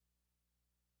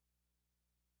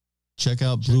Check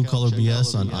out Blue Collar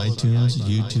BS on iTunes,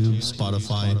 YouTube,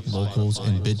 Spotify, Locals,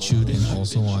 and BitChute, and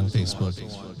also on Facebook.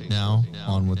 Now,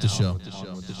 on with the show.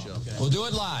 We'll do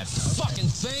it live. Fucking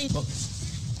thing.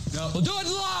 We'll do it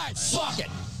live. Fuck it.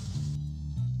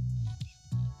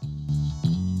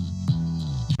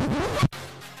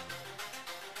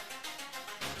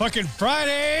 Fucking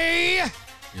Friday.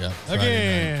 Yeah. Friday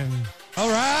Again. night. All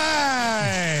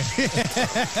right.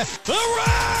 The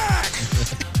Rock.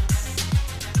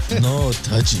 No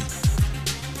touchy.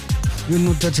 You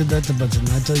no touch that button.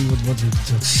 I tell you what button to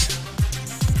touch.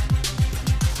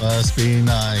 Must be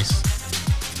nice.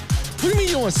 What do you mean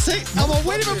you don't want to say? I'm like,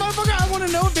 wait a minute, motherfucker. I want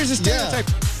to know if there's a stereotype.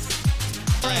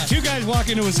 All right, two guys walk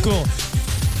into a school.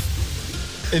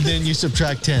 And then you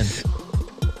subtract 10.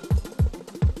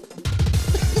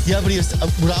 Yeah, but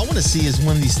what I want to see is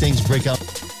when these things break out.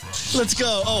 Let's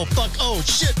go. Oh, fuck. Oh,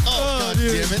 shit. Oh, God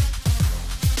dude. damn it.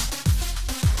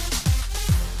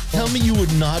 Tell me you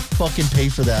would not fucking pay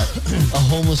for that. A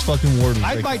homeless fucking warden.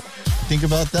 I'd buy. Think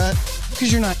about that.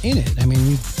 Because you're not in it. I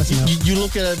mean, that's enough. You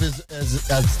look at it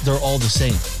as they're all the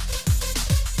same.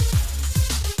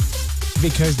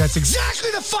 Because that's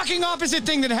exactly the fucking opposite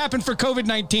thing that happened for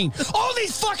COVID-19. All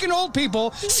these fucking old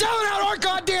people selling out our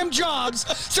goddamn jobs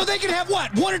so they can have,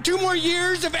 what, 1 or 2 more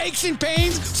years of aches and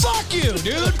pains? Fuck you,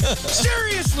 dude.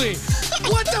 Seriously.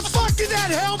 What the fuck did that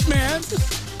help, man?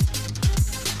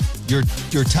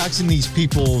 You're taxing these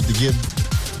people to give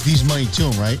these money to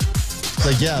them, right? It's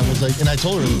like, yeah, I was like, and I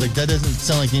told her, I was like, that doesn't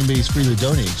sound like anybody's free to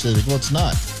donate. She's like, well, it's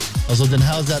not. I was like, then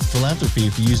how's that philanthropy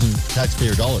if you're using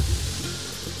taxpayer dollars?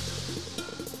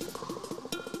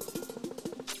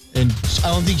 And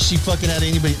I don't think she fucking had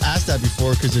anybody ask that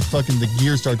before because the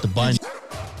gears start to bind.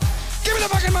 Give me the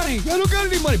fucking money. I don't got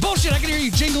any money. Bullshit. I can hear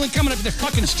you jingling coming up the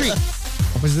fucking street.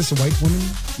 Was this a white woman?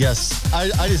 Yes.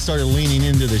 I just started leaning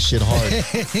into this shit hard.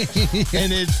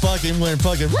 And it fucking went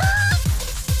fucking.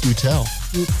 You tell.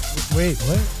 Wait,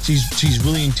 what? She's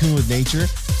really in tune with nature.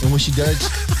 And what she does,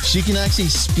 she can actually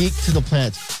speak to the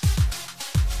plants.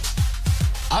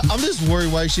 I'm just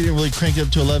worried why she didn't really crank it up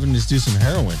to 11 and just do some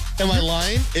heroin. Am I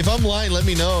lying? If I'm lying, let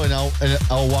me know and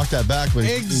I'll walk that back. But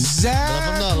Exactly. But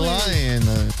if I'm not lying,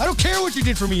 I don't care what you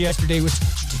did for me yesterday. What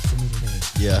you did for me today.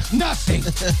 yeah. Nothing.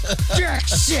 Jack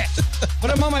shit.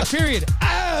 But I'm on my period.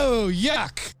 Oh,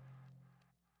 yuck.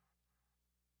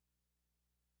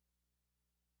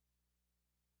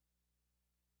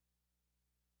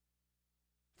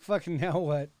 Fucking now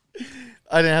what?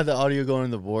 I didn't have the audio going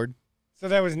on the board. So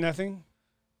that was nothing?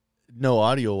 No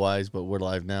audio wise, but we're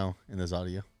live now in this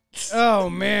audio. Oh,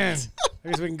 man. I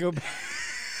guess we can go back.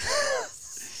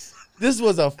 This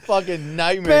was a fucking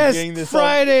nightmare Best getting this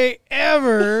Friday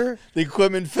ever. The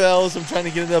equipment fell, so I'm trying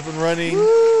to get it up and running.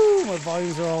 Woo, my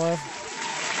volumes are all up.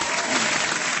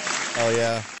 Oh,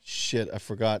 yeah. Shit, I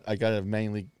forgot. I got to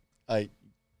manually... I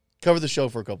cover the show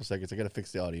for a couple seconds. I got to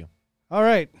fix the audio. All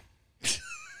right.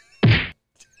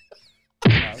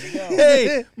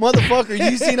 Hey,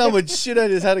 motherfucker, you seen how much shit I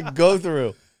just had to go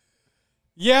through.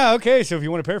 Yeah, okay, so if you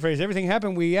want to paraphrase, everything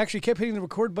happened. We actually kept hitting the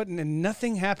record button, and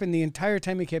nothing happened the entire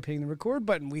time we kept hitting the record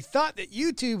button. We thought that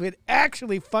YouTube had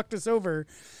actually fucked us over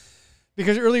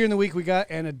because earlier in the week we got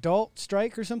an adult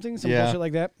strike or something, some bullshit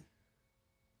like that.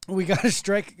 We got a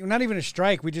strike, not even a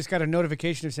strike, we just got a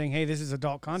notification of saying, hey, this is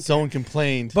adult content. Someone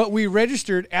complained. But we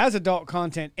registered as adult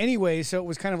content anyway, so it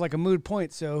was kind of like a moot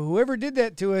point. So whoever did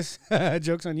that to us,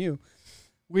 joke's on you.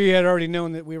 We had already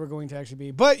known that we were going to actually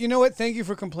be. But you know what? Thank you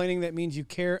for complaining. That means you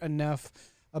care enough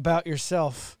about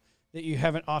yourself that you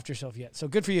haven't offed yourself yet. So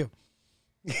good for you.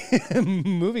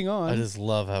 Moving on. I just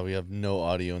love how we have no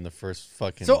audio in the first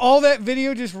fucking... So all that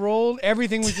video just rolled.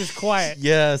 Everything was just quiet.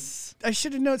 Yes. I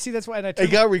should have known. See, that's why I It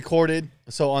got recorded.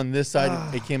 So on this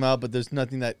side, it came out, but there's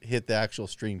nothing that hit the actual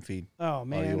stream feed. Oh,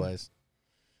 man. Audio-wise.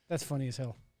 That's funny as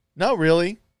hell. Not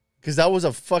really. Because that was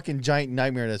a fucking giant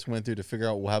nightmare that's went through to figure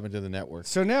out what happened to the network.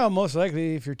 So now, most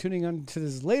likely, if you're tuning on to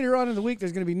this later on in the week,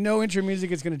 there's going to be no intro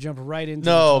music. It's going to jump right into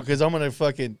No, because I'm going to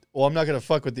fucking... Well, I'm not going to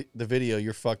fuck with the video.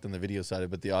 You're fucked on the video side,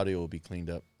 but the audio will be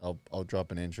cleaned up. I'll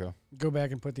drop an intro. Go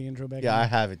back and put the intro back in. Yeah, I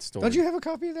have it stored. Don't you have a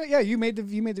copy of that? Yeah, you made the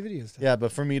videos. Yeah,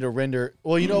 but for me to render...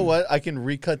 Well, you know what? I can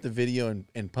recut the video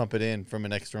and pump it in from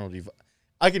an external device.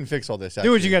 I can fix all this.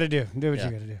 Do what you got to do. Do what Yeah.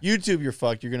 you got to do. YouTube, you're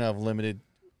fucked. You're going to have limited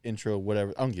intro,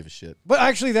 whatever. I don't give a shit. But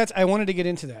actually, I wanted to get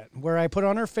into that, where I put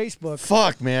on our Facebook.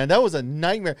 Fuck, man. That was a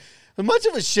nightmare. Much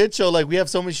of a shit show. Like, we have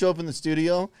someone show up in the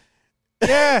studio.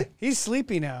 Yeah, he's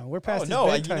sleepy now. We're past his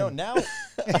bedtime. now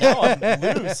I'm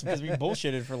loose because we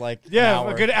bullshitted for like an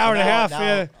hour. A good hour and a half. Now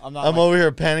Yeah, I'm over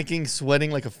here panicking,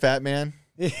 sweating like a fat man.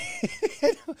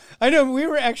 I know we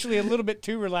were actually a little bit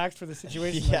too relaxed for the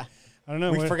situation. Yeah. I don't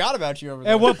know. We forgot about you over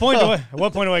there. At what point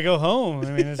do I go home?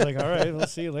 I mean, it's like, all right, we'll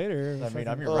see you later. I mean,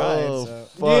 I'm your ride. Oh, So.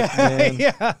 fuck, man.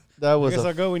 yeah. That was guess a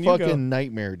I'll go when you fucking go.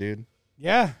 nightmare, dude.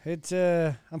 Yeah, it's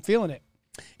I'm feeling it.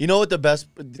 You know what the best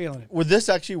Feeling it. where this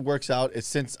actually works out is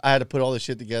since I had to put all this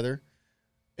shit together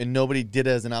and nobody did it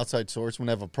as an outside source. When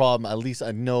I have a problem, at least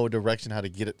I know a direction how to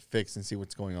get it fixed and see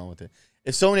what's going on with it.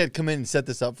 If someone had come in and set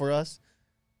this up for us,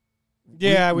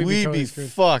 Yeah, we'd we'd be screwed.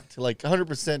 fucked, like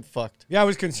 100% fucked. Yeah, I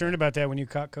was concerned about that when you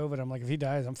caught COVID. I'm like, if he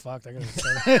dies, I'm fucked. I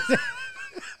gotta.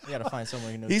 You gotta find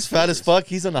someone who knows. He's fat as fuck.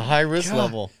 He's on the high risk God.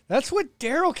 level. That's what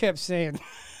Daryl kept saying.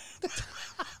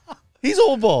 He's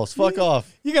old balls. Fuck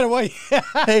off. You gotta wait.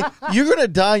 Hey, you're gonna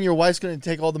die and your wife's gonna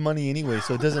take all the money anyway,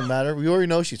 so it doesn't matter. We already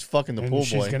know she's fucking the And pool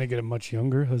she's boy. gonna get a much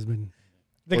younger husband.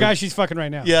 The guy she's fucking right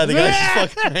now. Yeah, the guy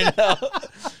she's fucking right now.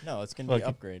 No, it's gonna be Fuck.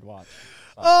 upgrade. Watch.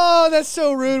 Oh, that's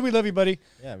so rude. We love you, buddy.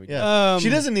 Yeah, we Yeah, Um, she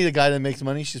doesn't need a guy that makes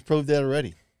money. She's proved that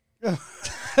already.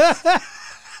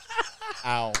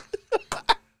 Ow.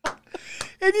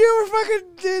 And you were fucking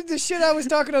did the shit I was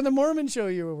talking on the Mormon show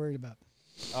you were worried about.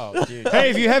 Oh, dude. Hey,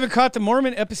 if you haven't caught the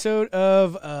Mormon episode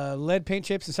of Lead Paint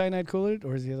Chips and Cyanide Cooling,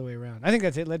 or is it the other way around? I think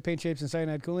that's it, Lead Paint Chips and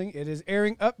Cyanide Cooling. It is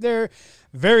airing up there.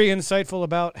 Very insightful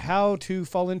about how to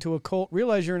fall into a cult,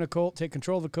 realize you're in a cult, take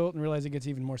control of the cult, and realize it gets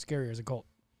even more scary as a cult.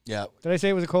 Yeah. Did I say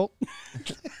it was a cult?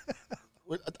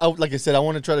 Like I said, I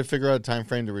want to try to figure out a time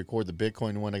frame to record the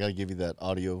Bitcoin one. I got to give you that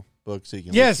audio book so you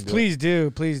can Yes, listen to please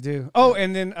do. Please do. Oh,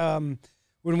 and then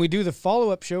when we do the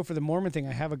follow-up show for the Mormon thing,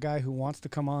 I have a guy who wants to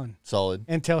come on it. Solid.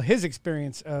 and tell his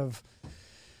experience of.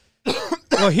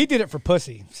 Well, he did it for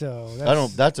pussy, so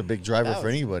that's, That's a big driver for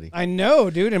anybody. I know,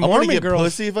 dude. And I'm gonna Mormon get girls.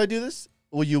 pussy if I do this.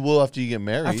 Well, you will after you get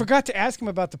married. I forgot to ask him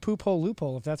about the poop hole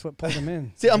loophole, if that's what pulled him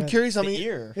in. See, I'm curious how The many.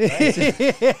 ear.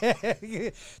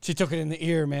 She took it in the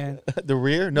ear, man. The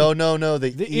rear? No.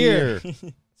 The ear. ear.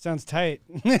 Sounds tight.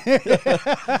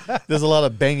 There's a lot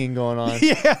of banging going on.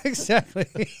 Yeah, exactly.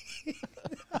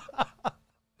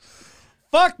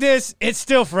 Fuck this. It's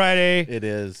still Friday. It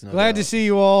is. No Glad to doubt. see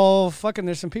you all. Fucking,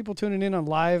 there's some people tuning in on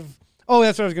live. Oh,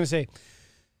 that's what I was going to say.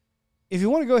 If you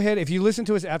want to go ahead, if you listen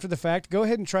to us after the fact, go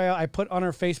ahead and try out. I put on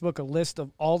our Facebook a list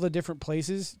of all the different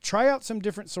places. Try out some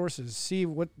different sources. See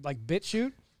what, like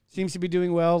BitChute seems to be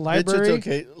doing well. Library. It's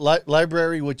okay.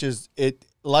 Library, which is it.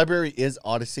 Library is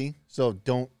Odyssey, so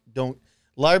don't.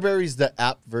 Library's the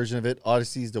app version of it.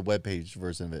 Odyssey's the webpage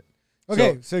version of it.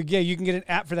 Okay, so yeah, you can get an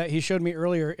app for that. He showed me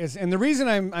earlier. And the reason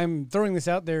I'm throwing this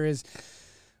out there is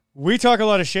we talk a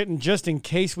lot of shit, and just in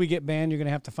case we get banned, you're going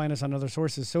to have to find us on other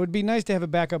sources. So it'd be nice to have a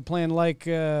backup plan like...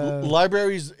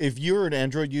 Libraries, if you're an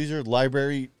Android user,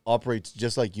 Library operates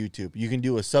just like YouTube. You can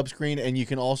do a subscreen, and you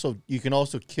can also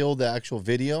kill the actual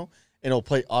video, and it'll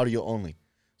play audio only.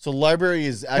 So Library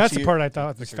is actually... That's the part I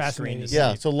thought was Your fascinating. screen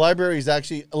Yeah, so Library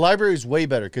is way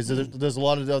better because there's a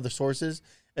lot of the other sources.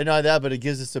 And not that, but it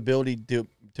gives us the ability to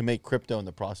make crypto in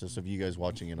the process of you guys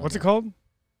watching it. What's it called?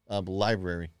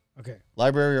 Library. Okay.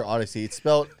 Library or Odyssey. It's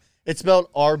spelled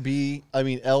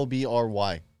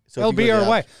LBRY. So if you go to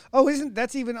the LBRY. app- Oh,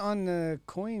 that's even on the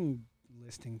coin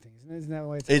listing things? Isn't that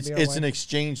why it's It's LBRY? an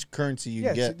exchange currency you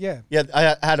Yeah, get. yeah. Yeah,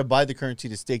 I had to buy the currency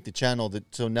to stake the channel.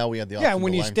 So now we have the option. Yeah, and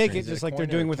when to you live stake stream. it, just a like they're coin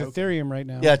or doing a with token? Ethereum right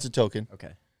now. Yeah, it's a token.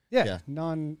 Okay. Yeah, yeah.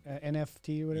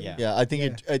 non-NFT or whatever. Yeah. Yeah, I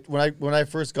think it when I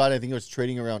first got it, I think it was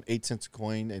trading around 8 cents a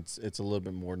coin. It's a little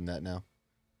bit more than that now.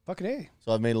 Fucking A.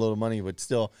 So I've made a little money, but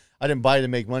still, I didn't buy it to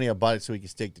make money. I bought it so we could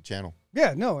stake the channel.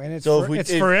 Yeah, no, and it's So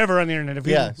it's forever on the internet.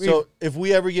 If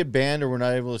we ever get banned or we're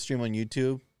not able to stream on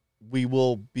YouTube, we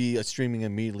will be streaming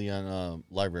immediately on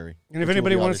Library. And if which will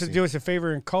anybody be wants to Odyssey. do us a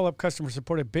favor and call up customer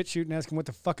support at BitChute and ask them what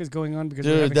the fuck is going on because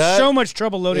Dude, we're having that so much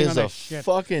trouble loading on is a that shit.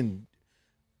 fucking.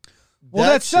 Well,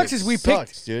 that sucks. shit Is we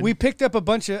sucks, dude. picked up a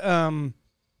bunch of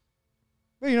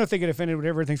well, you know, if they get offended,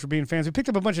 whatever. Thanks for being fans. We picked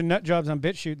up a bunch of nut jobs on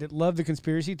BitChute that love the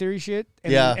conspiracy theory shit.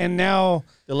 And, Yeah. and now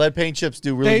the lead paint chips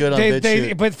do really good on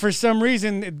BitChute. but for some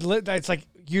reason, it's like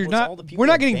you're Well, it's not. all the people We're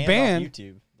not that getting banned. off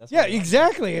YouTube. That's Yeah, why they like it.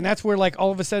 exactly. And that's where like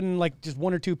all of a sudden, like just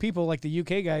one or two people, like the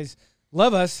UK guys,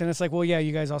 love us, and it's like, well, yeah,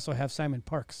 you guys also have Simon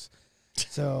Parks.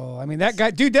 So I mean, that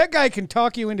guy can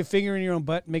talk you into fingering your own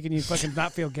butt, making you fucking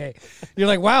not feel gay. You're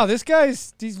like, wow,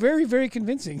 he's very, very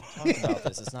convincing. Talk about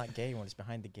this. It's not gay when it's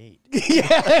behind the gate.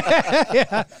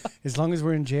 Yeah. As long as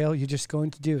we're in jail, you're just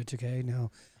going to do it, okay?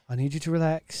 No, I need you to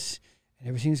relax, and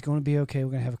everything's going to be okay.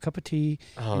 We're gonna have a cup of tea,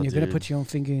 and you're gonna put your own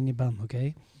finger in your bum,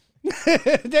 okay?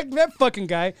 that fucking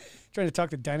guy trying to talk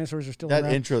to dinosaurs are still That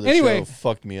around. intro of the anyway, show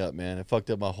fucked me up, man. It fucked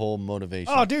up my whole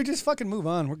motivation. oh, dude, just fucking move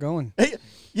on. We're going.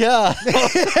 Yeah.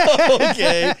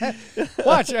 Okay.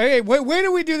 Watch. Okay, wait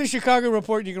till we do the Chicago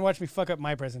report and you can watch me fuck up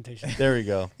my presentation. There we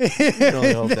go. I can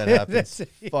only hope that happens. That's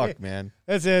it. Fuck, man.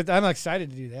 That's it. I'm excited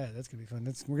to do that. That's gonna be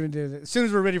fun. We're gonna do that. As soon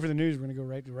as we're ready for the news, we're gonna go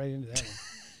right into that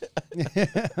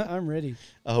one. I'm ready.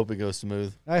 I hope it goes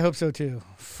smooth. I hope so too.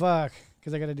 Fuck,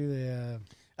 because I got to do the.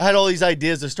 I had all these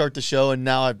ideas to start the show, and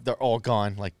now they're all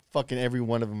gone. Like, fucking every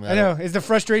one of them. I know. Is the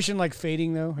frustration like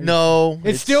fading though? No.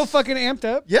 It's still fucking amped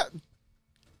up. Yeah.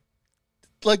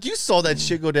 Like, you saw that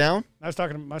shit go down. I was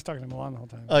talking to Milan the whole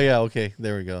time. Oh, yeah. Okay.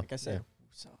 There we go. Like I said,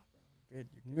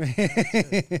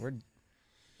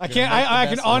 I can't. I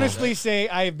can honestly say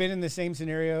I've been in the same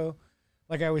scenario.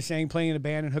 Like I was saying, playing in a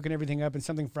band and hooking everything up, and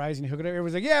something fries and you hook it up.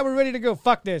 Everyone's like, "Yeah, we're ready to go.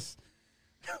 Fuck this."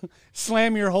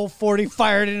 Slam your whole 40,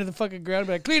 fire it into the fucking ground,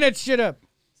 be like, "Clean that shit up."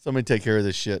 Somebody take care of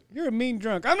this shit. You're a mean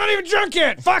drunk. I'm not even drunk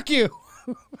yet. Fuck you.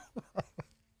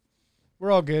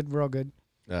 We're all good. We're all good.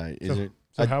 So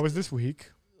how was this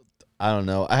week? I don't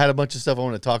know. I had a bunch of stuff I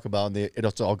want to talk about, and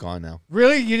it's all gone now.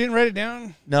 Really? You didn't write it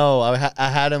down? No, I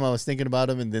had them. I was thinking about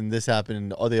them, and then this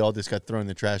happened, and they all just got thrown in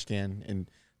the trash can. And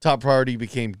top priority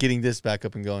became getting this back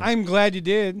up and going. I'm glad you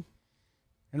did.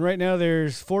 And right now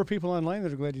there's 4 people online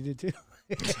that are glad you did too.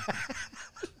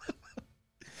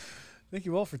 Thank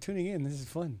you all for tuning in. This is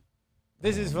fun.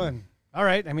 This is fun. All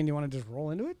right. I mean, you want to just roll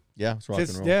into it? Yeah, it's rock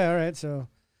and roll. Yeah, all right. So,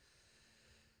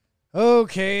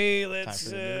 okay,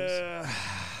 let's.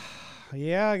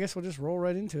 Yeah, I guess we'll just roll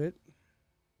right into it.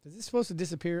 Is this supposed to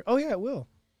disappear? Oh, yeah, it will.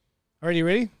 All right, you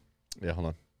ready? Yeah, hold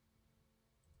on.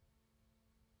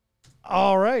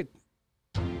 All right.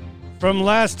 From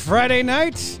last Friday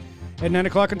night at 9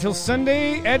 o'clock until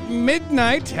Sunday at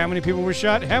midnight, how many people were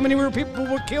shot? How many people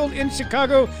were killed in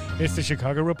Chicago? It's the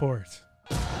Chicago Report.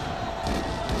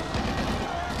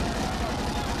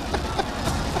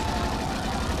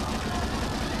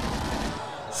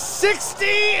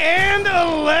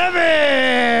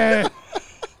 $60-11.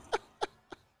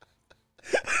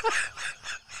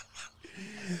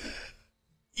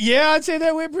 Yeah, I'd say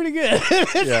that went pretty good.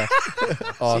 Yeah.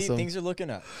 Awesome. See, things are looking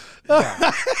up.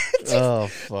 Oh,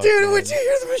 fuck. Dude, man. would you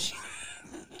hear the machine?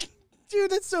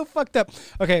 Dude, that's so fucked up.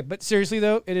 Okay, but seriously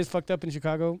though, it is fucked up in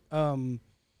Chicago.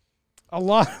 A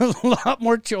lot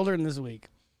more children this week.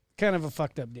 Kind of a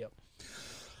fucked up deal.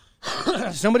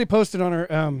 Somebody posted on our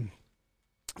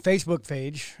Facebook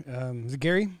page. Was it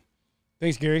Gary?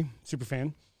 Thanks, Gary. Super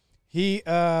fan. He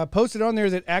posted on there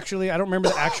that actually, I don't remember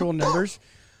the actual numbers,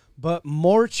 but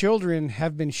more children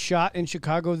have been shot in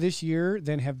Chicago this year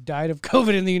than have died of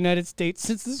COVID in the United States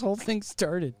since this whole thing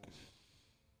started.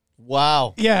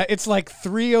 Wow. Yeah, it's like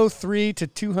 303 to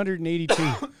 282.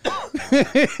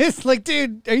 It's like,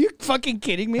 dude, are you fucking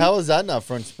kidding me? How is that not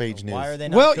front page news? Why are they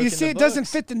not Well, cooking you see, the it doesn't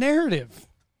books? fit the narrative.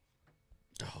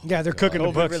 Yeah, they're cooking the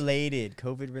COVID books. related.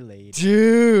 COVID related.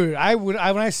 Dude, when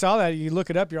I saw that, you look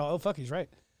it up, you're all, oh, fuck, he's right.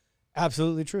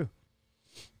 Absolutely true.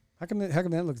 How come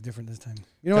that looks different this time?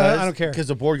 You know what? I don't care. Because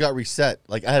the board got reset.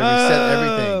 Like, I had to reset Oh.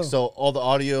 everything. So all the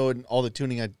audio and all the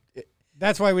tuning,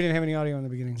 That's why we didn't have any audio in the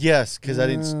beginning. yes, because I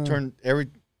didn't turn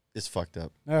it's fucked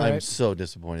up. All I'm right. so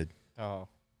disappointed. Oh,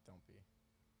 don't be.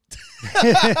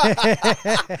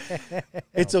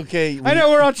 It's okay. I know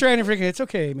we're all trying to freaking. It's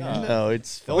okay, man. No,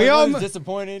 it's The We only all one m-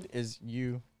 disappointed is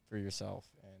you for yourself.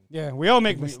 And Yeah, we all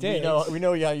make we mistakes. we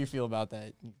know how you feel about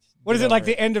that. What is Get it like?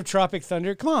 over The end of Tropic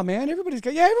Thunder? Come on, man. Everybody's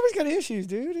got issues,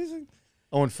 dude.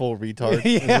 I went full retard.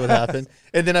 Yeah. Is what happened.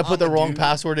 And then I put the I'm a wrong dude.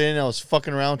 password in, and I was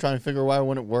fucking around trying to figure out why it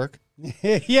wouldn't work.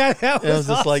 Yeah, that And I was was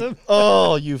just awesome. like,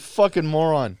 oh, you fucking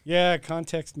moron. Yeah,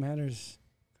 context matters.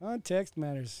 Context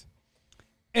matters.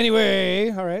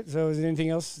 Anyway, all right. So is there anything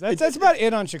else? That's about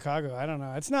it on Chicago. I don't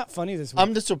know. It's not funny this week.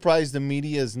 I'm just surprised the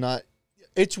media is not.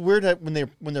 It's weird that when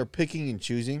they're picking and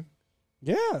choosing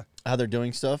Yeah. how they're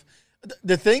doing stuff.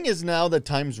 The thing is now that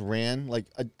times ran. Like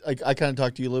I kind of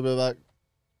talked to you a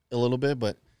little bit,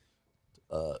 but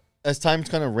as times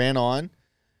kind of ran on,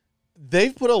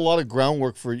 they've put a lot of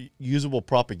groundwork for usable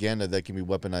propaganda that can be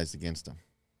weaponized against them.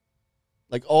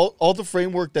 Like all the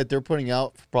framework that they're putting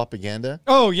out for propaganda.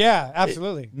 Oh yeah,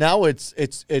 absolutely. Now it's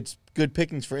good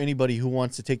pickings for anybody who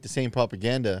wants to take the same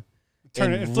propaganda,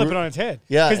 Turn it and flip it on its head.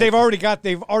 Yeah, because they've already got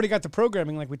the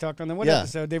programming like we talked on the one Yeah.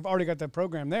 episode. They've already got the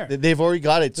program there. They've already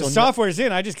got it. The So software's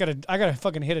in. I gotta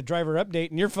fucking hit a driver update,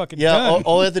 and you're fucking yeah, done.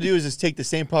 all I have to do is just take the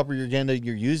same propaganda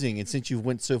you're using, and since you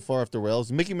went so far off the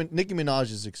rails, Nicki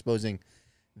Minaj is exposing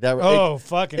that. Oh,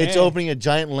 fucking It's A. opening a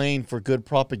giant lane for good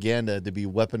propaganda to be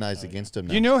weaponized against them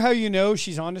now. You know how you know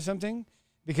she's onto something?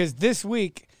 Because this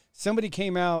week somebody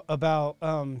came out about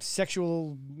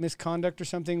sexual misconduct or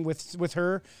something with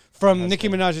her from Nicki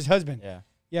Minaj's husband.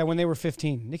 Yeah, when they were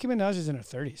 15. Nicki Minaj is in her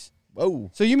 30s.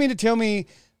 Whoa. So you mean to tell me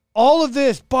all of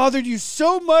this bothered you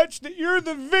so much that you're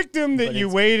the victim that you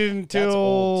waited until That's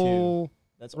old too.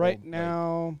 That's right old.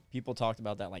 now? Like, people talked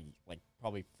about that like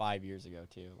probably 5 years ago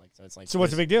too. Like so it's like. So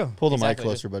what's the big deal? Pull the mic Exactly.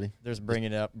 closer, buddy. There's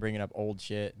bringing up old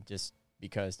shit just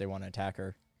because they want to attack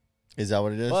her. Is that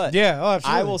what it is? But Yeah, oh,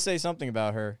 absolutely. I will say something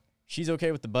about her. She's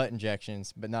okay with the butt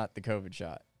injections, but not the COVID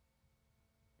shot.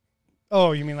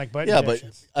 Oh, you mean like butt yeah,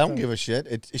 injections? but I don't give a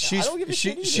shit. She's don't give a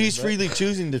shit either, she's but- freely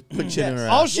choosing to put shit in her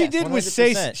All ass. she Yes, did was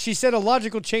say 100%. she said a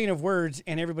logical chain of words,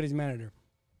 and everybody's mad at her.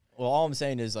 Well, all I'm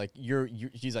saying is like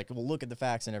she's like, well, look at the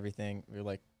facts and everything. You're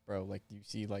like, bro, like you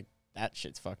see, like that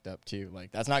shit's fucked up too.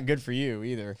 Like that's not good for you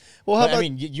either. Well, how But, about I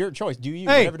mean, your choice. Do you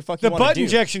Hey, whatever the fuck you the want to butt do?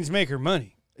 injections make her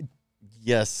money.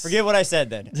 yes? Forget what I said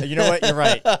then. You know what? You're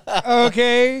right.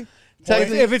 Okay.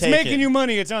 Technically, if it's take making it. you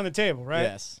money, it's on the table, right?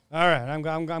 Yes. All right, I'm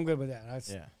good with that.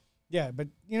 Yeah. Yeah, but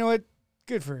you know what?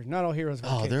 Good for her. Not all heroes.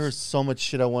 Oh, there was so much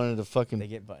shit I wanted to fucking. They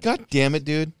get butt. God damn it,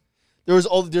 dude! There's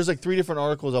like 3 different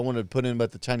articles I wanted to put in about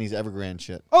the Chinese Evergrande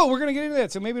shit. Oh, we're gonna get into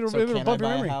that. So maybe it'll, So it'll can I bump your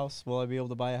buy a memory. house? Will I be able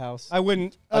to buy a house? I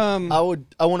wouldn't. I want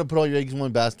to put all your eggs in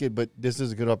one basket, but this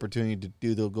is a good opportunity to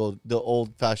do the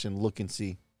old fashioned look and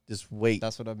see. Just wait.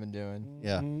 That's what I've been doing.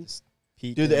 Yeah, Just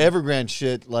peek dude, the in, Evergrande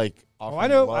shit, like offering I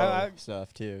know. low I-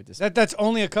 stuff too. Just that's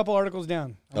only a couple articles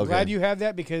down. I'm Okay. glad you have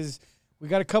that because we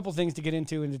got a couple things to get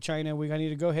into China. We need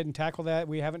to go ahead and tackle that.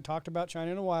 We haven't talked about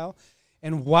China in a while,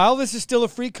 and while this is still a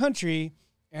free country,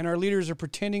 and our leaders are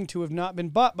pretending to have not been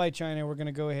bought by China, we're going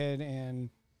to go ahead and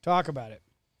talk about it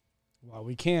while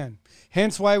we can.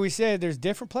 Hence why we said there's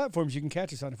different platforms you can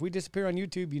catch us on. If we disappear on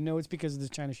YouTube, you know it's because of this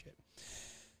China shit.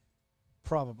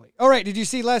 Probably. All right. Did you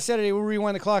see last Saturday? We'll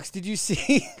rewind the clocks. Did you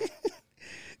see?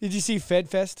 Did you see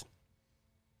FedFest?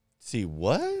 see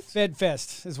what?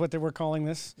 FedFest is what they were calling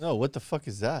this. No, what the fuck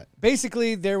is that?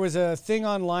 Basically, there was a thing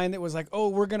online that was like, oh,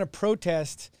 we're going to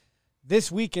protest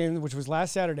this weekend, which was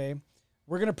last Saturday.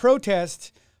 We're going to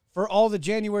protest for all the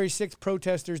January 6th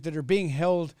protesters that are being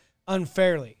held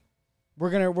unfairly. We're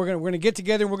gonna get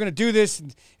together and we're gonna do this.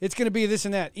 And it's gonna be this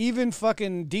and that. Even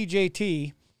fucking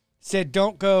DJT said,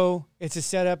 "Don't go. It's a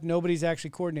setup. Nobody's actually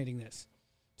coordinating this."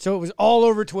 So it was all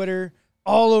over Twitter,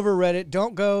 all over Reddit.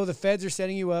 Don't go. The feds are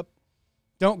setting you up.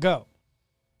 Don't go.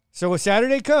 So when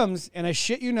Saturday comes, and I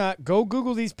shit you not, go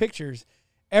Google these pictures.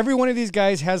 Every one of these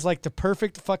guys has like the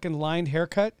perfect fucking lined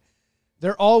haircut.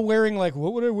 They're all wearing like,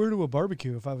 what would I wear to a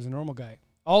barbecue if I was a normal guy?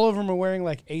 All of them are wearing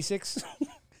like Asics,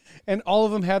 and all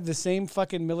of them have the same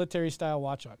fucking military style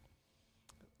watch on.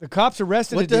 The cops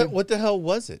arrested a dude. What the hell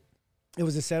was it? It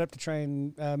was a setup to try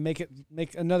and make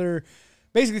another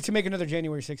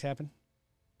January 6th happen,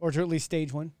 or to at least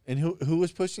stage one. And who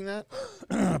was pushing that?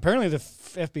 Apparently, the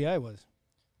FBI was.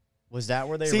 Was that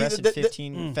where they See, arrested the-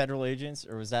 15 federal agents,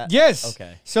 or was that? Yes.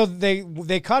 Okay. So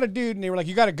they caught a dude and they were like,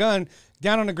 "You got a gun?"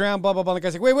 Down on the ground, blah blah blah. The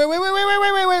guy's like, "Wait,"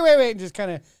 and just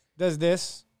kind of does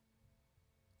this,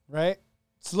 right?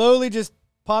 Slowly just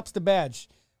pops the badge.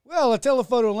 Well, a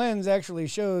telephoto lens actually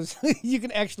shows you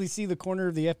can actually see the corner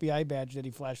of the FBI badge that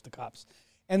he flashed the cops,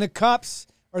 and the cops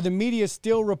or the media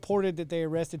still reported that they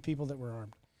arrested people that were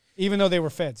armed, even though they were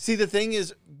feds. See, the thing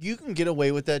is, you can get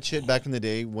away with that shit back in the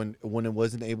day when it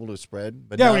wasn't able to spread.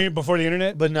 But Yeah, now, before the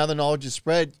internet. but now the knowledge is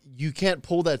spread. You can't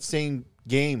pull that same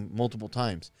game multiple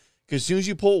times. Because as soon as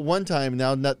you pull it one time,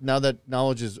 now that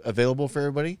knowledge is available for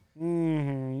everybody,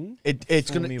 it's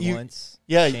Fool gonna me once.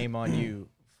 yeah. Shame on you.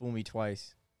 Fool me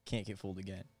twice. Can't get fooled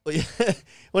again. well,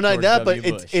 not George that, but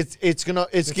W. Bush. it's gonna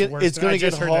It's the worst. it's I gonna get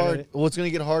just heard that hard. edit. Well, it's gonna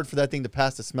get hard for that thing to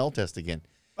pass the smell test again.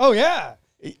 Oh yeah,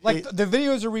 like It- the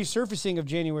videos are resurfacing of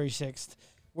January 6th,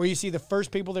 where you see the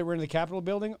first people that were in the Capitol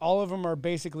building. All of them are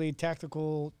basically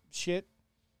tactical shit,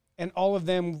 and all of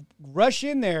them rush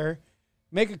in there,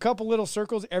 make a couple little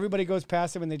circles. Everybody goes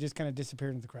past them, and they just kind of disappear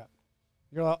into the crowd.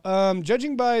 You're like,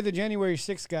 judging by the January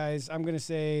 6th guys, I'm gonna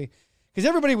say, because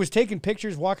everybody was taking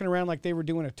pictures, walking around like they were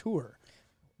doing a tour,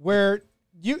 where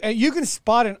you can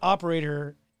spot an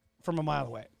operator from a mile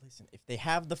away. Listen, if they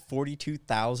have the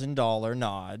 $42,000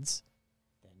 nods,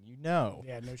 then you know.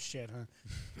 Yeah, no shit,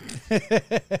 huh?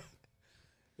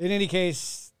 In any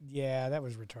case, yeah, that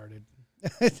was retarded.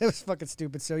 That was fucking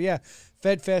stupid. So, yeah,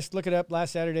 FedFest, look it up.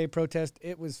 Last Saturday, protest.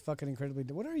 It was fucking incredibly...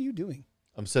 What are you doing?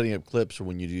 I'm setting up clips for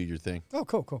when you do your thing. Oh,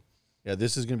 cool. Yeah,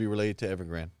 this is gonna be related to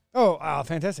Evergrande. Oh,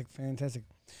 fantastic.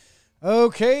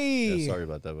 Okay. Yeah, sorry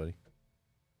about that, buddy.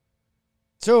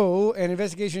 So, an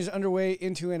investigation is underway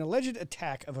into an alleged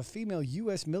attack of a female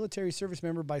U.S. military service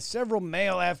member by several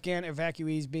male Afghan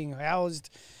evacuees being housed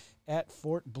at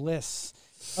Fort Bliss.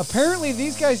 Apparently,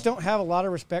 these guys don't have a lot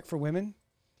of respect for women.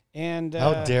 And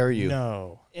How dare you?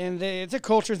 No. And it's a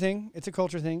culture thing. It's a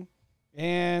culture thing.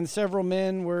 And several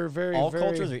men were very, All very...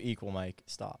 cultures are equal, Mike.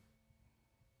 Stop.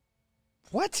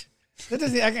 What? That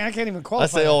doesn't. I can't even I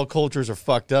qualify. say all cultures are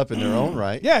fucked up in their own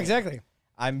right. Yeah, exactly.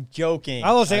 I'm joking.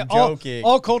 I will say I'm all joking.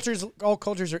 all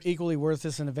cultures are equally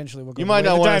worthless, and eventually we'll go. You might the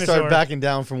way not of the want to start dinosaur. backing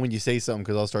down from when you say something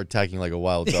because I'll start attacking like a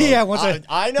wild dog. Yeah, once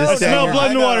I know. Just stand smell your-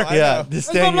 blood in the water. I Yeah, know. just Let's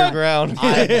go stand your back. ground.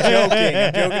 I'm joking.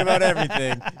 I'm joking about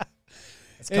everything.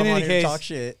 Let's In come any on here case- and talk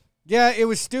shit. Yeah, it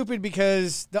was stupid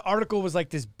because the article was like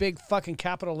this big fucking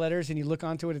capital letters, and you look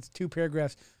onto it, it's 2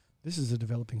 paragraphs. This is a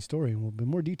developing story, and will be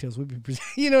more details will be presented.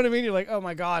 You know what I mean? You're like, oh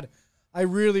my god, I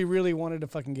really, really wanted to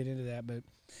fucking get into that, but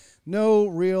no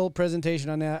real presentation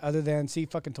on that other than see,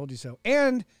 fucking told you so.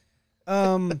 And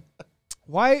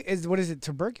what is it?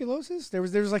 Tuberculosis? There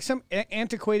was like some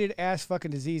antiquated ass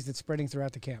fucking disease that's spreading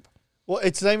throughout the camp. Well,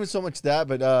 it's not even so much that,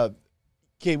 but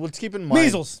okay, let's keep in mind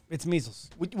Measles. It's measles.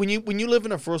 when you live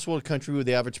in a first world country where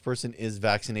the average person is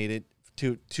vaccinated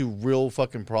to real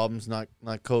fucking problems, not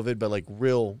COVID, but like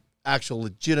real, actual,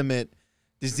 legitimate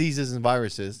diseases and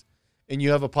viruses, and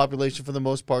you have a population for the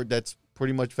most part that's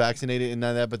pretty much vaccinated and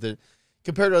none of that, but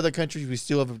compared to other countries, we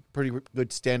still have a pretty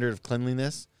good standard of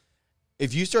cleanliness.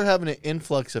 If you start having an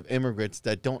influx of immigrants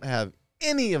that don't have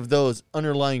any of those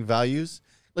underlying values,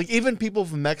 like even people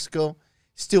from Mexico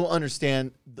still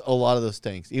understand a lot of those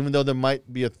things, even though there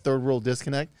might be a third world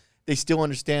disconnect. They still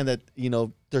understand that, you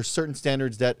know, there's certain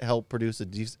standards that help produce a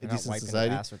They're not decent wiping society.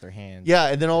 their ass with their hands. Yeah,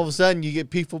 and then all of a sudden you get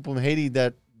people from Haiti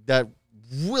that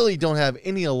really don't have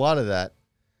a lot of that.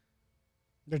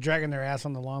 They're dragging their ass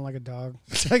on the lawn like a dog.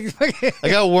 I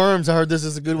got worms. I heard this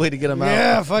is a good way to get them out.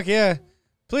 Yeah, fuck yeah.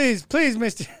 Please,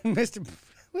 Mr.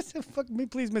 What's the fuck me?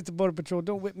 Please, Mr. Border Patrol,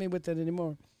 don't whip me with that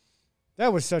anymore.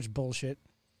 That was such bullshit.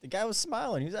 The guy was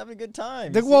smiling. He was having a good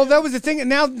time. Well, that was the thing. And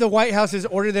now the White House has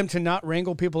ordered them to not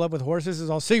wrangle people up with horses. Is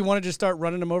all. So you want to just start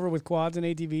running them over with quads and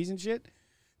ATVs and shit?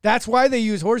 That's why they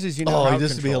use horses, you know. Oh, crowd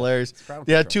this would be control. hilarious. It's crowd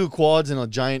They had control. 2 quads and a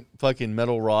giant fucking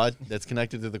metal rod that's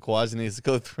connected to the quads and needs to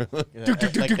go through.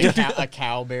 Like a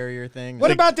cow barrier thing. What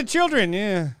Like about the children?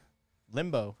 Yeah.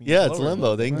 limbo? You Yeah, just it's lower limbo.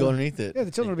 them. They can go underneath it. Yeah,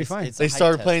 the children will be fine. It's They a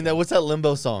started height playing test. that. What's that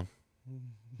Limbo song?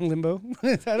 Limbo.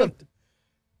 I don't.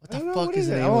 What the I don't know, fuck what is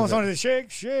the it? name I of almost it? wanted to shake,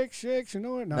 shake, shake. You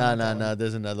know what? No. not that one.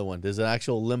 There's another one. There's an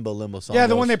actual Limbo song. Yeah, the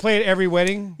that one they was- play at every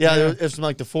wedding. Yeah, it's from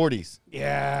like the 40s.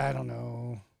 Yeah, I don't know.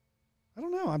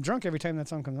 I'm drunk every time that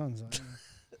song comes on. So I don't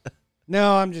know.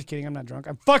 No, I'm just kidding. I'm not drunk.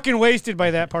 I'm fucking wasted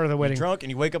by that part of the You're wedding. drunk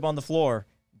and you wake up on the floor.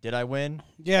 Did I win?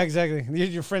 Yeah, exactly.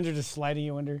 Your friends are just sliding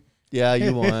you under. Yeah,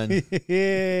 you won.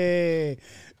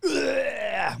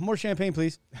 Ugh. More champagne,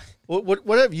 please.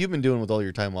 What have you been doing with all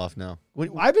your time off now?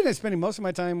 I've been spending most of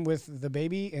my time with the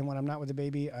baby, and when I'm not with the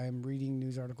baby, I'm reading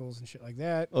news articles and shit like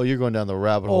that. Oh, you're going down the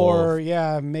rabbit hole. Or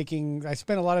I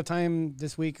spent a lot of time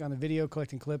this week on the video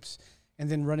collecting clips and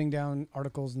then running down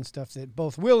articles and stuff that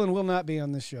both will and will not be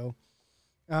on this show.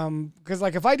 Because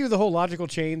like if I do the whole logical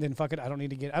chain, then fuck it, I don't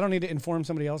need to inform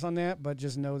somebody else on that, but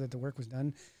just know that the work was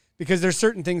done. Because there's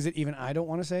certain things that even I don't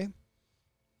want to say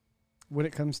when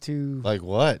it comes to Like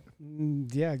what?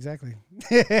 yeah, exactly.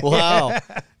 Wow.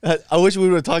 I wish we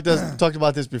would have talked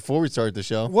about this before we started the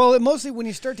show. Well, mostly when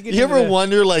you start to get You into ever the-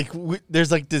 wonder, like,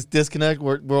 there's like this disconnect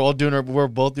where we're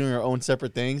both doing our own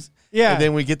separate things. Yeah. And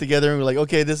then we get together and we're like,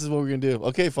 okay, this is what we're going to do.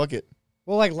 Okay, fuck it.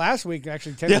 Well, like last week,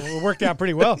 actually, it worked out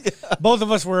pretty well. Both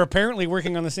of us were apparently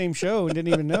working on the same show and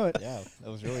didn't even know it. Yeah, that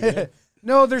was really good.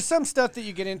 No, there's some stuff that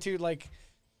you get into, like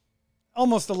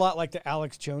almost a lot like the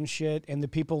Alex Jones shit and the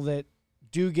people that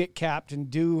do get capped and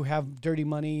do have dirty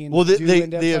money. And Well, do the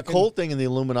end up fucking- occult thing and the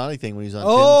Illuminati thing when he's on.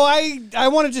 Oh, I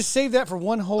want to just save that for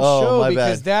one whole Oh, show my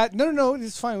because bad. no,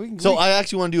 it's fine. We can. So I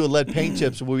actually want to do a lead paint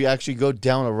chips where we actually go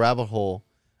down a rabbit hole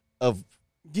of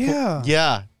yeah.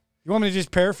 yeah. You want me to just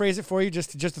paraphrase it for you,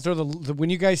 just to throw the when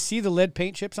you guys see the lead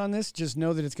paint chips on this, just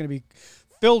know that it's going to be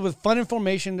filled with fun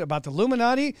information about the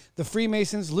Illuminati, the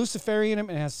Freemasons, Luciferianism,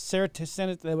 and has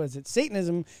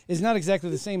Satanism is not exactly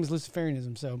the same as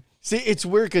Luciferianism. So See, it's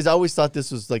weird because I always thought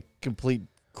this was like complete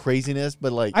craziness,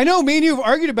 but like I know me and you have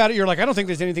argued about it. You're like, I don't think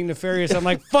there's anything nefarious. I'm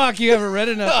like, fuck, you haven't read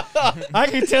enough. I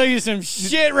can tell you some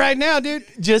shit right now, dude.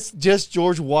 just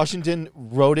George Washington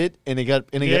wrote it and and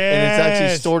it's actually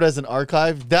Yes. stored as an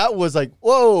archive. That was like,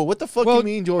 whoa, what the fuck do you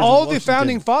mean, George? all Washington? the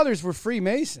founding fathers were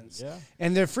Freemasons. Yeah.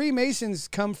 And the Freemasons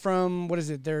come from, what is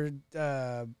it? They're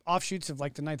offshoots of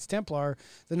like the Knights Templar.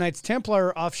 The Knights Templar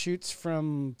are offshoots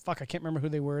from, I can't remember who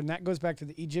they were. And that goes back to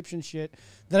the Egyptian shit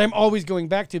that I'm always going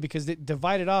back to because it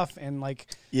divided fight it off, and like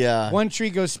Yeah. one tree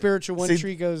goes spiritual, one See,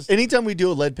 tree goes. Anytime we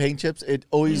do a lead paint chips, it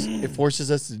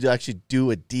forces us to actually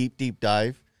do a deep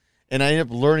dive, and I end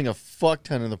up learning a fuck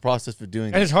ton in the process for doing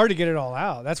And it. it's hard to get it all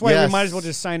out. That's why we Yes. might as well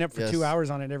just sign up for Yes. 2 hours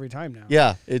on it every time now.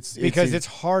 Yeah, Because it's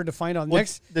hard to find out. well,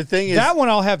 Next, the thing is that one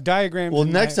I'll have diagrams. Well,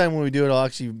 in next my- time when we do it, I'll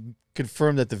actually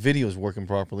confirm that the video is working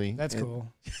properly. That's And-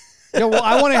 cool. Yeah, well,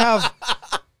 I want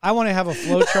to have a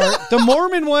flow chart. The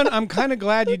Mormon one, I'm kind of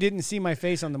glad you didn't see my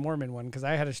face on the Mormon one because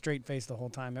I had a straight face the whole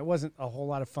time. It wasn't a whole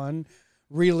lot of fun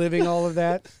reliving all of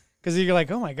that because you're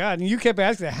like, oh my god, and you kept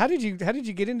asking that. How did you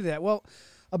get into that? Well,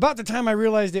 about the time I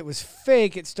realized it was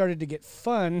fake, it started to get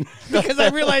fun because I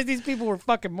realized these people were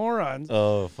fucking morons.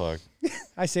 Oh fuck!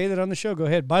 I say that on the show. Go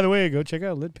ahead. By the way, go check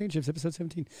out Lead Paint Chips episode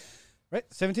 17. Right,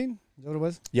 17? Is that what it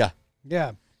was? Yeah,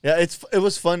 Yeah. yeah. It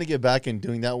was fun to get back and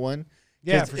doing that one.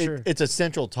 Yeah, 'Cause for sure. It's a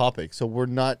central topic, so we're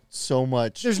not so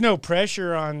much. There's no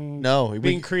pressure on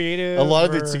being creative. A lot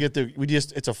of it's or- to get the.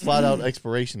 It's a flat out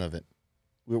exploration of it.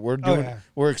 We're doing. yeah.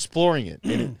 We're exploring it,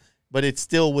 but it's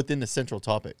still within the central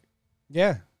topic.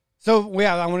 Yeah. So,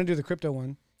 yeah, I want to do the crypto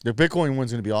one. The Bitcoin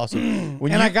one's going to be awesome.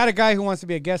 When And I got a guy who wants to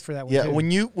be a guest for that one. yeah, too.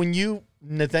 when you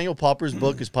Nathaniel Popper's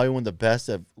book is probably one of the best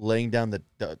at laying down the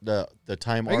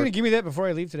time Are you going to arc. give me that before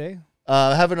I leave today?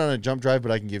 I have it on a jump drive,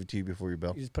 but I can give it to you before you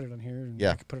bail. You just put it on here and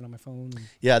Yeah. I can put it on my phone.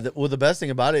 Yeah, the best thing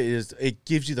about it is it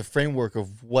gives you the framework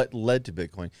of what led to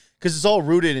Bitcoin because it's all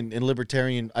rooted in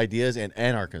libertarian ideas and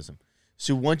anarchism.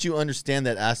 So once you understand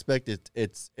that aspect,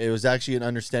 it was actually an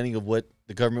understanding of what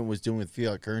the government was doing with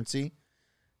fiat currency.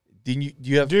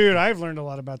 You have Dude, I've learned a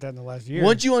lot about that in the last year.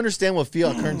 once you understand what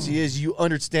fiat currency is, you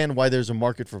understand why there's a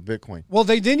market for Bitcoin. Well,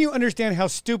 then you understand how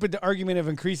stupid the argument of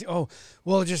increasing. Oh,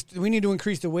 well, just we need to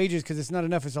increase the wages because it's not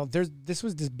enough. It's all this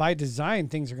was just by design.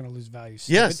 Things are going to lose value.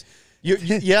 Stupid.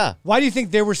 Yes, yeah, Why do you think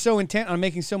they were so intent on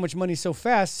making so much money so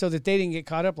fast so that they didn't get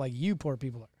caught up like you poor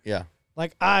people are, yeah.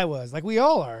 like I was, like we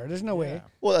all are? There's no way.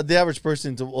 Well, the average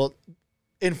person,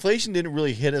 inflation didn't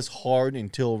really hit us hard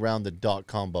until around the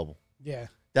 .com bubble. Yeah.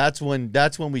 That's when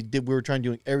we were trying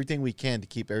to do everything we can to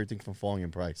keep everything from falling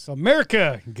in price. So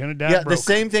America gonna die. Yeah, broke. the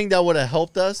same thing that would have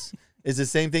helped us is the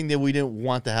same thing that we didn't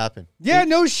want to happen. Yeah,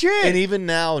 no shit. And even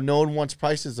now, no one wants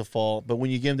prices to fall. But when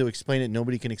you get them to explain it,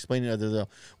 nobody can explain it other than,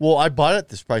 well, I bought it at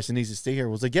this price. It needs to stay here. It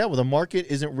was like, yeah, well, the market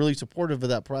isn't really supportive of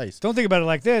that price. Don't think about it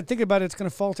like that. Think about it's going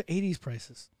to fall to 80s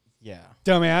prices. Yeah.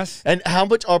 Dumbass. And how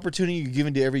much opportunity you're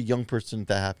giving to every young person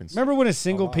that happens. Remember when a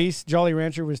single piece Jolly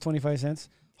Rancher was 25 cents?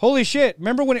 Holy shit.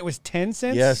 Remember when it was 10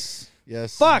 cents?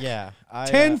 Yes. Fuck. Yeah.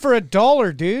 10 for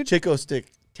 $1, dude. Chico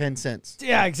stick, 10 cents.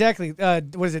 Yeah, exactly.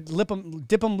 What is it? Dip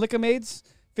 'em Lickimades?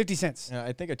 50 cents. Yeah,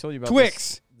 I think I told you about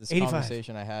Twix, this 85.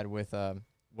 conversation I had with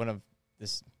one of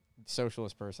this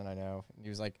socialist person I know. He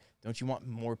was like, "Don't you want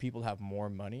more people to have more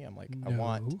money?" I'm like, "I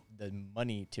want No. the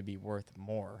money to be worth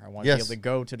more. I want Yes. to be able to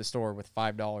go to the store with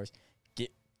 $5,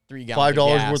 get 3 gallons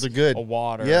 $5 of gas, worth of good. a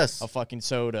water, Yes. a fucking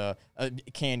soda, a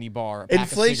candy bar, a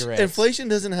pack of cigarettes." Inflation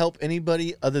doesn't help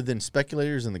anybody other than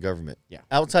speculators and the government. Yeah.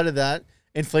 Outside of that,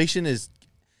 inflation is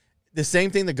the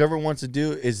same thing the government wants to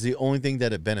do is the only thing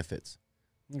that it benefits.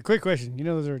 Quick question. You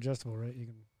know those are adjustable, right? You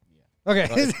can.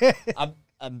 Okay.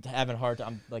 I'm having a hard time.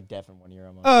 I'm like deaf in one ear.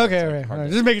 I'm Oh, it's okay. like All right. hard All right.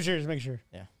 to- Just making sure. Just making sure.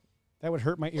 Yeah. That would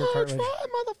hurt my ear Oh, cartilage. try,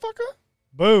 motherfucker.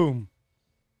 Boom.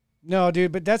 No,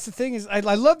 dude, but that's the thing is I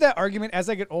love that argument. As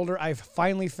I get older, I've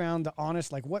finally found the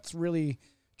honest, like what's really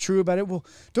true about it. Well,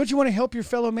 don't you want to help your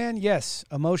fellow man? Yes,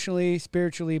 emotionally,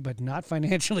 spiritually, but not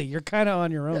financially. You're kind of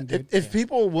on your own, dude. If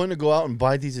people want to go out and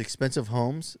buy these expensive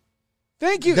homes,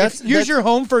 Thank you. that's- Use your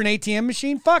home for an ATM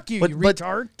machine? Fuck you, you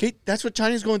retard. Kate, that's what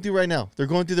China's going through right now. They're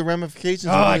going through the ramifications.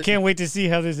 Oh, of I it. can't wait to see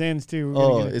how this ends, too. We're Oh,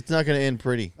 gonna get it. it's not going to end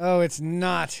pretty. Oh, it's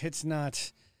not. It's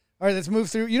not. All right, let's move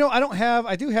through. You know,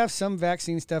 I do have some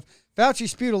vaccine stuff. Fauci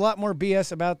spewed a lot more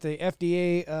BS about the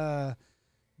FDA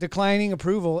declining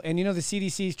approval. And, you know, the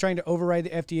CDC is trying to override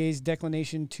the FDA's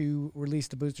declination to release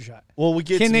the booster shot. Well,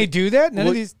 Can they do that? None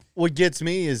of these. What gets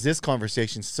me is this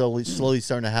conversation slowly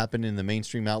starting to happen in the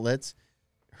mainstream outlets.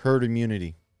 Herd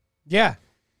immunity. Yeah.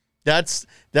 That's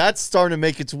starting to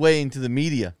make its way into the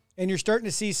media. And you're starting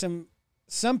to see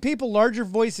some people, larger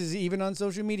voices, even on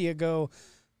social media, go,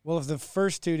 well, if the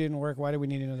first two didn't work, why do we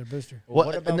need another booster? Well, what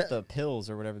What- about and- the pills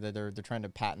or whatever that they're trying to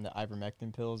patent the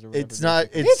ivermectin pills or whatever? It's not.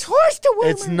 It's horse to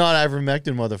woman. It's not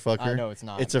ivermectin, motherfucker. I know it's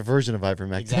not. It's a version of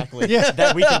ivermectin. Exactly. Yeah.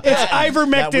 That we can It's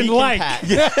patent, that we can ivermectin-like.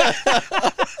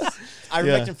 patent.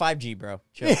 Ivermectin 5G, bro.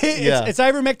 Chill. Yeah. It's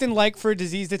ivermectin like for a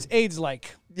disease that's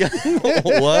AIDS-like. Yeah.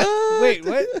 What? Wait,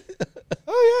 what?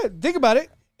 Oh, yeah. Think about it.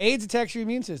 AIDS attacks your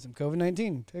immune system.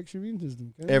 COVID-19 attacks your immune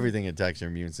system. Okay. Everything attacks your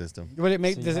immune system. What it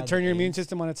make? So you Does it had turn your immune AIDS.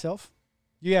 system on itself?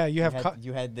 Yeah, you You have had,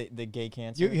 you had the gay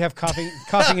cancer. you have coughing.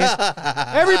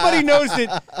 Everybody knows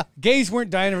that gays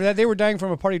weren't dying of that. They were dying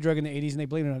from a party drug in the 80s, and they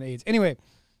blamed it on AIDS. Anyway,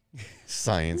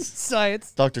 Science.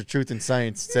 science. Dr. Truth and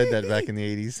Science said that back in the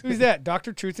 80s. Who's that?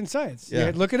 Dr. Truth and Science.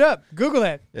 Yeah. Look it up. Google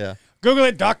that. Yeah. Google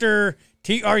it, Dr.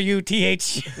 Truth.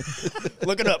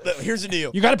 Look it up. Here's the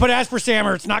deal. You got to put aspartame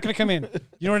or it's not going to come in.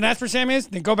 You know what an aspartame is?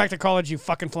 Then go back to college, you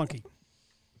fucking flunky.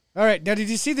 All right. Now, did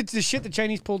you see the shit the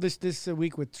Chinese pulled this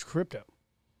week with crypto?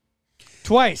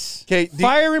 Twice. Okay.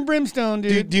 Fire and brimstone,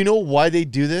 dude. Do you know why they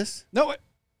do this? No.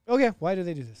 Oh, yeah. Why do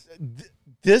they do this?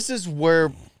 This is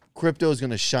where crypto is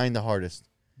going to shine the hardest.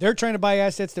 They're trying to buy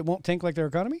assets that won't tank like their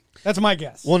economy? That's my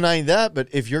guess. Well, not only that, but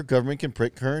if your government can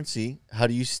print currency, how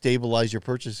do you stabilize your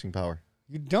purchasing power?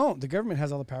 You don't. The government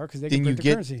has all the power because they Then can you print the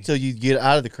get currency. so you get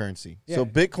out of the currency. So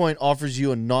Yeah. Bitcoin offers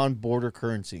you a non-border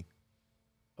currency.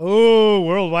 Oh,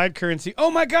 worldwide currency.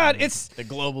 Oh, my God. It's, The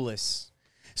globalists.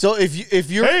 So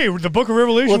if you're hey, the Book of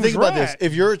Revelation well, was think about this: right.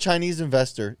 if you're a Chinese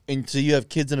investor and so you have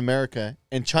kids in America,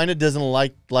 and China doesn't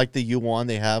like the yuan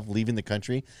they have leaving the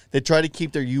country, they try to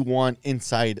keep their yuan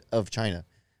inside of China.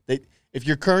 If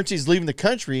your currency is leaving the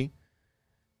country,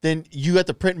 then you have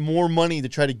to print more money to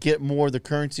try to get more of the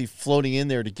currency floating in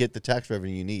there to get the tax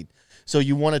revenue you need. So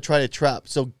you want to try to trap.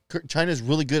 So China is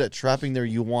really good at trapping their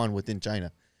yuan within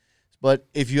China. But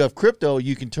if you have crypto,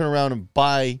 you can turn around and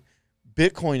buy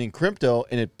Bitcoin and crypto,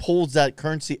 and it pulls that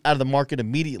currency out of the market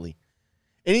immediately.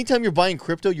 Anytime you're buying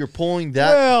crypto, you're pulling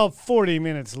that. Well, 40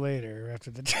 minutes later after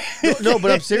the No,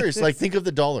 but I'm serious. Like, think of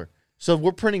the dollar. So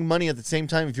we're printing money at the same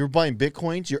time. If you're buying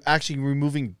Bitcoins, you're actually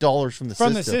removing dollars from the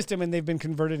system. and they've been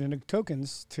converted into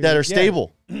tokens that are yeah.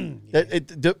 stable.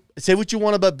 Say what you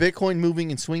want about Bitcoin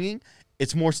moving and swinging,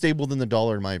 it's more stable than the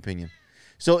dollar, in my opinion.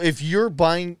 So if you're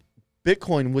buying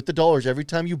Bitcoin with the dollars, every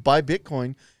time you buy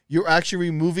Bitcoin, you're actually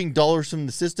removing dollars from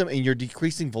the system and you're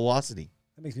decreasing velocity.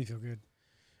 That makes me feel good.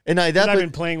 And I've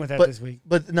been playing with that this week.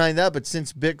 But not that, but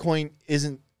since Bitcoin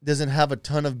doesn't have a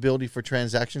ton of ability for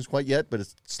transactions quite yet, but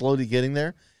it's slowly getting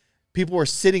there, people are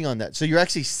sitting on that. So you're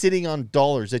actually sitting on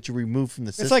dollars that you remove from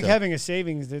the system. It's like having a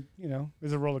savings that,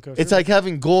 is a roller coaster. It's like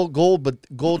having gold, but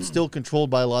gold's still controlled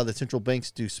by a lot of the central banks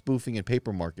do spoofing in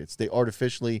paper markets. They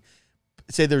artificially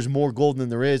say there's more gold than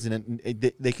there is, and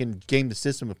they can game the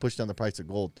system and push down the price of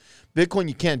gold. Bitcoin,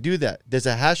 you can't do that. There's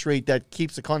a hash rate that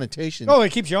keeps the connotation. Oh,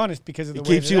 it keeps you honest because of the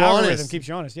way the algorithm keeps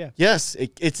you honest, yeah. Yes,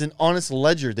 it's an honest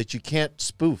ledger that you can't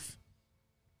spoof.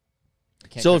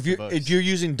 So if you're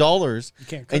using dollars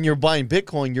and you're buying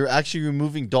Bitcoin, you're actually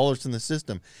removing dollars from the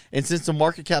system. And since the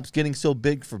market cap's getting so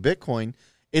big for Bitcoin,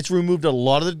 it's removed a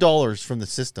lot of the dollars from the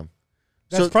system.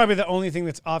 That's probably the only thing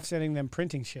that's offsetting them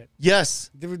printing shit. Yes,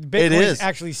 Bitcoin it is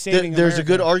actually saving There's America. a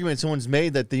good argument someone's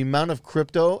made that the amount of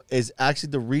crypto is actually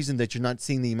the reason that you're not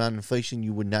seeing the amount of inflation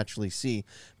you would naturally see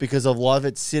because of a lot of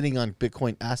it sitting on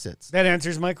Bitcoin assets. That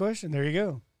answers my question. There you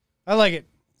go. I like it.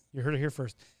 You heard it here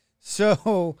first.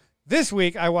 So this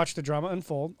week I watched the drama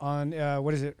unfold on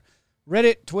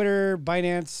Reddit, Twitter,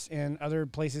 Binance, and other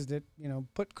places that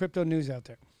put crypto news out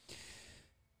there.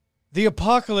 The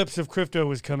apocalypse of crypto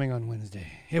was coming on Wednesday.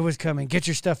 It was coming. Get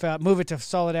your stuff out. Move it to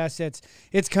solid assets.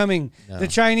 It's coming. No. The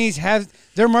Chinese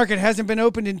their market hasn't been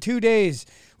opened in 2 days.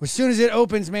 As soon as it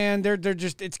opens, man,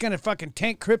 it's gonna fucking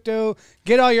tank crypto.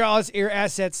 Get all your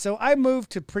assets. So I moved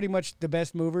to pretty much the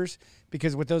best movers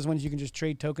because with those ones you can just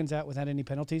trade tokens out without any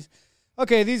penalties.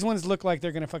 Okay, these ones look like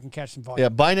they're gonna fucking catch some volume. Yeah,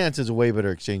 Binance is a way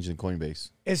better exchange than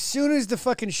Coinbase. As soon as the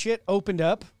fucking shit opened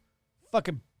up,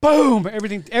 fucking boom!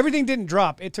 Everything didn't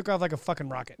drop. It took off like a fucking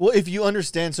rocket. Well, if you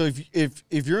understand, so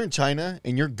if you're in China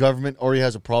and your government already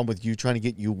has a problem with you trying to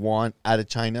get yuan out of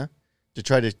China to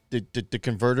try to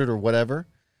convert it or whatever,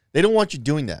 they don't want you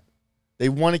doing that. They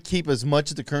want to keep as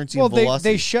much of the currency and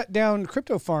velocity. They shut down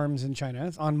crypto farms in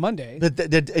China on Monday. But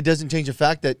it doesn't change the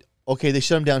fact that, okay, they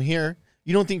shut them down here.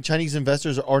 You don't think Chinese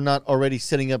investors are not already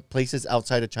setting up places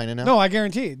outside of China now? No, I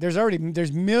guarantee.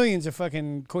 There's millions of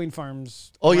fucking coin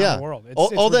farms around the world. It's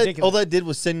all ridiculous. that did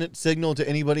was send signal to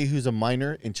anybody who's a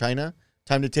miner in China,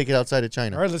 time to take it outside of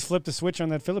China. All right, let's flip the switch on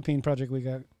that Philippine project we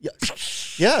got. Yeah.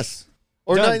 Yes.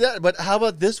 Or not that, but how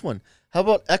about this one? How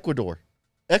about Ecuador?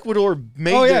 Ecuador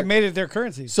made it their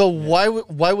currency. So why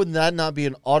would that not be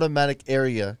an automatic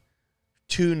area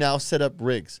to now set up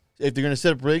rigs? If they're going to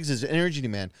set up rigs, there's energy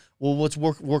demand. Well, let's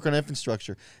work on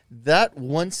infrastructure. That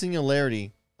one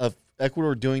singularity of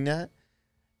Ecuador doing that,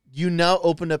 you now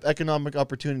opened up economic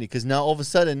opportunity because now all of a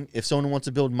sudden, if someone wants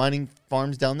to build mining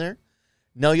farms down there,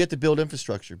 Now you have to build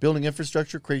infrastructure. Building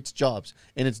infrastructure creates jobs,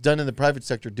 and it's done in the private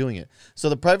sector doing it. So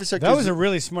the private sector. That was a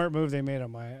really smart move they made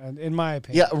in my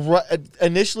opinion. Yeah, right.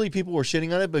 Initially people were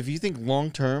shitting on it, but if you think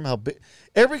long term, how big,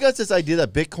 everybody got this idea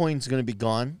that Bitcoin's going to be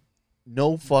gone.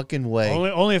 No fucking way.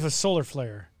 Only if a solar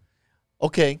flare.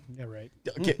 Okay. Yeah, right.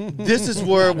 Okay. This is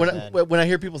where when I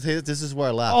hear people say this is where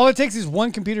I laugh. All it takes is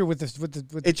one computer with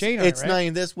the chain on it, It's right? not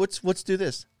even this. Let's do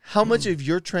this. How much of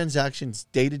your transactions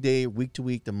day to day, week to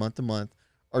week, month to month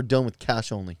are done with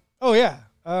cash only? Oh yeah.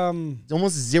 It's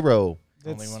almost zero.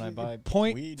 Only when I buy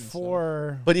point weed and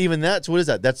four. But even that's what is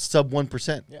that? That's sub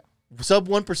 1%. Yeah. Sub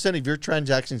 1% of your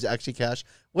transactions actually cash.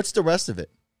 What's the rest of it?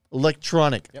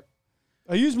 Electronic. Yep.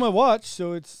 I use my watch,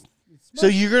 so it's So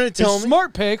you're gonna tell it's me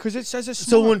smart pay because it says it's smart.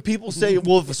 So when people say,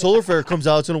 "Well, if a solar flare comes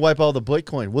out, it's going to wipe out the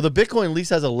Bitcoin," well, the Bitcoin at least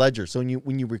has a ledger. So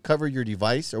when you recover your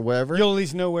device or whatever, you'll at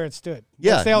least know where it stood.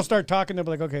 Yeah. Once they all start talking, they'll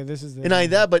be like, okay, this is the. and I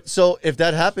that. But so if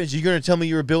that happens, you're going to tell me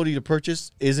your ability to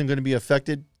purchase isn't going to be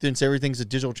affected since everything's a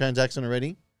digital transaction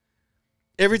already.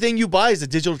 Everything you buy is a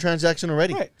digital transaction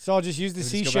already. Right. So I'll just use the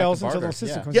just go back to seashells until barter. the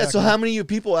system Yeah. comes Yeah. back So on. how many of you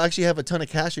people actually have a ton of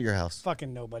cash at your house?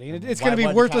 Fucking nobody. And it's Why- going to be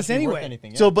why the worthless cash be worth anyway.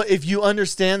 anything? Yeah. So, but if you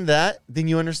understand that, then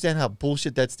you understand how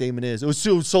bullshit that statement is. Oh,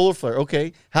 so solar flare.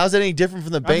 Okay, how's that any different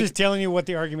from the I'm bank? just telling you what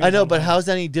the argument. I is know, on but that. how's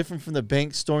that any different from the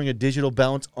bank storing a digital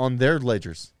balance on their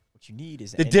ledgers? What you need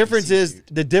is The difference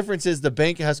is the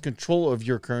bank has control of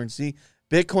your currency.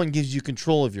 Bitcoin gives you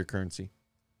control of your currency.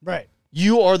 Right.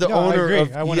 You are the No, I owner agree.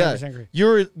 of. I 100% agree.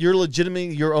 You're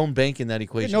legitimately your own bank in that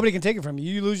equation. Nobody can take it from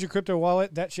you. You lose your crypto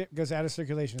wallet, that shit goes out of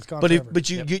circulation. It's gone. But forever.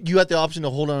 you have the option to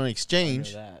hold on an I know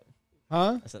exchange. that.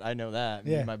 Huh? I said I know that.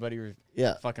 Me Yeah. and my buddy were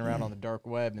Yeah. fucking around on the dark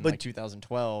web in But- like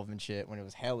 2012 and shit when it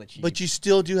was hella cheap. But you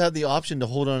still do have the option to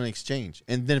hold on an exchange,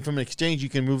 and then from an exchange you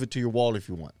can move it to your wallet if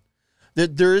you want.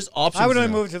 There is options. I would only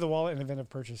now. move it to the wallet in the event of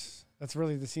purchase. That's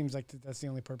really. This seems like that's the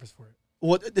only purpose for it.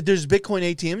 Well, there's Bitcoin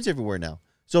ATMs everywhere now.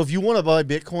 So if you want to buy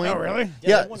Bitcoin, Oh, really?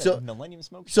 Yeah. they want So a Millennium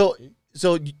Smoke. so shit, dude.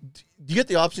 so you get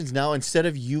the options now instead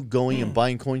of you going and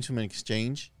buying coins from an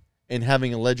exchange and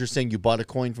having a ledger saying you bought a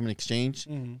coin from an exchange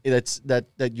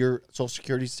that your social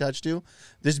security is attached to.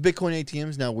 There's Bitcoin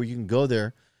ATMs now where you can go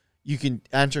there, you can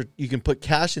put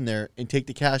cash in there and take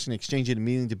the cash and exchange it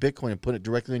immediately to Bitcoin and put it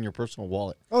directly in your personal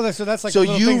wallet. Oh, so that's like So the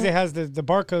little you- things that has the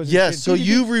barcodes. and Yes, shit. so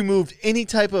you've removed any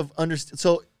type of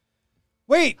So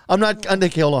Wait. I'm not.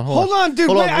 Okay, hold on. Hold on, dude.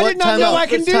 Hold Wait, I did not Time know out. I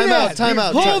can do time that. Out, time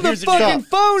out. Hold the Here's fucking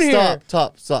phone here.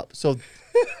 Stop. So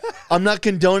I'm not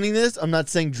condoning this. I'm not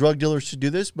saying drug dealers should do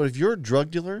this. But if you're a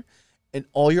drug dealer and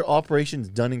all your operations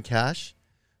done in cash,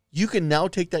 you can now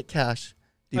take that cash,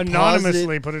 deposit it,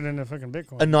 Anonymously put it into fucking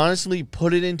Bitcoin. anonymously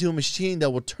put it into a machine that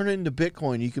will turn it into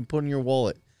Bitcoin. You can put in your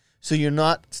wallet, so you're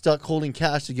not stuck holding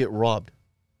cash to get robbed.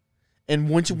 And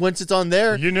once it's on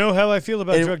there, You know how I feel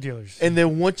about And- drug dealers. and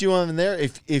then once you're on there,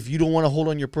 if you don't want to hold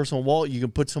on your personal wallet, you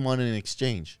can put some on an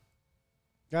exchange,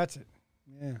 That's it.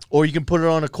 Yeah. or you can put it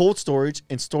on a cold storage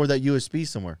and store that USB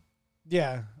somewhere.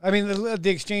 Yeah. I mean, the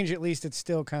exchange, at least, it's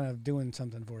still kind of doing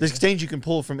something for The you. exchange you can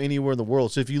pull from anywhere in the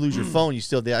world. So if you lose your phone, you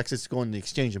still have the access to go in the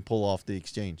exchange and pull off the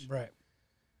exchange. Right.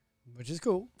 Which is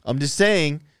cool. I'm just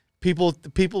saying, people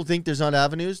think there's not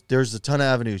avenues. There's a ton of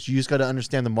avenues. You just got to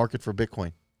understand the market for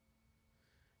Bitcoin.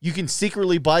 You can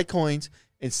secretly buy coins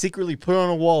and secretly put it on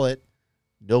a wallet.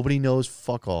 Nobody knows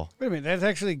fuck all. Wait a minute. That's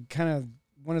actually kind of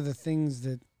one of the things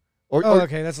that. Or, Oh, or,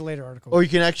 okay. That's a later article. or you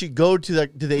can actually go to the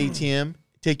ATM,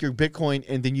 take your Bitcoin,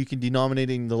 and then you can denominate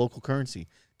it in the local currency.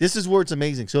 This is where it's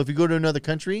amazing. So if you go to another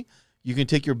country, you can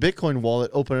take your Bitcoin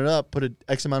wallet, open it up, put an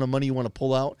X amount of money you want to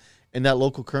pull out in that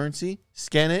local currency,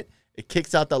 scan it. It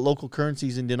kicks out that local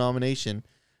currencies in denomination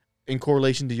in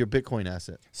correlation to your Bitcoin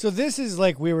asset. So this is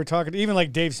like we were talking, even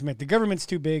like Dave Smith. The government's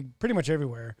too big, pretty much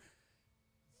everywhere.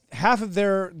 Half of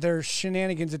their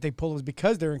shenanigans that they pull is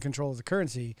because they're in control of the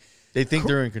currency. They think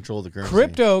they're in control of the currency.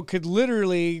 Crypto could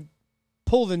literally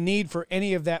pull the need for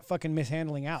any of that fucking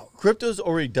mishandling out. Crypto's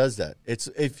already does that. It's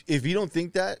if you don't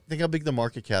think that, think how big the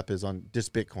market cap is on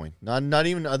just Bitcoin. Not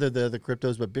even the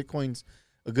cryptos, but Bitcoin's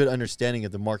a good understanding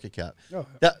of the market cap. Oh.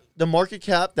 That the market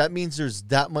cap, that means there's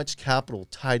that much capital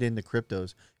tied into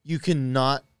cryptos. You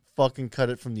cannot fucking cut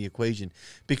it from the equation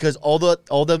because all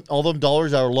them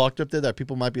dollars that are locked up there that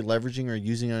people might be leveraging or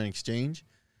using on an exchange,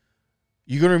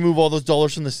 you're gonna remove all those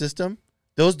dollars from the system.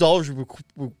 Those dollars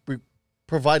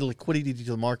provide liquidity to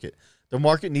the market. The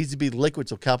market needs to be liquid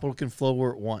so capital can flow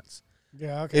where it wants.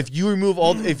 Yeah, okay. If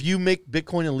you make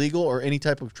Bitcoin illegal or any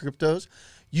type of cryptos,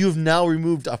 you've now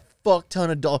removed a fuck ton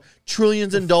of dollars,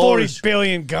 trillions and 40 dollars.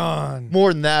 billion gone.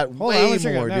 More than that, Hold on, way let's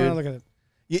check it more, out. No, dude. look at it.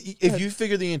 If you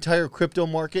figure the entire crypto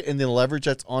market and the leverage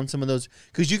that's on some of those,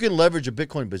 because you can leverage a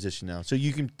Bitcoin position now. So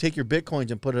you can take your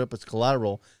Bitcoins and put it up as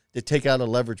collateral to take out a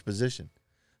leverage position.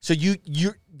 So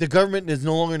the government is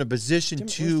no longer in a position Tim,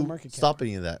 where's the to market cap? stop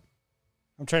any of that.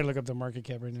 I'm trying to look up the market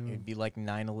cap right now. It'd be like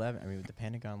 9/11. I mean, with the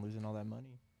Pentagon losing all that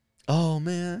money. Oh,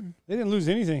 man. They didn't lose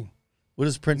anything. We'll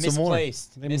just print some more.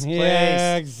 Misplaced. Misplaced.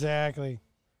 Yeah, exactly.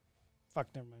 Fuck,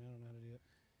 never mind. I don't know how to do it.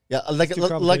 Yeah, It's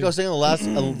too like I was saying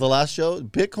on the last show,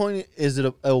 Bitcoin is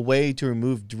a way to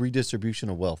remove redistribution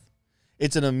of wealth.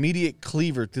 It's an immediate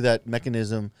cleaver to that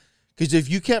mechanism. Because if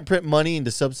you can't print money into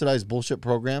subsidized bullshit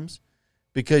programs,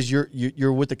 because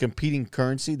you're with a competing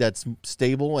currency that's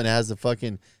stable and has the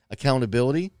fucking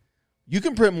accountability, you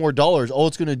can print more dollars. All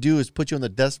it's going to do is put you on the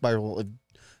death spiral of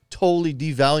totally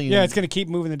devaluing. Yeah, it's going to keep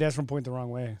moving the decimal point the wrong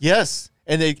way. Yes,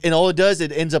 and all it does,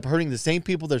 it ends up hurting the same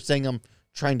people that are saying I'm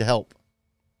trying to help.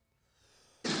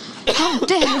 How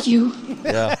dare you?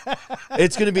 Yeah,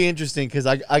 it's going to be interesting because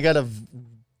I got a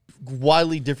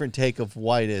wildly different take of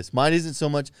why it is. Mine isn't so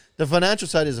much the financial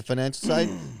side is a financial side,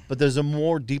 but there's a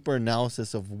more deeper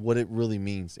analysis of what it really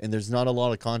means, and there's not a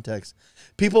lot of context.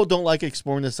 People don't like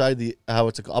exploring the side of how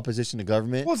it's an opposition to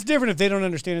government. Well, it's different if they don't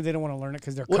understand it. They don't want to learn it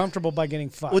because they're comfortable by getting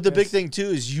fucked. Well, the big thing too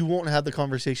is you won't have the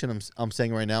conversation I'm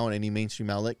saying right now in any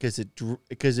mainstream outlet because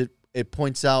it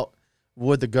points out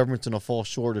where the government's going to fall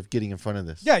short of getting in front of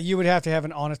this. Yeah, you would have to have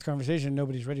an honest conversation.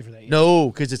 Nobody's ready for that yet.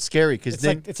 No, because it's scary.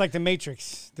 It's like the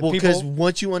Matrix. Because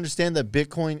once you understand that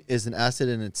Bitcoin is an asset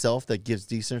in itself that gives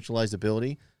decentralized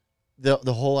ability,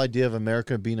 the whole idea of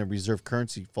America being a reserve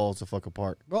currency falls the fuck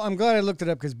apart. Well, I'm glad I looked it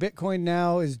up because Bitcoin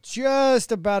now is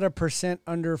just about 1%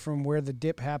 under from where the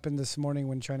dip happened this morning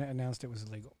when China announced it was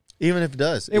illegal. Even if it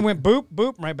does. It went boop,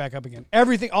 boop, right back up again.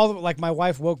 Everything, like my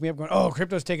wife woke me up going, oh,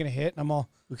 crypto's taking a hit. And I'm all,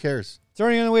 who cares? It's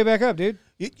already on the way back up, dude.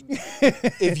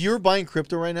 If you're buying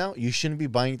crypto right now, you shouldn't be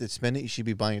buying it to spend it. You should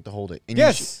be buying it to hold it. And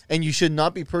yes. You should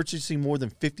not be purchasing more than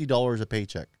 $50 a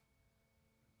paycheck.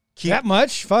 That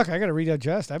much? Fuck, I got to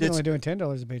readjust. I've been only doing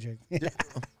 $10 a paycheck.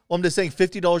 Well, I'm just saying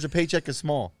 $50 a paycheck is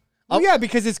small. Well, yeah,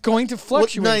 because it's going to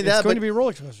fluctuate. It's going to be a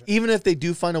roller coaster. Even if they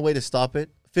do find a way to stop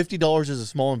it, $50 is a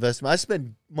small investment. I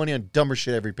spend money on dumber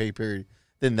shit every pay period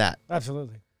than that.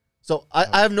 Absolutely. So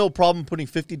I have no problem putting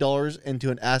 $50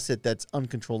 into an asset that's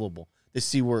uncontrollable to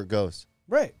see where it goes.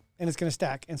 Right. And it's going to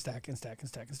stack and stack and stack and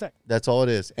stack and stack. That's all it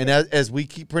is. And as we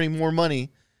keep printing more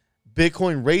money,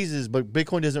 Bitcoin raises, but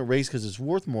Bitcoin doesn't raise because it's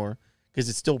worth more, because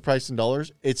it's still priced in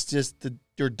dollars. It's just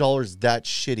your dollar's that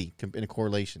shitty in a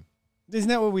correlation. Isn't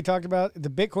that what we talked about? The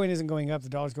Bitcoin isn't going up, the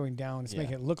dollar's going down. It's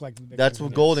making it look like the Bitcoin. That's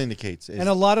what gold indicates. And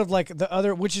a lot of like the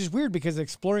other, which is weird because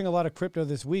exploring a lot of crypto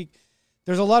this week,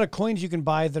 there's a lot of coins you can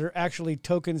buy that are actually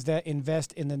tokens that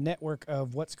invest in the network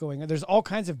of what's going on. There's all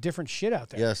kinds of different shit out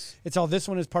there. Yes. It's all, this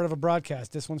one is part of a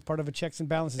broadcast. This one's part of a checks and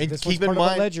balances. And this one's part of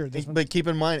a ledger. But keep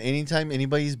in mind, anytime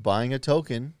anybody's buying a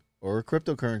token or a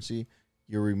cryptocurrency,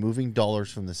 you're removing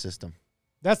dollars from the system.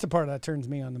 That's the part that turns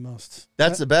me on the most.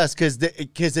 That's the best because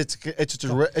it's a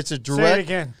direct. Say it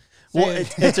again.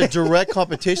 It's a direct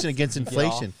competition against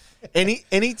inflation.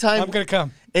 Anytime I'm gonna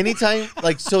come. Anytime,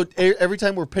 every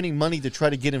time we're printing money to try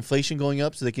to get inflation going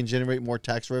up so they can generate more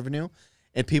tax revenue,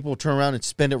 and people turn around and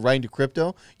spend it right into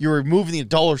crypto, you're removing the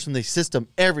dollars from the system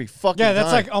every fucking time. Yeah,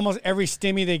 that's like almost every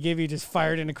stimmy they give you just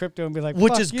fired into crypto and be like,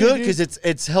 which is good because dude.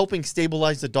 it's helping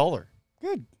stabilize the dollar.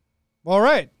 Good. All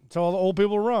right. So all the old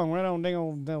people are wrong. Right on, ding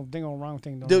on wrong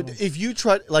thing. Dude, if you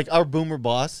try, like our boomer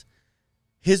boss,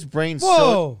 his brain's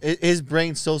so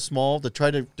small to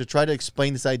try to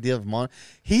explain this idea of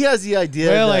he has the idea.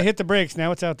 Well, I hit the brakes.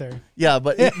 Now it's out there. Yeah,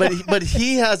 but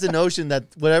he has a notion that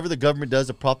whatever the government does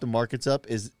to prop the markets up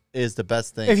is the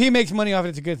best thing. If he makes money off it,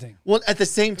 it's a good thing. Well, at the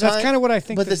same time, that's kind of what I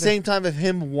think. But at the same time, of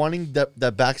him wanting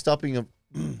the backstopping of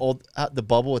all the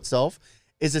bubble itself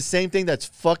is the same thing that's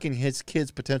fucking his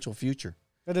kid's potential future.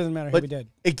 That doesn't matter. He'll be dead.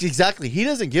 Exactly. He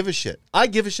doesn't give a shit. I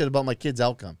give a shit about my kid's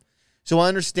outcome. So I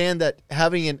understand that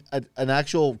having an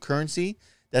actual currency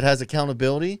that has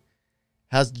accountability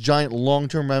has giant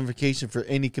long-term ramification for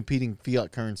any competing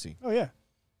fiat currency. Oh, yeah.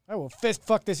 I will fist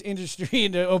fuck this industry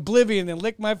into oblivion and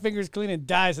lick my fingers clean and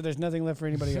die so there's nothing left for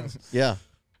anybody else. Yeah.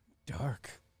 Dark.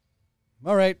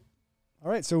 All right.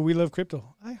 So we love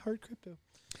crypto. I heart crypto.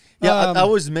 Yeah, I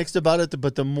was mixed about it,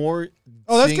 but the more...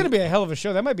 Oh, that's going to be a hell of a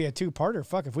show. That might be a two-parter.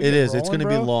 Fuck, if we It is. Rolling, it's going to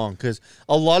be long, because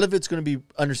a lot of it's going to be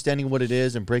understanding what it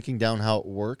is and breaking down how it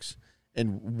works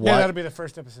and why... Yeah, that'll be the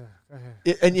first episode.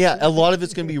 A lot of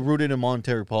it's going to be rooted in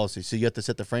monetary policy, so you have to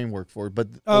set the framework for it. But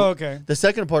okay. The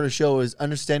second part of the show is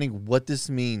understanding what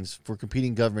this means for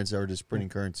competing governments that are just printing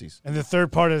currencies. And the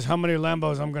third part is how many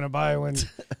Lambos I'm going to buy when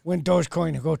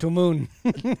Dogecoin go to moon.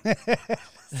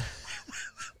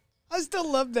 I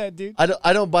still love that, dude.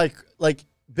 I don't buy like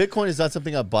Bitcoin is not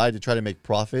something I buy to try to make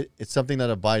profit. It's something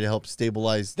that I buy to help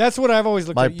stabilize. That's what I've always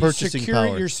looked My at. purchasing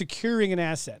power. You're securing an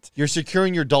asset. You're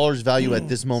securing your dollar's value at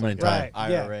this moment in time. Right.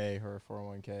 Yeah. IRA or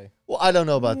 401k. Well, I don't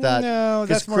know about that. No, 'Cause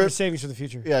that's more of a savings for the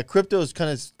future. Yeah, crypto is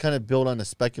kind of built on a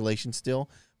speculation still.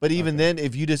 But even then,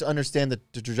 if you just understand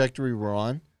the trajectory we're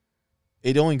on,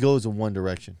 it only goes in one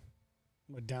direction.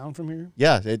 What, down from here?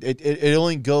 Yeah, it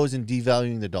only goes in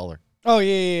devaluing the dollar. Oh,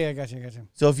 yeah. I got you.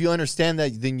 So if you understand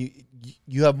that, then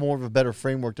you have more of a better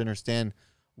framework to understand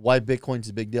why Bitcoin's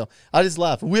a big deal. I just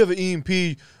laugh. If we have an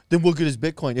EMP, then what good is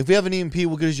Bitcoin? If we have an EMP,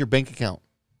 what good is your bank account?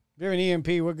 If you're an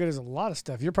EMP, what good is a lot of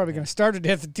stuff? You're probably going to starve to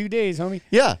death in 2 days, homie.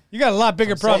 Yeah. You got a lot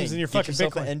bigger I'm problems saying, than your get fucking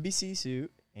yourself Bitcoin. an NBC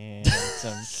suit and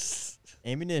some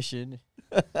ammunition,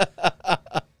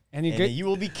 And you and get, you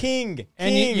will be king. and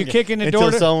King. you kick in the door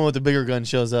Until to, someone with a bigger gun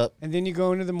shows up. and then you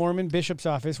go into the Mormon bishop's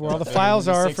office where all the files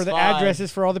are for the 6'5".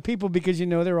 addresses for all the people because you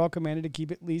know they're all commanded to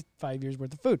keep at least 5 years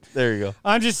worth of food. There you go.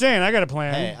 I'm just saying, I got a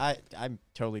plan. Hey, I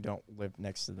totally don't live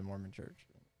next to the Mormon church.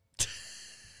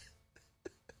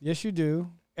 Yes, you do.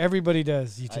 Everybody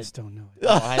does. You just don't know it.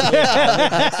 I live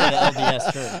next to the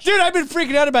LDS church. Dude, I've been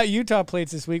freaking out about Utah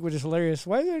plates this week, which is hilarious.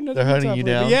 Why is there another They're hunting Utah you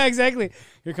plate? down? Yeah, exactly.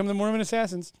 Here come the Mormon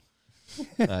assassins.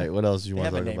 All right, what else do you They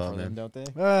want have to a talk name about, for them, man? don't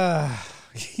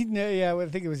they? Yeah, I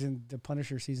think it was in the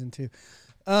Punisher season 2.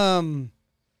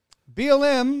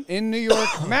 BLM in New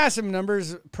York, massive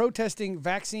numbers protesting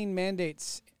vaccine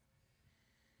mandates.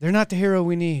 They're not the hero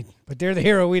we need, but they're the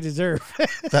hero we deserve.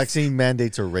 Vaccine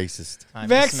mandates are racist. Time to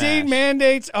Vaccine smash.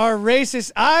 mandates are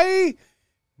racist. I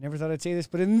never thought I'd say this,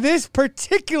 but in this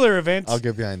particular event, I'll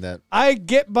get behind that. I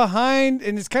get behind,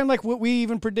 and it's kind of like what we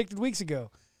even predicted weeks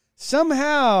ago.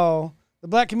 Somehow, the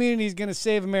black community is going to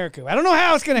save America. I don't know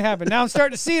how it's going to happen. Now I'm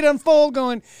starting to see it unfold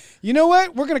going, you know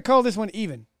what? We're going to call this one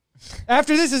even.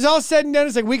 After this is all said and done,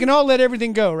 it's like we can all let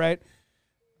everything go, right?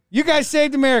 You guys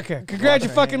saved America.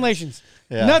 Congratulations.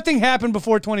 Yeah. Nothing happened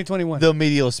before 2021. The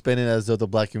media will spin it as though the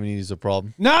black community is a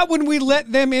problem. Not when we let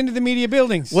them into the media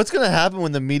buildings. What's going to happen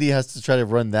when the media has to try to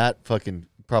run that fucking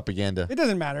propaganda? It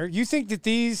doesn't matter. You think that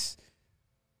these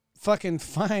fucking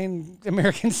fine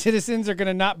American citizens are going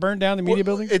to not burn down the media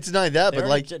buildings? It's not that, They but already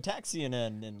like, attacked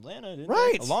CNN in Atlanta, didn't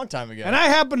Right. they? A long time ago. And I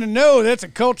happen to know that's a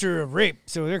culture of rape.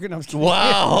 So they're going to.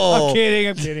 Wow. I'm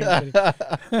kidding.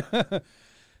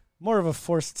 More of a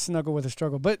forced snuggle with a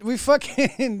struggle. But we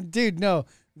fucking, dude, no.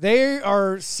 They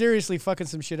are seriously fucking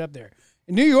some shit up there.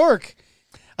 New York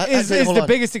is hold the on.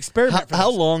 biggest experiment for How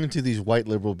this. long until these white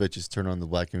liberal bitches turn on the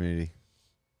black community?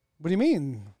 What do you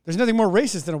mean? There's nothing more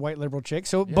racist than a white liberal chick.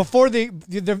 So before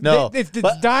No, it's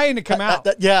but- dying to come out.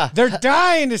 Yeah. They're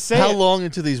dying to say How it. long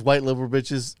until these white liberal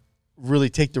bitches really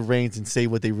take the reins and say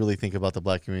what they really think about the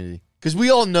black community? Because we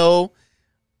all know,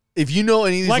 if you know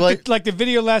any of these Like the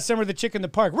video last summer of the chick in the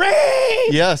park. Rape!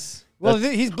 yes. Well,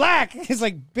 he's black. He's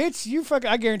like, bitch, you fucking.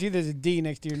 I guarantee there's a D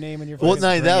next to your name and your. Well, fucking-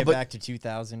 not Bring that, it but back to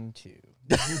 2002.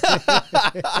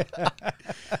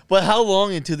 But how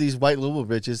long until these white liberal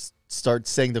bitches start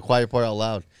saying the quiet part out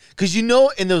loud? Because you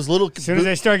know, in those little, as soon as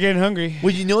I start getting hungry.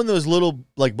 well, you know, in those little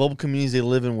like bubble communities they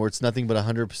live in, where it's nothing but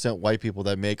 100% white people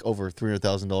that make over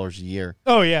 $300,000 a year.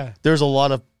 Oh yeah, There's a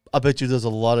lot of. I bet you there's a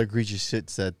lot of egregious shit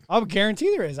said. I'll guarantee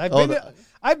there is.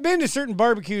 I've been to certain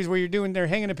barbecues where they're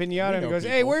hanging a pinata and it know goes,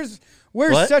 people. hey, where's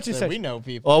What? such and So such? we know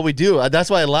people. Oh, we do. That's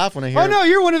why I laugh when I hear. Oh no,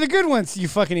 you're one of the good ones. You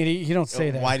fucking idiot. You don't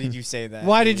say that. Why did you say that?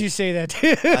 Why did dude? you say that?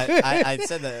 I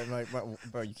said that. I'm like,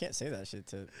 bro, you can't say that shit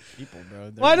to people, bro.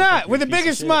 They're Why gonna not? think With you're the a piece of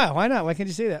biggest shit. smile. Why not? Why can't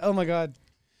you say that? Oh my god,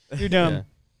 you're dumb. Yeah.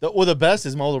 Well, the best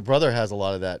is my older brother has a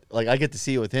lot of that. Like I get to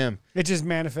see it with him. It just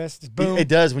manifests. Boom. It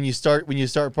does when you start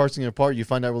parsing it apart. You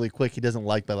find out really quick he doesn't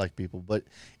like black people. But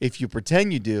if you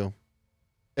pretend you do,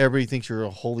 everybody thinks you're a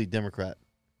holy Democrat.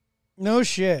 No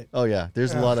shit. Oh yeah,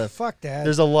 there's a lot of fuck that.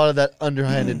 there's a lot of that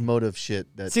underhanded motive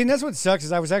shit. That See, and that's what sucks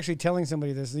is I was actually telling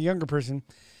somebody this, a younger person,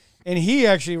 and he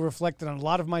actually reflected on a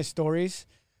lot of my stories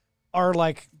are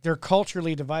like they're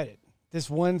culturally divided. This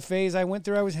one phase I went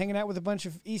through, I was hanging out with a bunch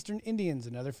of Eastern Indians.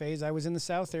 Another phase, I was in the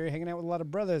South area hanging out with a lot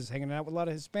of brothers, hanging out with a lot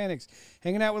of Hispanics,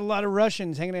 hanging out with a lot of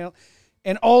Russians, hanging out.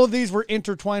 And all of these were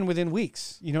intertwined within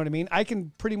weeks. You know what I mean? I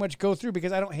can pretty much go through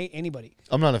because I don't hate anybody.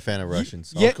 I'm not a fan of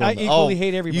Russians. yet I'll I quote- equally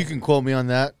hate everybody. You can quote me on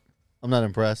that. I'm not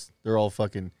impressed. They're all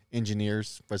fucking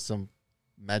engineers for some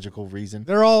magical reason.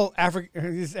 They're all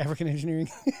African engineering.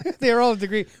 They're all a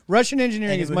degree. Russian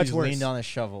engineering is Anybody much who's worse. leaned on a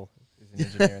shovel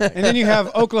is an engineer. And then you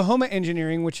have Oklahoma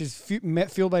engineering, which is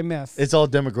fueled by meth. It's all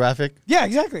demographic. Yeah,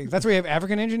 exactly. That's where you have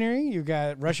African engineering, you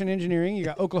got Russian engineering, you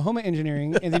got Oklahoma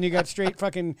engineering, and then you got straight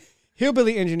fucking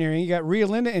hillbilly engineering. You got Rio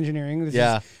Linda engineering. This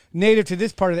Yeah. is native to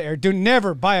this part of the area, do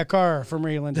never buy a car from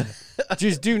Rio Linda.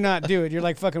 Just do not do it. You're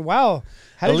like fucking wow.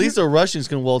 How At did least you, the Russians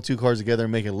can weld two cars together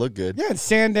and make it look good. yeah, and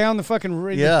sand down the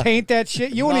fucking Yeah. paint that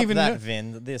shit. You won't Not even that know.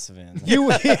 VIN, this VIN.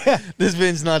 You This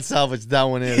VIN's not salvaged. That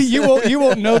one is. you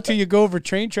won't know till you go over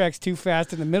train tracks too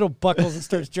fast and the middle buckles and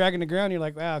starts dragging the ground. You're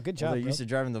like, wow, good job. Well, they're bro. used to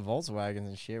driving the Volkswagens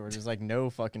and shit, where there's like no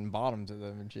fucking bottom to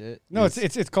them and shit. No,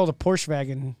 it's called a Porsche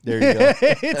wagon. There you go.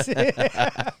 It's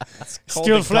It's called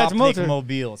Still the flat motor. Gopnik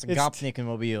Mobile. It's a It's- Gopnik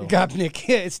Mobile. Gopnik.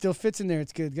 Yeah, it still fits in there.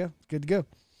 It's good to go. Good to go.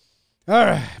 All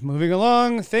right, moving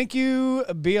along. Thank you,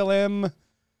 BLM.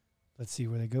 Let's see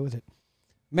where they go with it.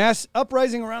 Mass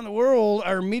uprising around the world.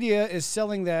 Our media is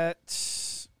selling that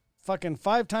fucking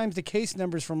 5 times the case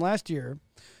numbers from last year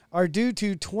are due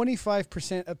to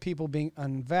 25% of people being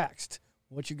unvaxxed.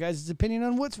 What's your guys' opinion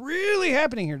on what's really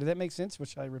happening here? Did that make sense? Or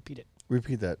should I repeat it?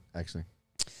 Repeat that, actually.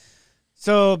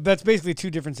 So that's basically 2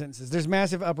 different sentences. There's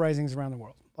massive uprisings around the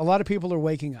world. A lot of people are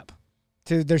waking up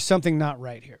to there's something not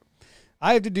right here.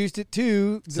 I have deduced it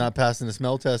to It's not passing the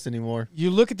smell test anymore.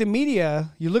 you look at the media,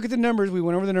 you look at the numbers. We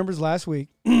went over the numbers last week.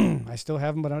 I still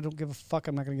have them, but I don't give a fuck.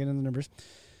 I'm not going to get into the numbers.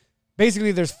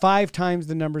 Basically, there's 5 times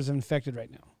the numbers of infected right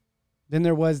now than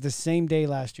there was the same day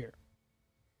last year.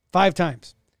 5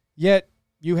 times. Yet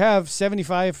you have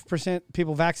 75%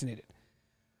 people vaccinated.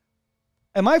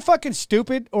 Am I fucking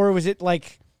stupid, or was it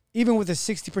like even with a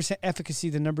 60%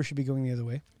 efficacy, the number should be going the other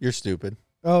way? You're stupid.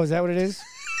 Oh, is that what it is?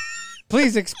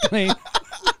 Please explain.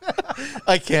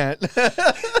 I can't.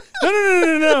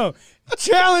 No.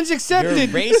 Challenge You're accepted.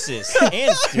 racist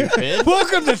and stupid.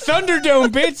 Welcome to Thunderdome,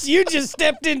 bitch. You just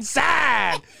stepped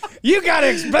inside. You got to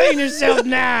explain yourself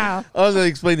now. I was going to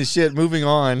explain the shit. Moving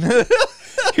on.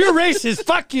 You're racist.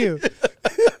 Fuck you.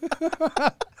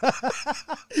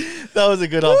 That was a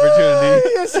good opportunity.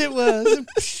 Yes, it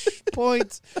was.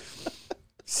 Points.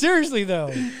 Seriously,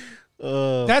 though.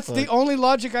 That's the only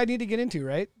logic I need to get into,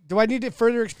 right? Do I need to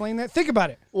further explain that? Think about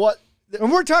it. What?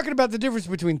 And we're talking about the difference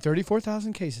between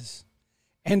 34,000 cases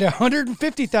and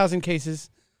 150,000 cases.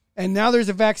 And now there's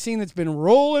a vaccine that's been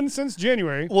rolling since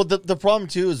January. Well, the problem,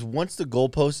 too, is once the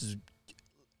goalpost is...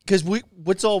 Because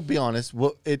let's all be honest,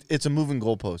 it's a moving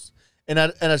goalpost. And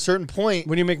at a certain point...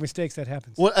 When you make mistakes, that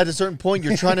happens. Well, at a certain point,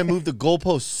 you're trying to move the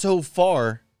goalpost so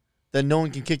far that no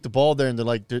one can kick the ball there, and they're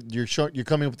like, you're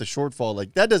coming up with a shortfall.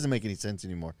 Like, that doesn't make any sense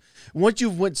anymore. Once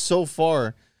you've went so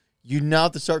far, you now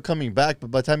have to start coming back.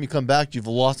 But by the time you come back, you've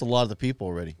lost a lot of the people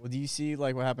already. Well, do you see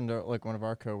like what happened to like one of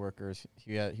our coworkers?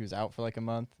 He was out for like a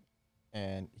month,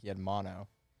 and he had mono.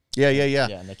 Yeah. Yeah,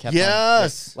 and they kept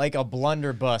Yes. like a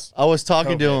blunderbuss. I was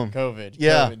talking to him. COVID.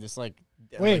 Yeah. COVID, just like.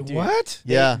 I'm Wait, like, dude, what?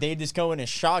 Yeah. They just go in and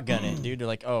shotgun it, dude. They're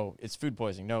like, oh, it's food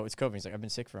poisoning. No, it's COVID. He's like, I've been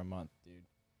sick for a month, dude.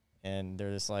 And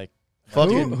they're just like,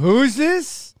 Fucking Who's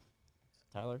this?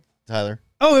 Tyler.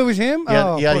 Oh, it was him? Yeah,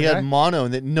 oh, he poor guy. had mono,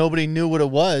 and that nobody knew what it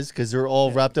was because they're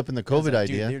all wrapped up in the COVID Like,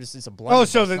 idea. Dude, they're just, it's a Oh, blunderbuss.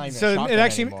 so It's not even a it shotgun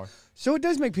actually anymore. so it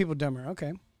does make people dumber.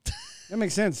 Okay, that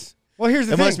makes sense. Well, here's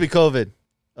the It thing. must be COVID.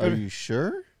 Are Okay. you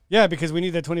sure? Yeah, because we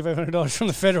need that $2,500 from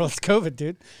the federal. It's COVID,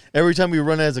 dude. Every time we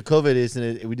run as a COVID, isn't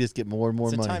it? We just get more and more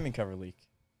It's a money. timing cover leak.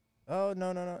 Oh,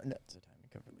 no. It's a timing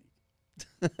cover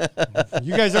leak.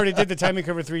 You guys already did the timing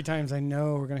cover 3 times. I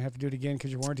know we're gonna have to do it again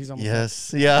because your warranty's almost up.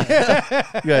 Yes.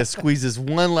 Yeah. You gotta squeeze this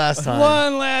one last time.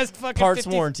 One last fucking Parts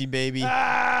 50 warranty, baby.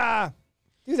 Ah,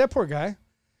 dude, that poor guy.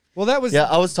 Well, that was Yeah,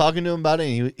 I was talking to him about it,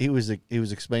 and he was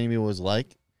explaining to me what it was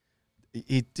like.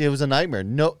 It was a nightmare.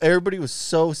 No, everybody was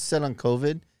so set on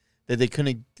COVID that they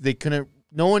couldn't.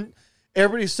 No one.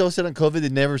 Everybody was so set on COVID they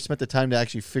never spent the time to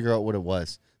actually figure out what it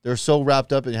was. They were so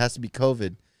wrapped up, it has to be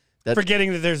COVID. That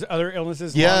forgetting that there's other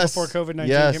illnesses long Yes, before COVID-19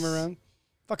 yes. came around.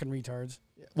 Fucking retards.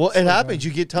 well, it happens.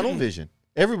 You get tunnel vision.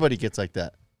 Everybody gets like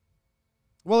that.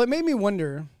 Well, it made me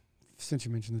wonder, since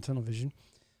you mentioned the tunnel vision,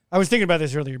 I was thinking about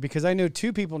this earlier because I know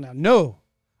 2 people now.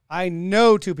 I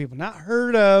know 2 people, not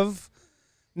heard of,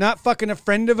 not fucking a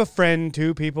friend of a friend,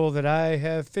 2 people that I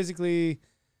have physically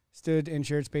stood in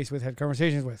shared space with, had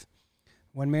conversations with.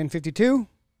 One man, 52,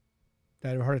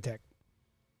 died of a heart attack.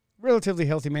 Relatively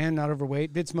healthy man, not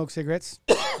overweight, did smoke cigarettes.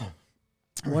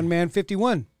 One man,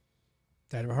 51,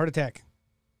 died of a heart attack.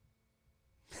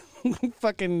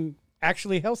 Fucking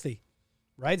actually healthy.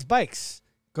 Rides bikes.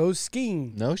 Goes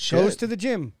skiing. No shit. Goes to the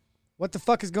gym. What the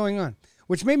fuck is going on?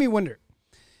 Which made me wonder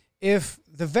if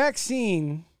the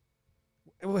vaccine,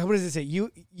 what does it say? You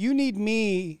need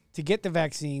me to get the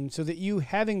vaccine so that you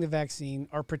having the vaccine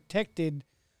are protected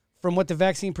from what the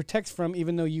vaccine protects from,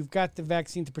 even though you've got the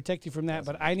vaccine to protect you from that,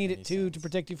 but I need it too to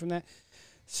protect you from that.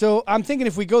 So I'm thinking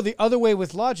if we go the other way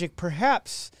with logic,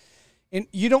 perhaps And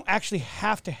you don't actually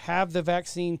have to have the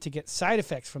vaccine to get side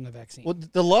effects from the vaccine. Well,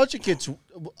 the logic gets.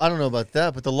 I don't know about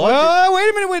that, but the logic. Oh, wait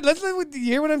a minute. Wait. You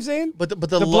hear what I'm saying? But the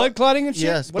The blood clotting and shit?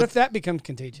 Yes, What if that becomes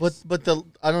contagious? But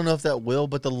I don't know if that will.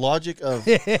 But the logic of.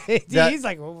 He's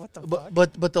like, well, what the fuck?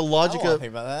 But the I logic don't wanna of.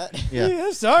 think about that. Yeah.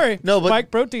 Yeah, sorry. No, but-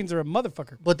 spike proteins are a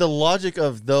motherfucker. But the logic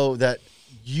of though that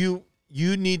you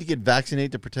need to get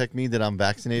vaccinated to protect me that I'm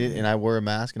vaccinated and I wear a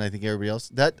mask and I think everybody else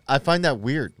that I find that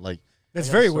weird. Like That's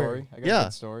I got a very story. weird. I got Yeah. a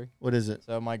good story. what is it?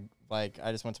 So I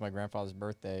just went to my grandfather's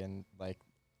birthday and like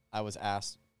I was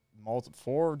asked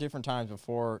 4 different times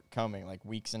before coming, like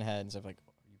weeks in ahead, and stuff like,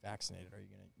 "Are you vaccinated? Are you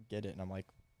gonna get it?" And I'm like,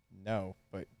 "No,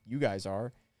 but you guys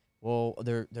are." Well,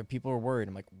 there people are worried.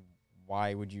 I'm like,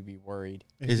 "Why would you be worried?"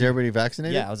 Is everybody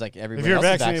vaccinated? Yeah, I was like, "Everybody you're else is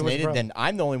vaccinated, what's the vaccinated, then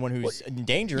I'm the only one who's in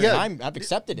danger, yeah, and I've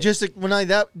accepted it." Just explain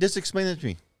that to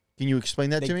me. Can you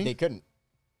explain that to me? They couldn't.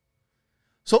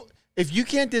 So if you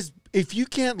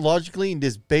can't logically and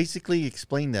just basically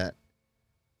explain that,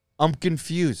 I'm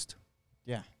confused.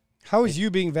 Yeah, How is you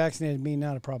being vaccinated me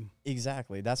not a problem?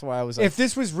 exactly. That's why I was like, If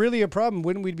this was really a problem,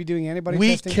 wouldn't we be doing antibody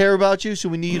We testing? care about you, so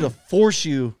we need to force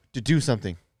you to do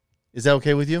something. Is that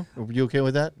okay with you? Are you okay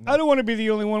with that? I don't want to be the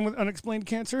only one with unexplained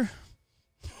cancer.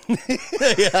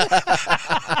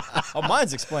 "Oh,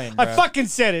 mine's explained." I bro." fucking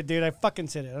said it, dude. I fucking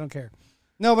said it. I don't care.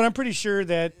 No, but I'm pretty sure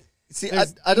that See,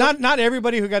 there's- I don't. not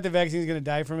everybody who got the vaccine is going to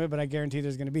die from it, but I guarantee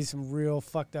there's going to be some real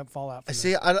fucked up fallout from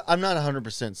See, I'm not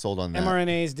 100% sold on this. that.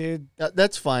 mRNAs, dude.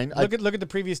 That's fine. Look at the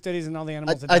previous studies and all the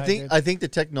animals that I died, think dude. I think the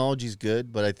technology's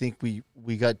good, but I think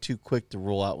we got too quick to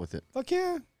roll out with it. Fuck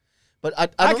yeah. But I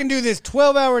don't- can do this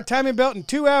 12-hour timing belt in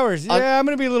 2 hours. Yeah, I'm- I'm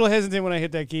going to be a little hesitant when I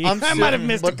hit that key. I still- might have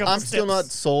missed a but couple I'm still not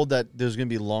steps. sold that there's going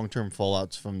to be long-term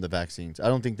fallouts from the vaccines. I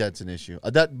don't think that's an issue.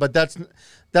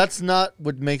 That's not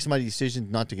what makes my decision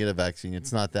not to get a vaccine.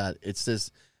 It's not that. It's this.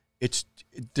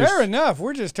 Fair enough.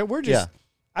 We're just. Yeah.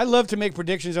 I love to make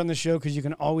predictions on the show because you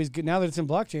can always now that it's in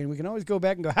blockchain, we can always go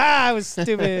back and go, "Ha, I was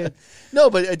stupid." No,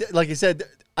 but like I said,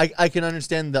 I can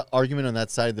understand the argument on that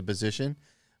side of the position,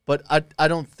 but I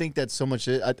don't think that's so much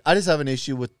it. I just have an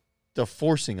issue with the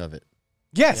forcing of it.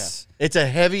 Yes, It's a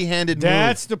heavy-handed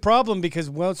that's move. the problem because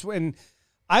when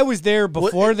I was there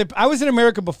before I was in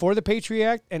America before the Patriot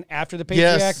Act and after the Patriot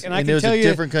Yes, Act, and I and can it was tell a you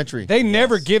different country. they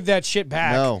never give that shit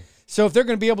back. No. So if they're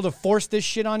going to be able to force this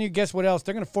shit on you, guess what else?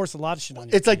 They're going to force a lot of shit on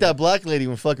you. It's like that black lady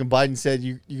when fucking Biden said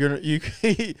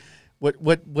what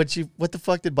the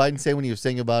fuck did Biden say when he was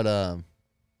saying about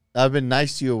I've been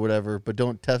nice to you or whatever, but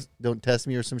don't test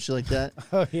me or some shit like that.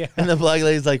 Oh yeah. And the black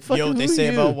lady's like, fucking Yo, what they who are say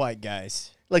you? about white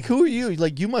guys. Like, who are you?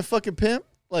 Like, you my fucking pimp?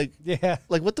 Like, Yeah.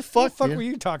 like what the What fuck? the fuck dude? were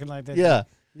you talking like that? Yeah.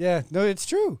 Yeah, no, it's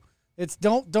true. It's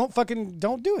don't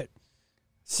do it.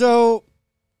 So,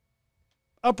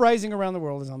 uprising around the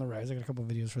world is on the rise. I got a couple of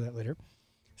videos for that later.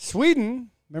 Sweden,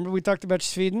 remember we talked about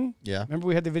Sweden? Yeah. Remember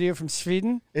we had the video from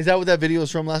Sweden? Is that what that video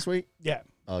was from last week? Yeah.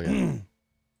 Oh, yeah.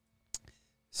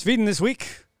 Sweden this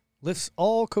week lifts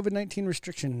all COVID-19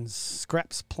 restrictions,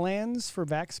 scraps plans for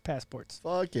vax passports.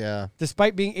 Fuck yeah.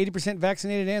 Despite being 80%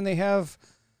 vaccinated and they have,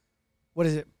 what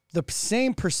is it? The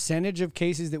same percentage of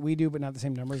cases that we do, but not the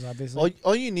same numbers, obviously.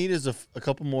 All you need is a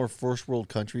couple more first world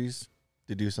countries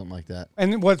to do something like that.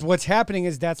 And what's happening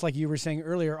is that's like you were saying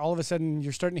earlier. All of a sudden,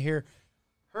 you're starting to hear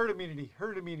herd immunity,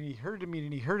 herd immunity, herd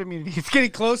immunity, herd immunity. It's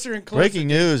getting closer and closer. Breaking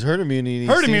news: herd immunity.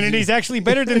 Herd immunity is actually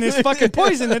better than this fucking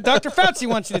poison that Dr. Fauci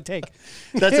wants you to take.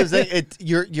 That's what I'm saying.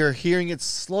 You're hearing it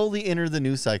slowly enter the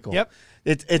news cycle. Yep.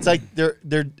 It's like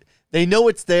they know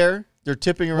it's there. They're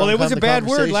tipping around. Well, it was the a bad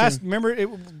word conversation. last. Remember,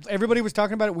 everybody was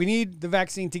talking about it. We need the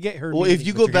vaccine to get herd Well, immunity. if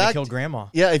you But go you're gonna back, kill grandma.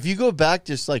 yeah, if you go back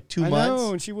just like 2 I months,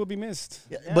 know, and she will be missed.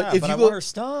 yeah, Yeah, but if I you want go, her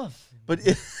stuff. but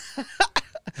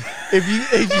if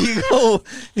you go,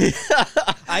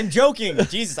 I'm joking.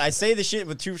 Jesus, I say the shit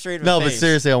with two straight. no, but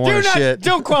seriously, I want her shit.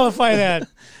 Don't qualify that.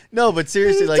 No, but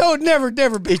seriously, like don't never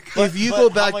be. if you But go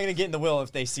how back, am I gonna get in the will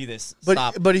if they see this? but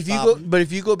Stop. if you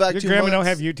Stop. go back Your 2 grandma months, don't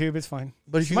have YouTube. It's fine.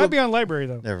 But if She you might go, be on library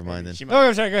though. never mind then. She Oh, might-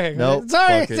 I'm sorry. Go ahead. Nope,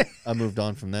 Sorry. fuck it. I moved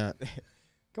on from that.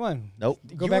 Come on. Nope.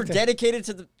 Go you back were to dedicated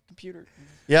to the computer.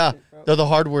 Yeah, they're the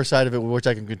hardware side of it, which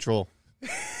I can control.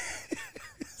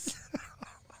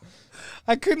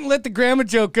 I couldn't let the grandma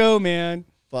joke go, man.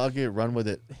 Fuck it, run with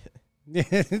it.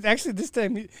 Actually,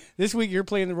 this week, you're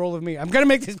playing the role of me. I'm gonna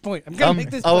make this point. I'm gonna make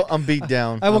this point. I'm beat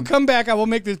down. I will come back. I will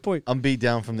make this point. I'm beat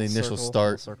down from the initial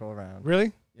start. Circle around.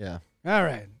 Really? Yeah. All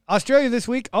right. Australia this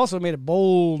week also made a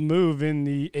bold move in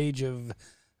the age of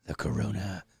the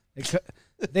corona.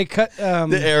 They cut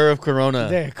The era of Corona.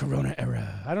 the corona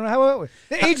era. I don't know how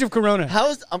the age of corona.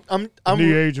 How's the I'm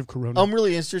age of corona. I'm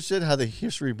really interested how the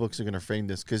history books are going to frame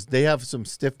this because they have some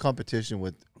stiff competition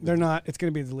with. They're not. It's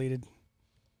gonna be deleted.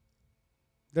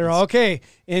 They're all okay.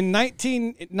 In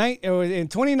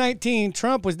 2019,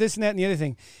 Trump was this and that and the other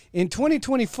thing. In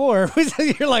 2024,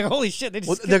 you're like, holy shit! They just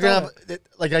Well, they're gonna have,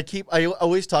 like I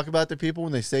always talk about the people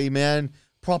when they say, "Man,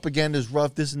 propaganda is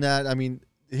rough." This and that. I mean,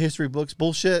 history books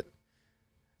bullshit.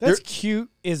 That's cute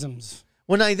isms.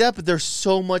 Well, not that, but there's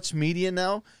so much media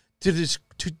now to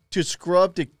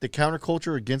scrub the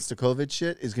counterculture against the COVID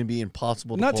shit is gonna be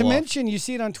impossible. Not to pull off. mention, you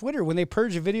see it on Twitter when they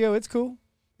purge a video. It's cool.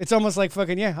 It's almost like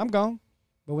fucking I'm gone.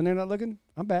 But when they're not looking,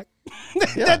 I'm back.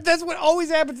 Yeah. That's what always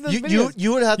happens to those videos.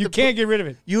 You would have You to can't get rid of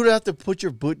it. You would have to put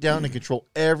your boot down and control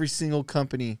every single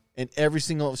company and every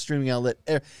single streaming outlet.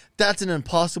 That's an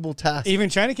impossible task. Even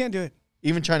China can't do it.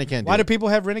 Even China can't do Why do it. people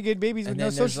have renegade babies with And no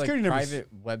then social there's like security numbers?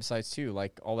 private websites too,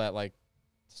 like all that like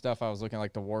stuff I was looking at,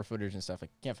 like the war footage and stuff.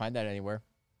 Like can't find that anywhere.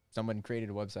 Someone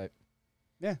created a website.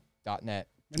 Yeah. .net.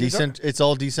 It's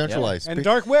all decentralized. And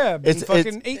dark web. It's- and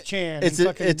fucking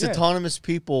 8chan. It's autonomous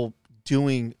people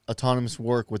doing autonomous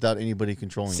work without anybody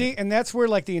controlling See, it. and that's where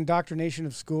like the indoctrination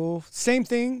of school, same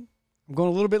thing. I'm going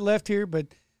a little bit left here, but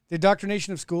the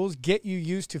indoctrination of schools get you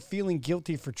used to feeling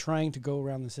guilty for trying to go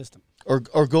around the system. Or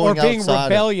going Or being outside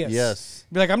rebellious. Yes.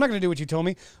 Be like, I'm not going to do what you told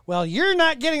me. Well, you're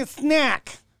not getting a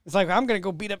snack. It's like, I'm going to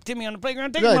go beat up Timmy on the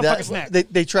playground. Take a motherfucking snack.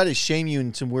 They try to shame you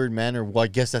in some weird manner. Well, I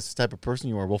guess that's the type of person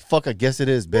you are. Well, fuck, I guess it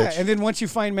is, bitch. Yeah, and then once you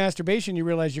find masturbation, you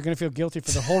realize you're going to feel guilty for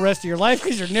the whole rest of your life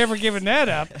because you're never giving that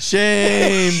up.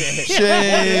 Shame.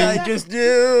 Shame. I just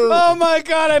do. Oh my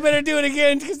God, I better do it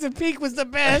again because the peak was the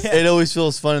best. It always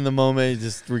feels fun in the moment. You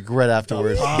just regret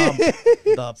afterwards.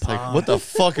 It's like, what the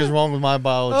fuck is wrong with my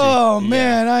biology? Oh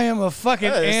man, I am a fucking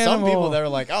There's animal. some people that are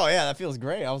like, oh yeah, that feels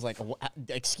great. I was like,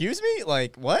 excuse me?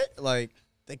 Like what? Like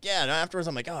yeah. And afterwards,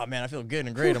 I'm like, oh man, I feel good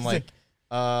and great. I'm like,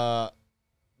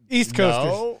 East Coasters.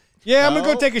 no. Yeah, I'm going to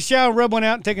No. go take a shower, rub one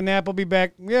out, and take a nap. I'll be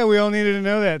back. Yeah, we all needed to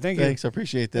know that. Thank you. Thanks, I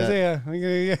appreciate that.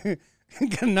 Yeah,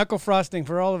 got a knuckle frosting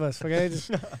for all of us. Okay,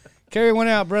 just carry one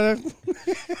out, brother.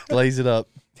 Glaze it up.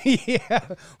 Yeah.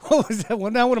 What was that?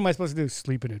 Well, now what am I supposed to do?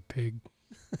 Sleep in it, pig.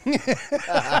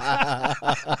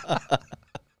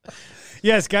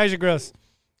 Yes, guys are gross.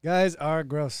 Guys are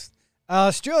gross.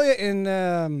 Australia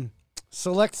in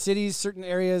select cities, certain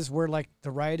areas where like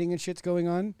the rioting and shit's going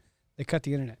on, they cut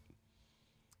the internet.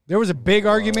 There was a big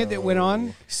argument that went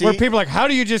on where people are like, how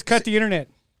do you just cut the internet?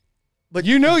 But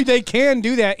you know they can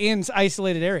do that in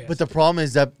isolated areas. But the problem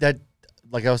is that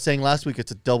like I was saying last week,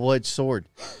 it's a double-edged sword.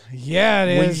 Yeah,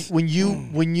 it is. When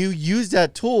you use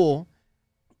that tool,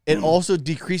 it also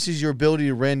decreases your ability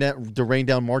to rain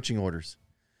down marching orders.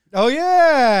 Oh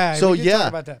yeah. So We did talk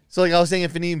about that. So like I was saying,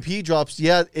 if an EMP drops,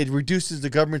 it reduces the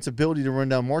government's ability to run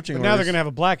down marching But orders. now they're going to have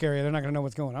a black area. They're not going to know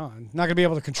what's going on. Not going to be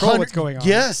able to control what's going on.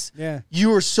 Yes. Yeah.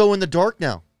 You are so in the dark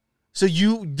now. So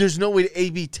there's no way to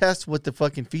A/B test what the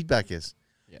fucking feedback is.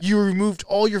 Yeah. You removed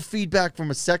all your feedback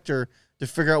from a sector to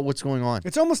figure out what's going on.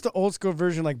 It's almost the old school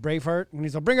version like Braveheart. When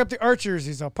he's all, bring up the archers.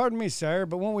 He's all, pardon me, sire,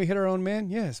 but won't we hit our own men?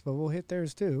 Yes, but we'll hit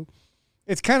theirs too.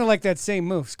 It's kind of like that same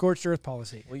move, scorched earth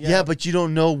policy. Well, yeah, but you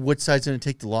don't know what side's going to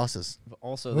take the losses. But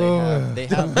also, they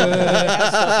have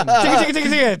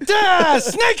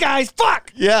Snake eyes,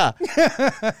 fuck! Yeah.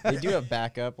 they do have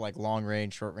backup, like long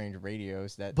range, short range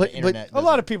radios that But the internet a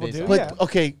lot of doesn't people base do, on. But, yeah.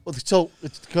 okay, so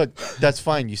it's good. That's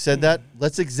fine. You said that.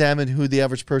 Let's examine who the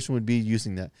average person would be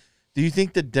using that. Do you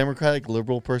think the Democratic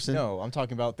liberal person? No, I'm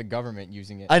talking about the government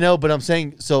using it. I know, but I'm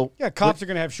saying so. Yeah, cops are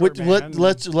going to have short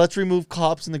Let's remove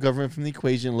cops and the government from the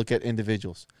equation and look at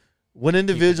individuals. What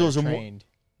individuals are more? trained.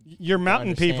 You're mountain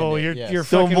understand people. it, You're yes. you're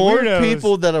So fucking more weirdos.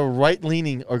 people that are right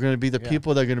leaning are going to be the Yeah.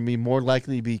 people that are going to be more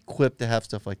likely to be equipped to have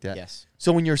stuff like that. Yes.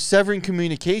 So when you're severing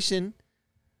communication,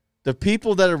 the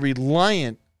people that are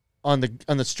reliant on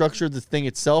the structure of the thing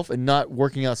itself and not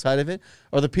working outside of it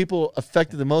are the people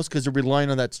affected the most because they're relying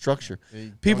on that structure. They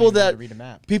don't People even know how that to read a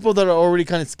map. people that are already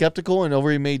kind of skeptical and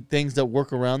already made things that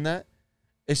work around that.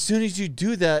 As soon as you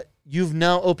do that, you've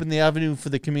now opened the avenue for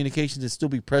the communication to still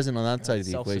be present on that side of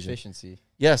the equation. Self-sufficiency.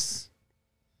 Yes.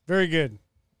 Very good.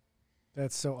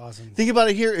 That's so awesome. Think about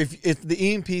it here. If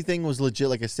the EMP thing was legit,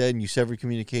 like I said, and you severed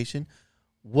communication,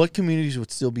 what communities would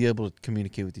still be able to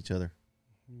communicate with each other?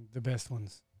 The best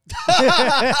ones.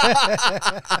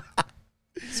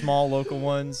 Small local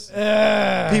ones.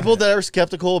 People that are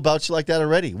skeptical about shit like that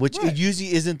already, which it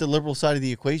usually isn't the liberal side of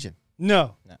the equation.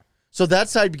 No. So that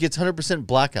side gets 100%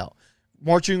 blackout.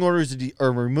 Marching orders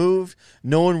are removed.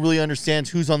 No one really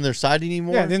understands who's on their side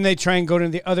anymore. Yeah, then they try and go to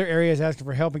the other areas asking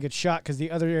for help and get shot because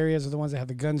the other areas are the ones that have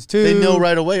the guns too. They know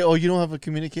right away, oh, you don't have a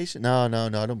communication? No,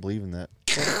 I don't believe in that.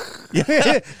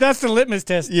 That's the litmus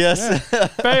test. Yes. Yeah.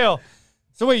 Fail.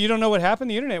 So wait, you don't know what happened?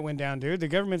 The internet went down, dude. The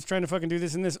government's trying to fucking do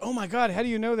this and this. Oh my God, how do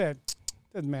you know that?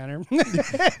 Doesn't matter.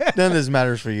 None of this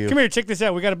matters for you. Come here, check this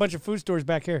out. We got a bunch of food stores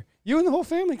back here. You and the whole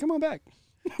family, come on back.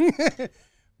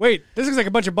 Wait, this looks like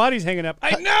a bunch of bodies hanging up.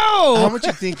 I know. How much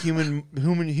you think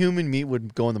human meat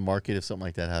would go in the market if something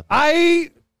like that happened? I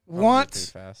pretty want.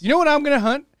 fast. You know what I'm gonna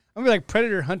hunt? I'm gonna be like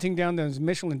Predator hunting down those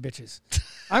Michelin bitches.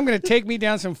 I'm gonna take me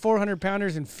down some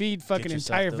 400-pounders and feed fucking Get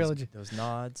yourself entire those, villages. Those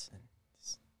nods and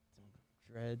some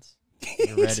shreds.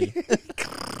 You're ready.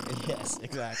 Yes,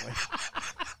 exactly.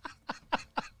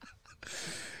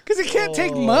 Because it can't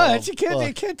take much.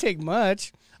 It can't take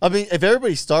much. I mean, if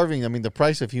everybody's starving, I mean, the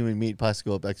price of human meat has to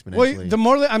go up exponentially. Well, the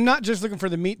more I'm not just looking for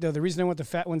the meat though. The reason I want the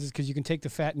fat ones is because you can take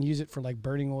the fat and use it for like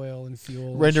burning oil and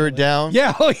fuel. Render and it shit down.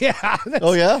 Yeah. Oh yeah.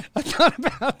 Oh yeah. I thought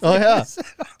about. Oh yeah. this.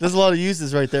 There's a lot of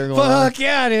uses right there going on. Fuck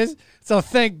yeah, it is. So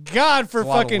thank God for A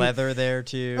lot fucking of leather there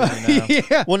too. You know?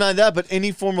 yeah. Well, not that, but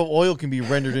any form of oil can be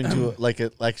rendered into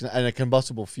a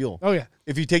combustible fuel. Oh yeah.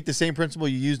 If you take the same principle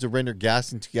you use to render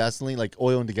gas into gasoline, like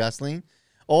oil into gasoline,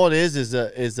 all it is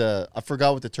a I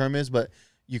forgot what the term is, but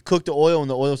you cook the oil and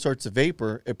the oil starts to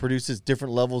vapor. It produces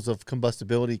different levels of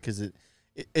combustibility because it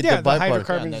Yeah, the the byproduct.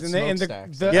 hydrocarbons and the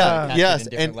smokestacks. the Yeah, Catch it yes, in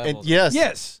different and levels. yes,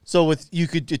 yes. So you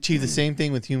could achieve the same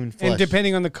thing with human flesh. And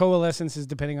depending on the coalescence is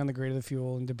depending on the grade of the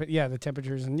fuel and the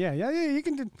temperatures and yeah, you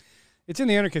can do. It's in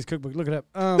the Anarchist Cookbook. Look it up.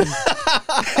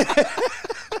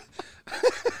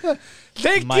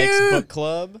 Thank Mike's you. Book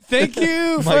Club. Thank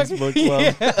you. Mike's fucking- Book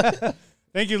Club. Yeah.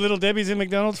 Thank you, Little Debbie's and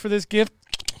McDonald's for this gift.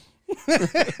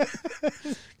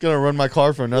 Gonna run my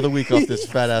car for another week off this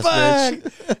fat ass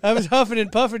bitch. Fuck. I was huffing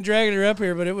and puffing dragging her up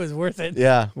here, but it was worth it.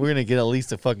 Yeah, we're gonna get at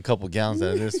least a fucking couple gallons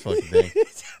out of this fucking thing.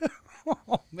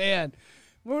 Oh man.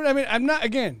 Well, I mean, I'm not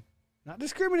not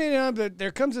discriminating on, but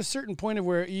there comes a certain point of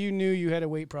where you knew you had a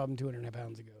weight problem 200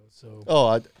 pounds ago. So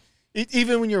Oh,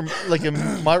 even when you're like a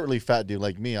moderately fat dude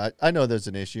like me, I know there's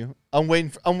an issue. I'm waiting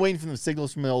for the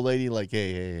signals from the old lady, like,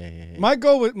 hey. my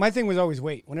thing was always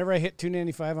weight. Whenever I hit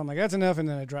 295, I'm like, that's enough, and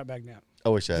then I drop back down. I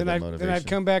wish I had that motivation. Then I'd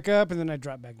come back up, and then I'd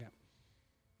drop back down.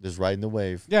 Just riding the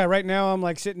wave. Yeah, right now I'm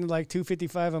like sitting at like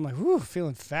 255. I'm like, whew,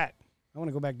 feeling fat. I want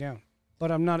to go back down,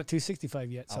 but I'm not at 265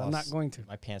 yet, so I'm not going to.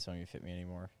 My pants don't even fit me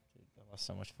anymore. I lost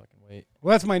so much fucking weight.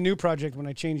 Well, that's my new project. When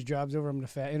I change jobs over, I'm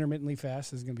gonna intermittently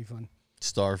fast. This is gonna be fun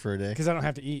Starve for a day. because I don't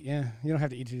have to eat. Yeah, you don't have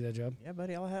to eat to do that job. Yeah,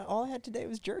 buddy. All I had today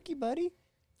was jerky, buddy.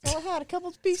 All I had, a couple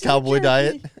of pieces. Cowboy of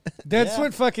jerky. diet. That's Yeah.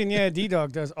 what fucking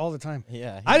D-Dog does all the time.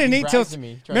 Yeah. I didn't he eat till. brags to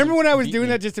me, tries Remember to when I was beat doing me.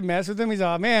 that just to mess with him? He's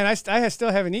all, man, I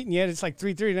still haven't eaten yet. It's like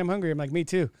 3:30 and I'm hungry. I'm like, me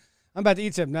too. I'm about to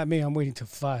eat something. Not me. I'm waiting till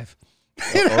 5.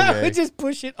 I Okay. would just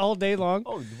push it all day long.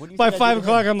 Oh, what do you By think I 5 did to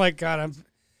o'clock, him? I'm like, God,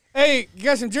 hey, you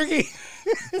got some jerky?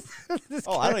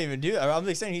 Oh, I don't even do that. I'm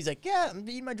like saying, he's like, yeah, I'm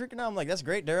eating my drink now. I'm like, that's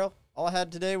great, Daryl. All I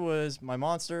had today was my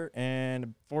Monster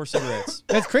and 4 cigarettes.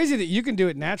 That's crazy that you can do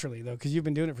it naturally, though, because you've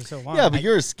been doing it for so long. Yeah, but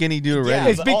you're a skinny dude Yeah,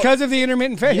 already. it's but all- because of the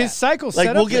intermittent fast. Yeah. His cycle's Like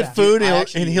set we'll up for get that. food I and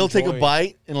actually he'll take a enjoy it.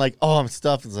 bite and like, oh, I'm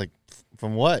stuffed. It's like,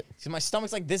 from what? Because my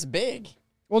stomach's like this big.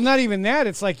 Well, not even that.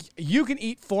 It's like you can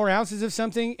eat 4 ounces of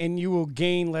something and you will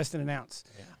gain less than an ounce.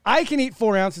 I can eat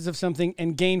 4 ounces of something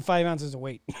and gain 5 ounces of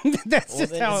weight. That's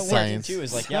just then how the it same works. Science. thing, too,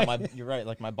 is like, yeah, you're right.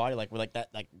 Like my body, like we're like that,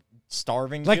 like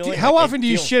starving. Like, feeling, how like, often it do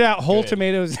you feels shit out whole good.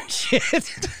 tomatoes and shit?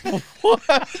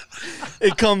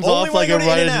 It comes Only off when I like go it to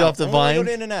right In-N-Out. off the Only when I vine. go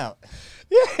to In-N-Out.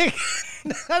 Yeah.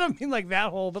 I don't mean like that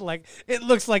whole, but like it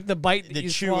looks like the bite that The you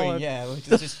chewing, swallowed. yeah, like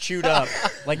it's just chewed up.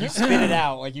 Like you spit it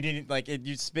out, like you didn't, like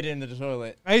you spit it into the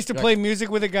toilet. I used to play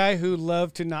music with a guy who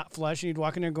loved to not flush, and he'd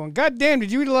walk in there going, "God damn, did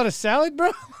you eat a lot of salad,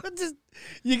 bro?"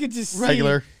 You could just see.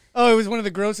 Regular. Oh, it was one of the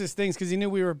grossest things because he knew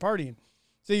we were partying.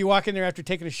 So you walk in there after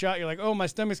taking a shot, you're like, "Oh, my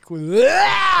stomach's cool."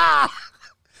 The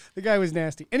guy was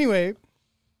nasty. Anyway,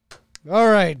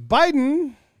 all right,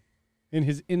 Biden, in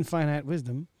his infinite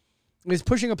wisdom, is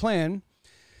pushing a plan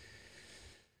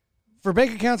for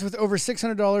bank accounts with over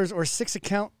 $600 or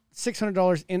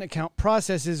 $600 in account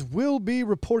processes will be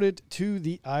reported to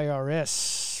the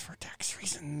IRS for tax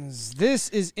reasons. This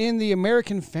is in the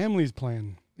American Families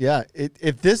Plan. Yeah,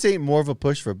 if this ain't more of a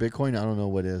push for Bitcoin, I don't know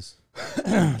what is.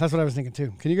 That's what I was thinking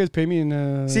too. Can you guys pay me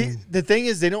in? See, the thing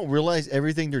is, they don't realize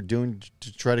everything they're doing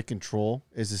to try to control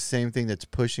is the same thing that's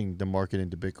pushing the market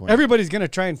into Bitcoin. Everybody's gonna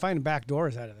try and find back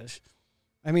doors out of this.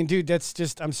 I mean, dude, that's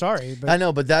just. I'm sorry, but I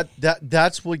know, but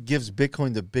that's what gives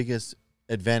Bitcoin the biggest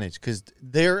advantage because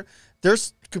they're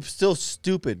still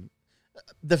stupid.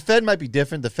 The Fed might be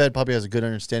different. The Fed probably has a good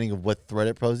understanding of what threat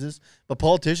it poses, but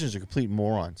politicians are complete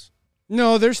morons.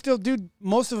 no, they're still, dude.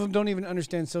 Most of them don't even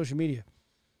understand social media.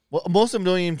 Well, most of them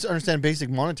don't even understand basic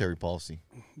monetary policy.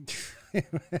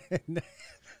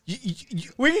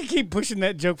 We can keep pushing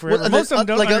that joke forever. Well, Most of them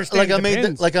don't understand. I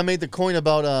Depends. made the point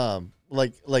about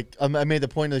I made the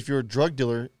point that if you're a drug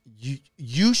dealer,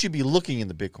 you should be looking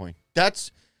into Bitcoin.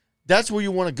 That's where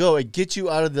you want to go. It gets you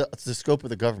out of the scope of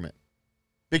the government,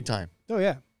 big time. Oh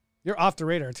yeah, you're off the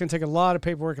radar. It's gonna take a lot of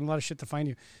paperwork and a lot of shit to find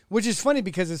you, which is funny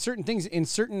because there's certain things in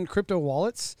certain crypto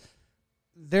wallets,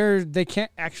 they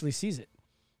can't actually seize it.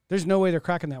 There's no way they're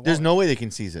cracking that wallet. There's no way they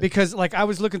can seize it. Because, like, I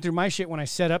was looking through my shit when I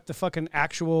set up the fucking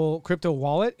actual crypto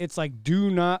wallet. It's like,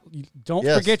 don't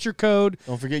forget your code.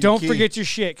 Don't forget your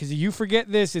shit. Because if you forget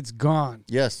this, it's gone.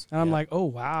 Yes. And I'm like, oh,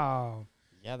 wow.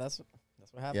 Yeah, that's what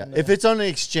Yeah. happened. If it's on an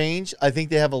exchange, I think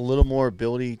they have a little more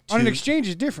ability to. On an exchange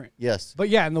is different. Yes. But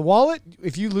yeah, in the wallet,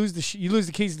 if you lose you lose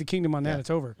the keys to the kingdom on that, it's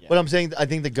over. But I'm saying, I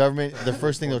think the government, the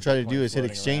first thing they'll try to do is hit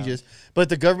exchanges. But if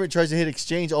the government tries to hit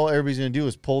exchange, all everybody's going to do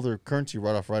is pull their currency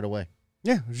right away.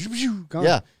 Yeah. Gone.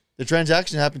 Yeah. The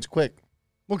transaction happens quick.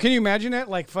 Well, can you imagine that?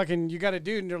 Like, fucking, you got a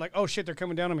dude, and they're like, oh, shit, they're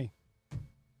coming down on me.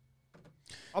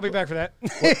 I'll be back for that.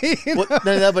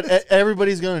 But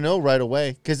everybody's going to know right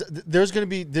away because there's going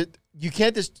to be you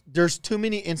can't just. There's too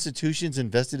many institutions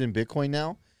invested in Bitcoin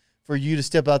now for you to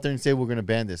step out there and say we're going to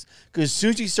ban this. Because as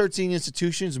soon as you start seeing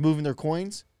institutions moving their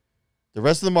coins, the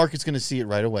rest of the market's going to see it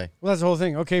right away. Well, that's the whole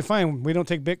thing. Okay, fine. We don't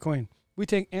take Bitcoin. We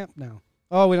take AMP now.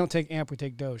 Oh, we don't take AMP. We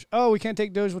take Doge. Oh, we can't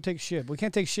take Doge. We'll take SHIB. We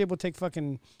can't take SHIB. We'll take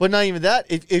fucking. But not even that.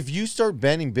 If you start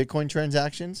banning Bitcoin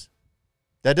transactions,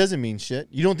 that doesn't mean shit.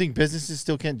 You don't think businesses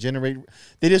still can't generate?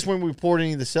 They just won't report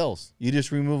any of the sales. You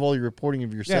just remove all your reporting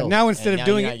of your sales. Yeah. Now instead of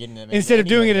doing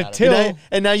it at till,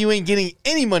 and now you ain't getting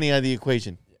any money out of the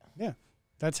equation. Yeah,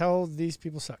 that's how these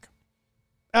people suck.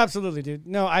 Absolutely, dude.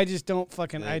 No, I just don't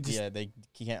fucking. They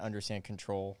can't understand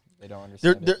control. They don't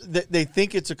understand. They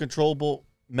think it's a controllable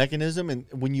mechanism, and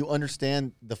when you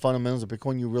understand the fundamentals of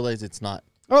Bitcoin, you realize it's not.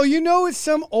 Oh, it's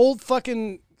some old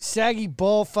fucking saggy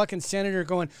bull fucking senator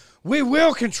going, we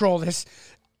will control this.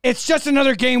 It's just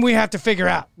another game we have to figure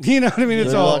out. You know what I mean?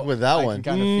 It's Good all luck with that I one.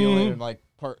 can kind of feel it in like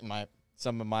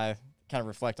some of my kind of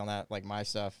reflect on that, like my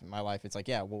stuff in my life. It's like,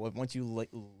 yeah, well, once you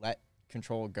let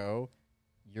control go,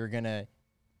 you're gonna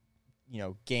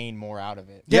gain more out of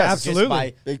it. Yeah, just absolutely.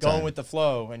 by Big going time. with the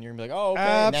flow, and you're gonna be like, oh, okay,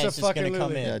 and then it's just gonna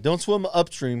come in. Yeah, don't swim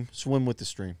upstream, swim with the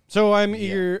stream. So I'm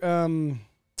eager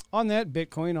on that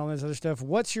Bitcoin, all this other stuff.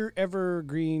 What's your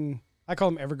evergreen? I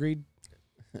call them evergreen.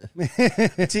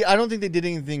 See, I don't think they did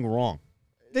anything wrong.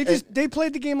 They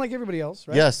played the game like everybody else,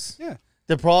 right? Yes. Yeah.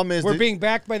 The problem is we're being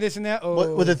backed by this and that.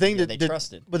 Oh, well, the thing that they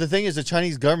trusted. But the thing is, the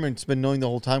Chinese government's been knowing the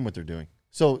whole time what they're doing.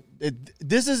 So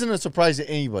this isn't a surprise to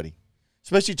anybody,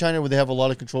 especially China, where they have a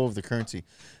lot of control of the currency.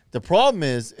 The problem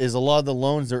is a lot of the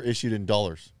loans are issued in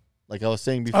dollars, like I was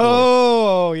saying before.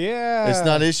 Oh yeah. It's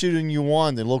not issued in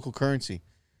yuan, the local currency.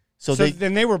 So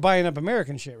then they were buying up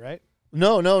American shit, right?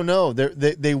 No.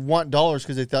 They want dollars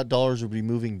because they thought dollars would be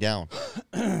moving down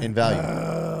in value.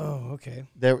 Oh, okay.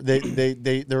 They're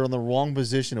in the wrong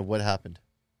position of what happened.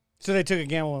 So they took a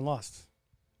gamble and lost,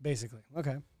 basically.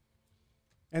 Okay.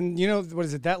 And what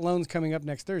is it? That loan's coming up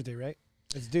next Thursday, right?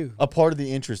 It's due. A part of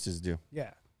the interest is due. Yeah.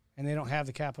 And they don't have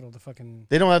the capital to fucking.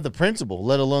 They don't have the principal,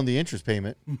 let alone the interest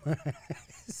payment.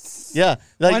 Yeah.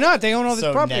 Why not? They own all this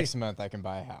So property. next month I can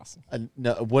buy a house.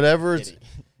 No, whatever.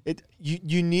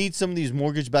 You need some of these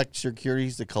mortgage-backed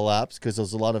securities to collapse because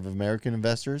there's a lot of American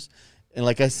investors. And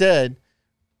like I said,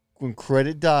 when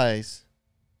credit dies,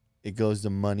 it goes to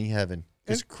money heaven.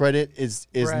 Because credit is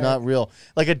Right. not real.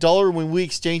 Like a dollar, when we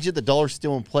exchange it, the dollar's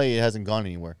still in play. It hasn't gone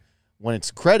anywhere. When it's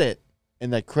credit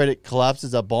and that credit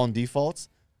collapses, that bond defaults,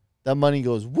 that money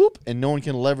goes whoop, and no one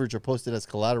can leverage or post it as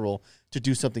collateral to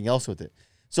do something else with it.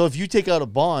 So if you take out a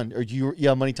bond or you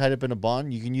have money tied up in a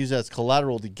bond, you can use it as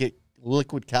collateral to get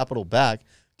liquid capital back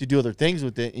to do other things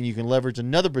with it, and you can leverage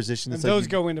another position. And That's those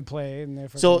go into play. And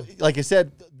so, like I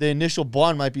said, the initial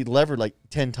bond might be levered like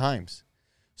 10 times.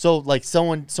 So, like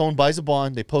someone buys a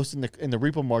bond, they post in the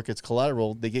repo markets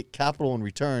collateral, they get capital in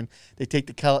return. They take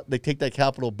that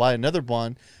capital, buy another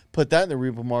bond, put that in the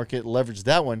repo market, leverage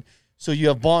that one. So you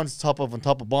have bonds on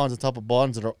top of bonds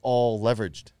that are all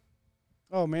leveraged.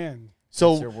 Oh man!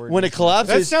 So when it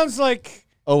collapses, that sounds like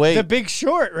The Big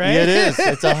Short, right? Yeah, it is.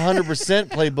 It's 100%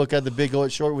 playbook at the Big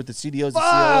Short with the CDOs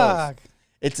and CLOs.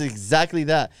 It's exactly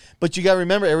that. But you got to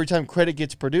remember, every time credit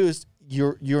gets produced,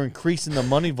 you're increasing the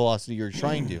money velocity you're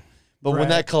trying to. But when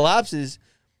that collapses,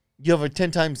 you have a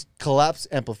 10 times collapse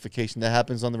amplification that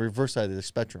happens on the reverse side of the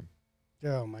spectrum.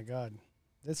 Oh my God.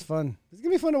 That's fun. It's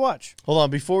gonna be fun to watch. Hold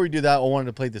on, before we do that, I wanted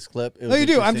to play this clip. No, you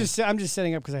do. I'm just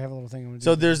setting up because I have a little thing.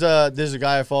 So there's a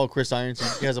guy I follow, Chris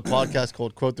Irons. He has a podcast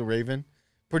called Quote the Raven.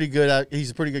 Pretty good. He's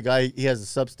a pretty good guy. He has a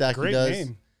Substack. Great he does.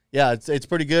 name. Yeah, it's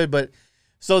pretty good. But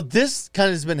so this kind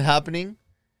of has been happening,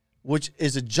 which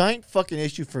is a giant fucking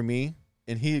issue for me,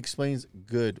 and he explains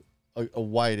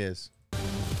why it is.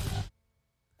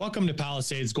 Welcome to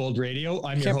Palisades Gold Radio.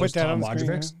 I'm your Can't put host, that Tom on the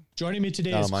screen, Wojcicki. Joining me today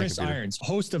Not is on my Chris computer. Irons,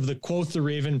 host of the Quoth the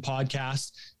Raven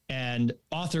podcast and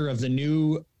author of the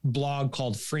new blog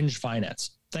called Fringe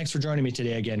Finance. Thanks for joining me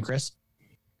today again, Chris.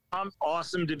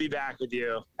 Awesome to be back with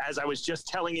you. As I was just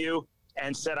telling you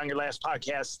and said on your last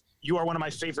podcast, you are one of my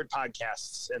favorite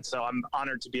podcasts. And so I'm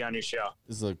honored to be on your show.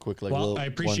 This is a quick, like, Well, little I 1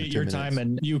 to appreciate 2 your minutes. time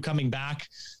and you coming back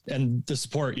and the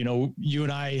support. You know, you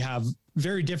and I have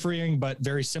very differing but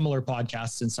very similar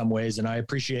podcasts in some ways. And I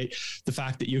appreciate the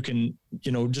fact that you can,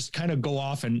 you know, just kind of go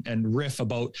off and riff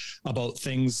about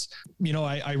things. You know,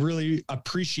 I really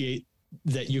appreciate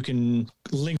that you can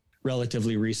link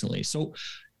relatively recently. So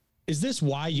is this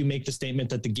why you make the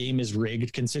statement that the game is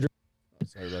rigged, considering?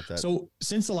 Sorry about that. So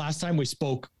since the last time we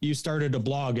spoke, you started a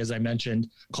blog, as I mentioned,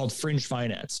 called Fringe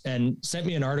Finance and sent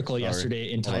me an article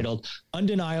yesterday entitled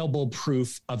Undeniable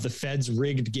Proof of the Fed's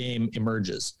Rigged Game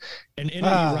Emerges. And in it,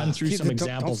 you run through some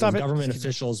examples of government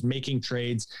officials making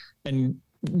trades and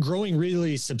growing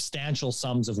really substantial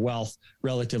sums of wealth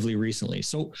relatively recently.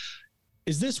 So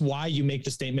is this why you make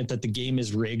the statement that the game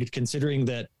is rigged, considering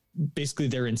that basically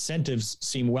their incentives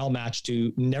seem well matched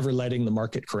to never letting the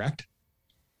market correct?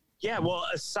 Yeah, well,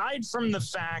 aside from the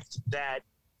fact that,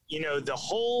 you know, the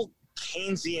whole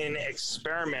Keynesian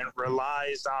experiment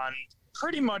relies on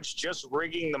pretty much just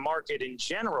rigging the market in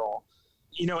general,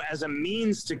 you know, as a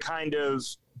means to kind of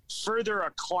further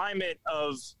a climate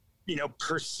of, you know,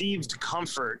 perceived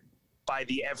comfort by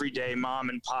the everyday mom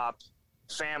and pop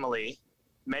family,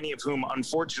 many of whom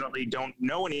unfortunately don't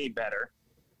know any better.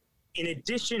 In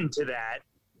addition to that,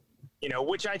 you know,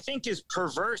 which I think is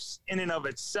perverse in and of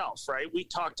itself, right? We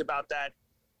talked about that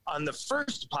on the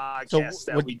first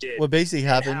podcast we did. What basically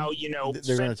happened, how, you know,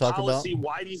 they're going to talk about policy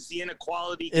widens the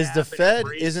inequality is gap the and Fed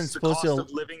raises isn't the supposed cost to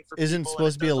of living for isn't people,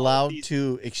 supposed and to be it does all of allowed these-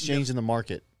 to exchange in the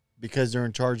market because they're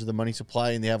in charge of the money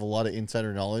supply and they have a lot of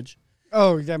insider knowledge.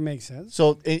 Oh, that makes sense.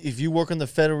 So if you work on the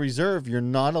Federal Reserve, you're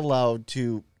not allowed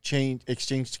to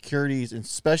exchange securities, and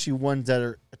especially ones that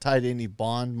are tied to any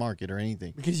bond market or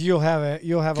anything. Because you'll have a line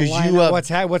you of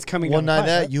have- what's coming Well, down the not pipe,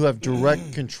 that right? you have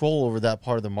direct control over that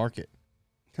part of the market.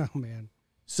 Oh man.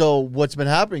 So what's been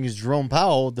happening is Jerome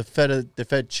Powell, the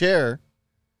Fed chair,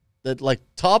 that like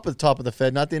top of the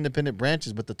Fed, not the independent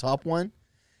branches, but the top one,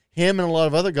 him and a lot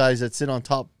of other guys that sit on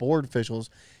top board officials,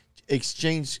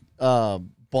 exchanged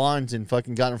bonds and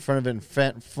fucking got in front of it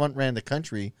and front ran the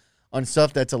country on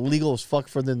stuff that's illegal as fuck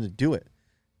for them to do it.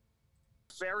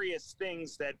 various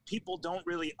things that people don't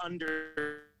really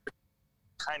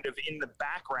kind of in the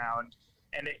background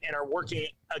and are working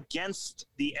against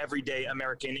the everyday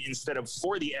American instead of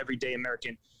for the everyday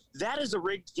American. That is a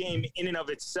rigged game in and of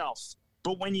itself.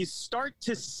 But when you start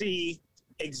to see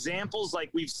examples like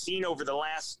we've seen over the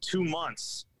last 2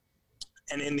 months,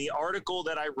 and in the article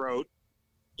that I wrote,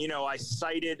 you know, I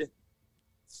cited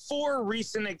 4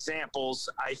 recent examples,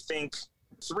 I think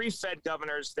 3 Fed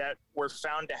governors that were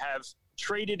found to have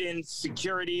traded in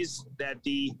securities that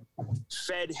the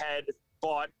Fed had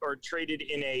bought or traded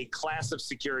in a class of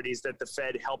securities that the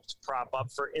Fed helped prop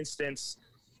up. For instance,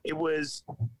 it was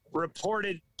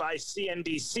reported by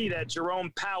CNBC that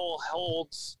Jerome Powell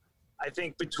holds, I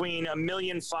think, between $1.5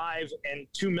 million and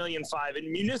 $2.5 million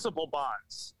in municipal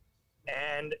bonds.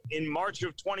 And in March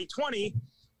of 2020,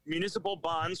 municipal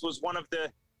bonds was one of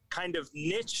the kind of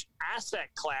niche asset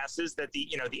classes that the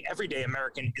everyday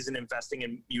American isn't investing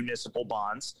in municipal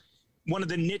bonds. One of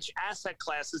the niche asset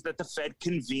classes that the Fed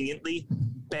conveniently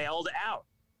bailed out.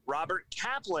 Robert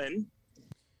Kaplan.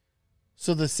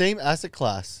 So the same asset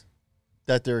class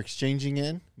that they're exchanging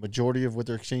in, majority of what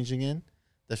they're exchanging in,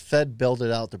 the Fed bailed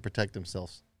it out to protect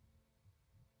themselves.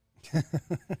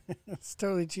 It's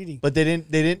totally cheating. But they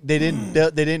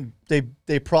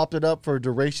propped it up for a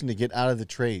duration to get out of the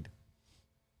trade.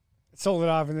 Sold it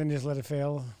off and then just let it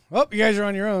fail. Oh, you guys are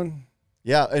on your own.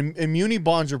 Yeah, and muni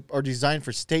bonds are designed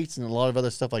for states and a lot of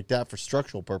other stuff like that for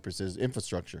structural purposes,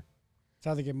 infrastructure. That's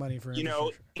how they get money for You know,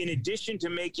 infrastructure. in addition to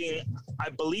making, I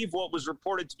believe, what was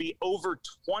reported to be over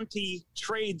 20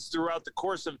 trades throughout the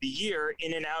course of the year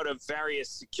in and out of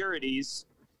various securities,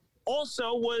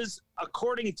 also was,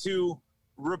 according to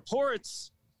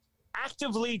reports,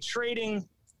 actively trading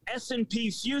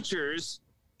S&P futures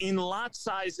in lot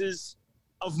sizes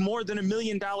of more than $1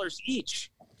 million each.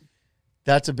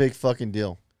 That's a big fucking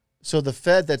deal. So the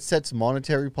Fed that sets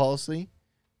monetary policy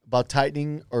about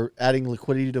tightening or adding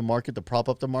liquidity to market to prop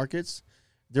up the markets,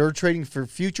 they're trading for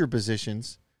future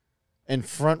positions and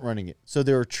front running it. So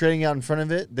they were trading out in front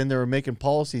of it, then they were making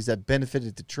policies that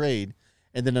benefited the trade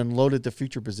and then unloaded the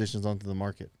future positions onto the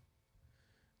market.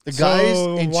 The guys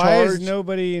in why charge. is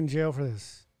nobody in jail for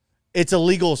this? It's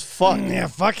illegal as fuck. Yeah,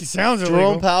 fuck. It sounds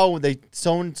Jerome illegal. Powell,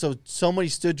 somebody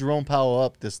stood Jerome Powell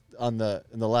up in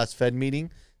the last Fed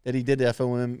meeting that he did, the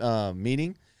FOM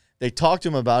meeting. They talked to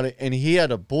him about it, and he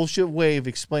had a bullshit way of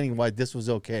explaining why this was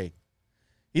okay.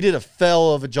 He did a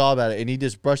fell of a job at it, and he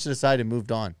just brushed it aside and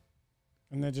moved on.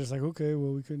 And they're just like, okay,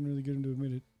 well, we couldn't really get him to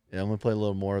admit it. Yeah, I'm gonna play a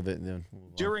little more of it and then move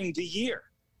on. During the year.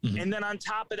 And then on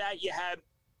top of that, you had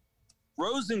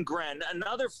Rosengren,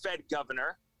 another Fed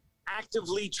governor,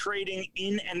 actively trading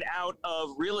in and out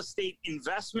of real estate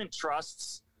investment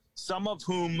trusts, some of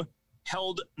whom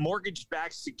held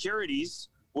mortgage-backed securities,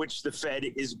 which the Fed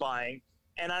is buying.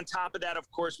 And on top of that, of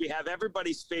course, we have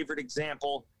everybody's favorite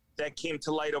example that came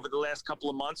to light over the last couple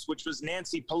of months, which was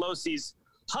Nancy Pelosi's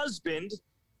husband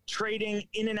trading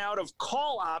in and out of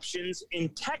call options in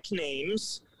tech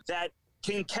names that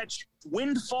can catch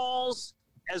windfalls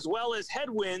as well as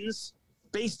headwinds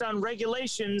based on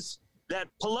regulations that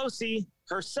Pelosi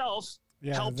herself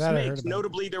helps that I heard make. about.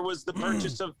 Notably, there was the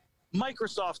purchase of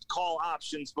Microsoft call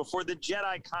options before the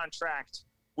JEDI contract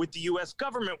with the U.S.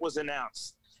 government was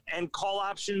announced, and call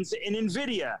options in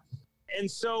NVIDIA. And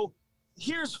so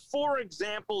here's 4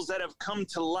 examples that have come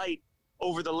to light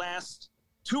over the last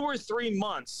 2 or 3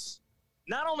 months,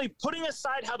 not only putting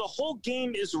aside how the whole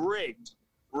game is rigged,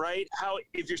 right? How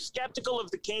if you're skeptical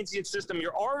of the Keynesian system,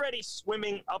 you're already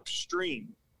swimming upstream.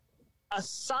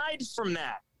 Aside from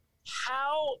that,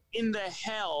 how in the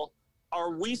hell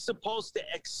are we supposed to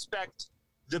expect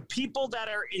the people that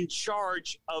are in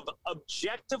charge of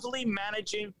objectively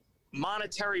managing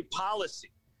monetary policy,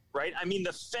 right? I mean,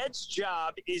 the Fed's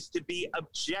job is to be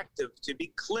objective, to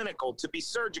be clinical, to be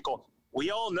surgical.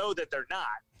 We all know that they're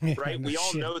not, right? We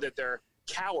all know that they're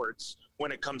cowards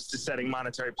when it comes to setting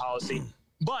monetary policy.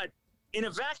 But in a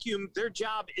vacuum, their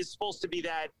job is supposed to be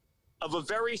that of a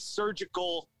very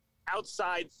surgical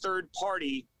outside third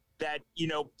party that, you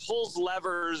know, pulls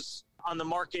levers on the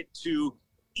market to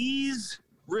ease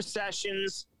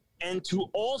recessions and to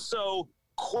also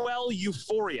quell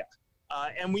euphoria.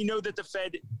 And we know that the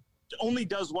Fed only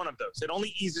does one of those. It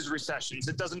only eases recessions.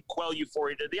 It doesn't quell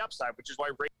euphoria to the upside, which is why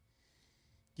rates.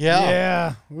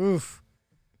 Yeah. Oof.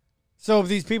 So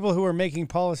these people who are making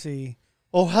policy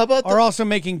how about are also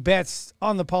making bets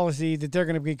on the policy that they're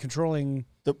going to be controlling.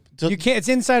 You can't. It's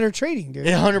insider trading, dude.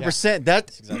 100%.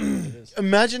 That's exactly what it is.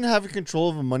 Imagine having control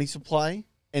of a money supply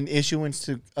and issuance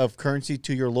of currency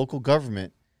to your local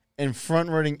government and front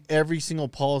running every single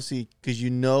policy because you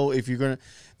know if you're going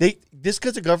to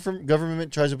because the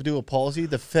government tries to do a policy,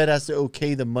 the Fed has to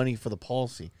okay the money for the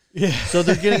policy. Yeah. So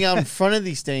they're getting out in front of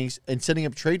these things and setting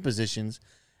up trade positions.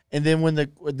 And then when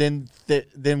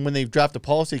when they draft a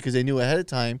policy because they knew ahead of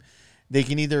time, they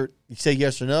can either say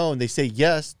yes or no, and they say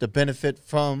yes to benefit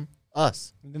from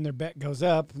us. And then their bet goes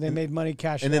up. They made money,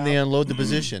 cash And it then out. they unload the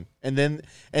position. And then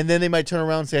they might turn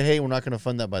around and say, hey, we're not going to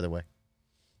fund that, by the way.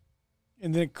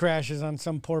 And then it crashes on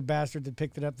some poor bastard that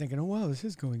picked it up thinking, oh, wow, this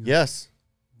is going on. Yes.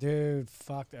 Dude,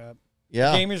 fucked up.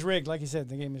 Yeah. The game is rigged. Like you said,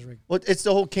 the game is rigged. Well, it's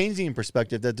the whole Keynesian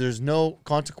perspective that there's no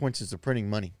consequences to printing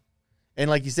money. And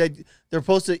like you said, they're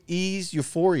supposed to ease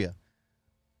euphoria.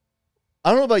 I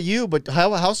don't know about you, but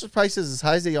house prices as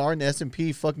high as they are in the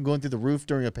S&P fucking going through the roof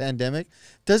during a pandemic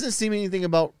doesn't seem anything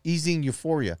about easing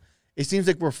euphoria. It seems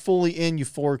like we're fully in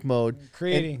euphoric mode.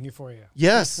 Creating euphoria.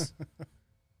 Yes.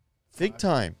 Big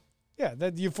time. Yeah,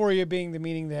 that euphoria being the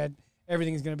meaning that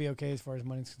everything is going to be okay as far as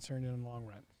money's concerned in the long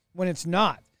run. When it's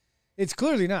not. It's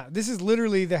clearly not. This is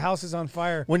literally the house is on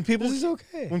fire. When people this is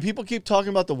okay. When people keep talking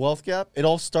about the wealth gap, it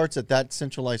all starts at that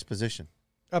centralized position.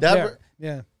 Up that there.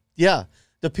 Yeah. Yeah.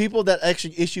 The people that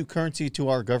actually issue currency to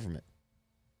our government.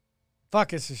 Fuck,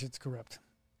 this shit's corrupt.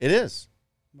 It is.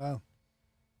 Wow.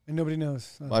 And nobody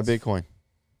knows. Buy Bitcoin.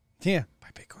 Yeah. Buy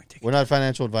Bitcoin. We're not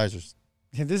financial advisors.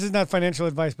 Yeah, this is not financial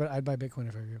advice, but I'd buy Bitcoin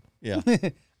if I were you. Yeah.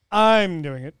 I'm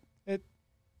doing it at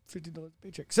 $50 a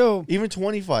paycheck. So even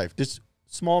 25, just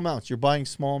small amounts. You're buying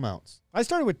small amounts. I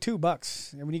started with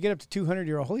 $2, and when you get up to 200,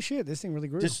 you're all, holy shit, this thing really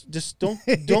grew. Just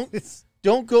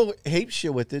don't go hate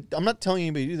shit with it. I'm not telling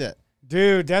anybody to do that.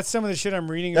 Dude, that's some of the shit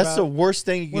I'm reading about. That's the worst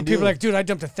thing you can do. When people are like, dude, I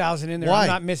dumped 1,000 in there. Why? I'm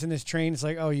not missing this train. It's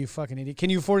like, oh, you fucking idiot. Can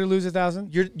you afford to lose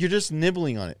 1,000? You're just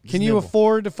nibbling on it. Can you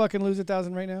afford to fucking lose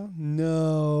 1,000 right now?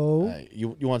 No.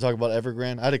 You want to talk about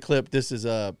Evergrande? I had a clip. This is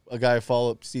a guy I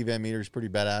follow up, Steve Van Meter. He's pretty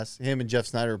badass. Him and Jeff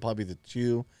Snyder are probably the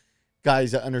two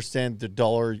guys that understand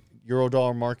the euro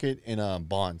dollar market and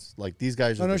bonds. Like these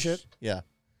guys are no shit. Yeah.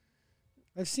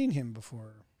 I've seen him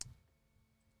before.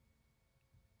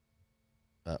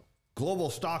 Global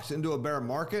stocks into a bear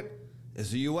market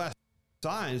as the U.S.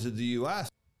 signs of the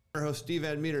U.S. Host Steve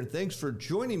Van Meter, thanks for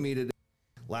joining me today.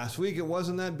 Last week, it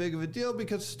wasn't that big of a deal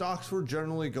because stocks were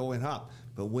generally going up.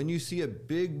 But when you see a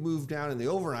big move down in the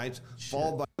overnights,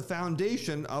 followed by the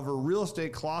foundation of a real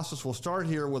estate colossus, will start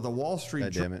here with a Wall Street.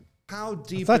 God damn it. How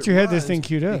deep I thought you had this thing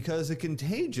queued up. Because the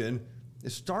contagion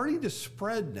is starting to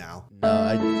spread now. No,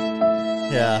 I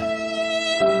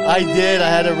did. I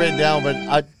had it written down,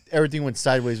 but everything went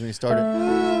sideways when he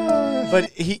started. But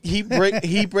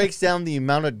he breaks down the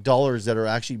amount of dollars that are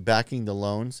actually backing the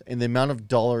loans, and the amount of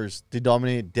dollars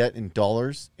denominated debt in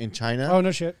dollars in China. Oh,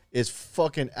 no shit. Is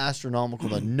fucking astronomical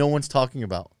that no one's talking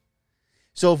about.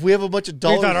 So if we have a bunch of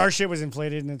dollars, You thought our shit was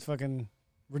inflated, and it's fucking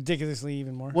ridiculously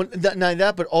even more. Well, not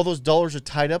that, but all those dollars are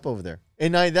tied up over there,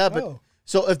 and not that, but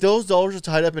so if those dollars are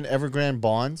tied up in Evergrande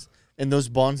bonds, and those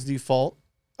bonds default,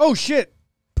 oh shit.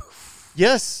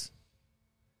 Yes.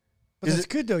 But that's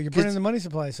good, though. You're burning the money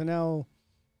supply, so now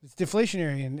it's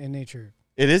deflationary in nature.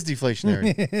 It is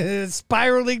deflationary.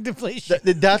 Spiraling deflation.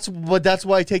 That's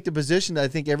why I take the position that I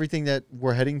think everything that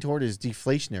we're heading toward is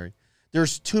deflationary.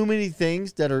 There's too many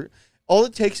things that are... All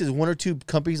it takes is one or two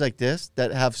companies like this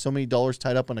that have so many dollars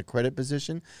tied up on a credit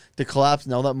position to collapse,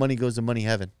 and all that money goes to money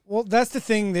heaven. Well, that's the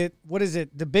thing that... What is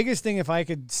it? The biggest thing, if I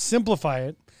could simplify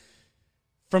it,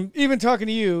 from even talking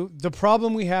to you, the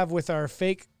problem we have with our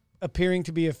fake appearing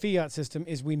to be a fiat system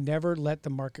is we never let the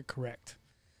market correct.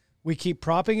 We keep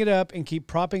propping it up and keep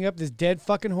propping up this dead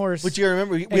fucking horse. But you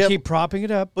remember, keep propping it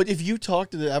up. But if you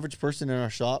talk to the average person in our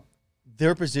shop,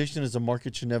 their position is the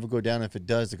market should never go down. If it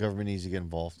does, the government needs to get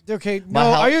involved. Okay,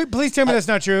 please tell me that's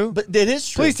not true. But it is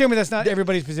true. Please tell me that's not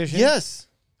everybody's position. Yes.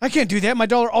 I can't do that. My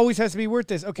dollar always has to be worth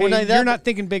this. Okay, you're not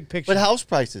thinking big picture. But house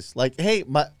prices, like, hey,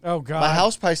 my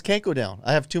house price can't go down.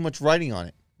 I have too much writing on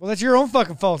it. Well, that's your own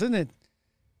fucking fault, isn't it?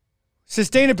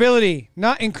 Sustainability,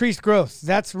 not increased growth.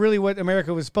 That's really what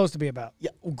America was supposed to be about.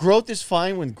 Yeah, growth is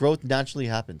fine when growth naturally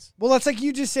happens. Well, that's like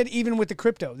you just said, even with the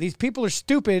crypto. These people are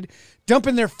stupid,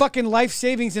 dumping their fucking life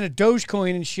savings in a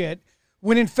Dogecoin and shit,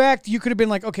 when in fact you could have been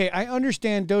like, okay, I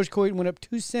understand Dogecoin went up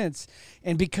 2 cents,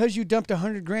 and because you dumped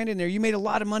 $100,000 in there, you made a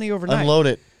lot of money overnight. Unload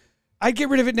it. I'd get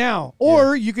rid of it now.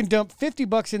 Or you can dump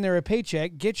 $50 in there a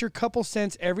paycheck, get your couple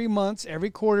cents every month,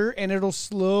 every quarter, and it'll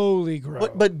slowly grow.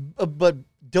 But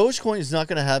Dogecoin is not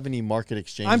going to have any market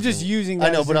exchange. I'm just using that.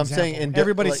 I know, as but an I'm example. saying, and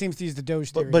everybody seems to use the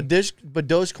Doge theory. But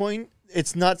Dogecoin,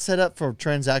 it's not set up for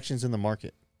transactions in the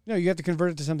market. No, you have to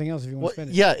convert it to something else if you want to spend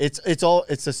it. Yeah,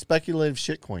 it's a speculative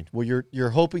shitcoin. Well, you're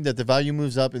hoping that the value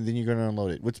moves up and then you're going to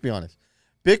unload it. Let's be honest.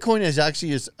 Bitcoin is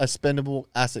actually a spendable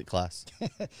asset class.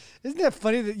 Isn't that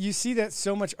funny that you see that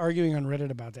so much arguing on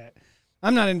Reddit about that?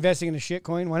 I'm not investing in a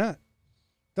shitcoin. Why not?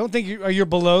 Don't think are you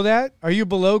below that? Are you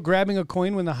below grabbing a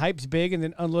coin when the hype's big and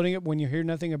then unloading it when you hear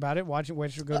nothing about it? Watch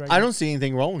it go. I don't see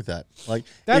anything wrong with that. Like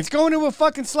that's going to a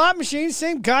fucking slot machine.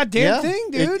 Same goddamn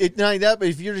thing, dude. It's not like that. But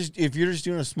if you're just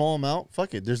doing a small amount,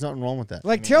 fuck it. There's nothing wrong with that.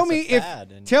 Like tell me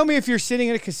if you're sitting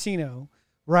at a casino,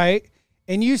 right?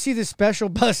 And you see the special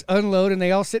bus unload and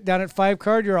they all sit down at 5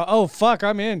 card, you're all, oh, fuck,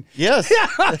 I'm in. Yes. Yeah,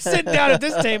 I'm sitting down at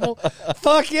this table.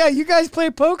 Fuck yeah, you guys play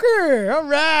poker. All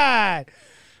right.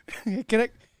 Can I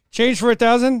change for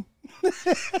 1,000?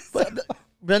 But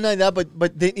not like that,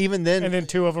 but then, even then. And then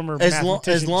 2 of them are as long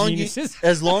geniuses.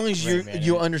 As long as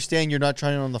you understand you're not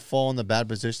trying on the fall in the bad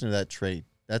position of that trade.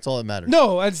 That's all that matters.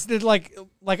 No, it's like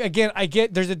again, I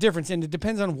get there's a difference, and it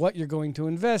depends on what you're going to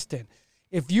invest in.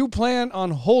 If you plan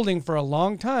on holding for a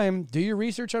long time, do your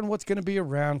research on what's going to be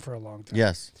around for a long time.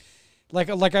 Yes. Like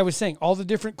I was saying, all the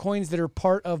different coins that are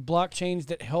part of blockchains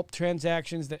that help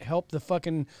transactions, that help the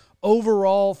fucking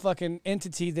overall fucking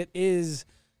entity that is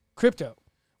crypto.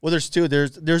 Well, there's two.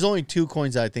 There's only 2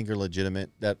 coins that I think are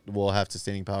legitimate that will have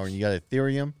sustaining power. And you got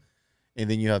Ethereum, and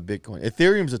then you have Bitcoin.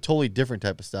 Ethereum's a totally different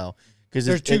type of style. Because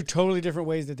there's 2 totally different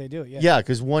ways that they do it. Yeah,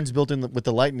 because one's built in with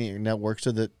the Lightning Network,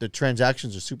 so that the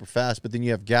transactions are super fast. But then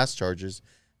you have gas charges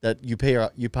that you pay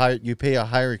a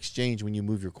higher exchange when you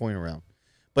move your coin around.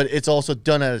 But it's also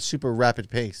done at a super rapid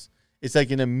pace. It's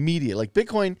like an immediate. Like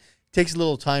Bitcoin takes a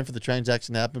little time for the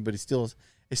transaction to happen, but it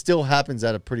still happens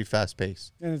at a pretty fast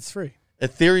pace. And it's free.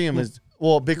 Ethereum is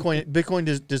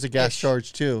Bitcoin does a gas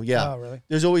charge too. Yeah. Oh, really?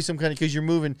 There's always some kind of because you're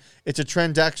moving. It's a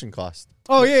transaction cost.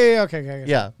 Oh yeah. Okay.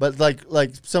 Yeah, but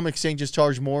like some exchanges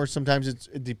charge more. Sometimes it's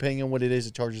depending on what it is,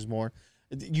 it charges more.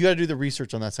 You got to do the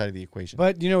research on that side of the equation.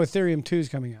 But Ethereum 2 is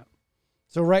coming out.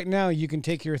 So right now you can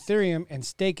take your Ethereum and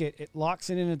stake it. It locks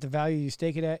it in at the value you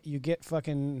stake it at. You get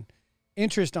fucking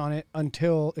interest on it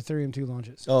until Ethereum 2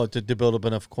 launches. Oh, to build up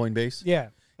enough coin base? Yeah.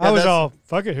 I was all,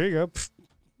 fuck it, here you go.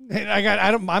 And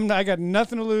I got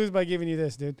nothing to lose by giving you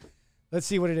this, dude. Let's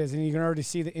see what it is. And you can already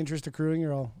see the interest accruing.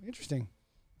 You're all, interesting.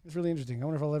 It's really interesting. I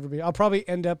wonder if I'll ever be. I'll probably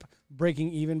end up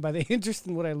breaking even by the interest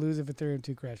in what I lose if Ethereum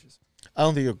 2 crashes. I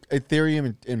don't think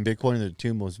Ethereum and Bitcoin are the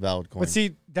two most valid coins. But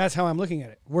see, that's how I'm looking at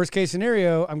it. Worst case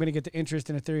scenario, I'm going to get the interest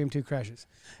in Ethereum 2 crashes.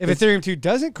 If Ethereum 2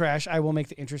 doesn't crash, I will make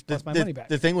the interest plus my money back.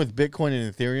 The thing with Bitcoin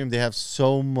and Ethereum, they have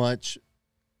so much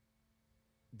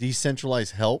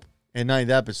decentralized help, and not only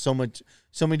that, but so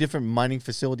many different mining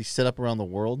facilities set up around the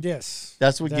world. Yes,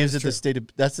 that's what gives it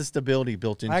that's the stability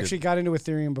built into. I actually got into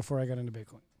Ethereum before I got into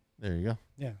Bitcoin. There you go.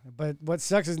 Yeah, but what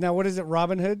sucks is now, what is it?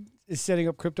 Robinhood is setting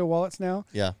up crypto wallets now.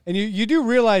 Yeah, and you do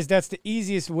realize that's the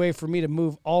easiest way for me to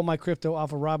move all my crypto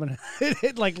off of Robinhood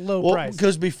at like low price.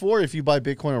 Because before, if you buy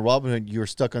Bitcoin on Robinhood, you were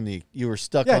stuck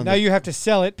on. Now you have to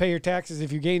sell it, pay your taxes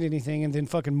if you gained anything, and then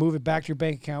fucking move it back to your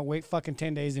bank account. Wait fucking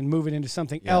 10 days and move it into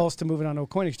something else to move it on a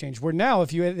coin exchange. Where now,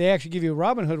 if they actually give you a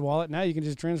Robinhood wallet, now you can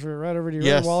just transfer it right over to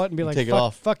your other wallet and be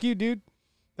like, fuck you, dude.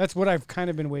 That's what I've kind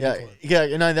of been waiting for. Yeah,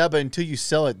 and not that, but until you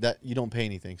sell it, that you don't pay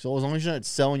anything. So as long as you're not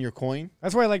selling your coin,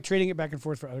 that's why I like trading it back and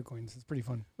forth for other coins. It's pretty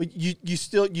fun. But you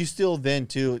still then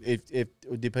too, if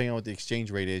depending on what the exchange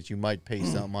rate is, you might pay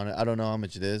something on it. I don't know how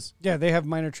much it is. Yeah, they have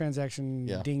minor transaction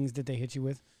dings that they hit you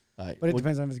with, but it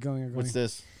depends on if it's going or going. What's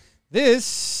this?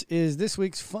 This is this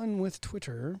week's Fun with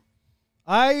Twitter.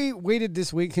 I waited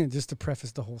this week, just to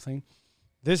preface the whole thing.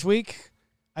 This week,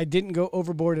 I didn't go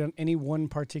overboard on any one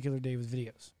particular day with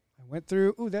videos. I went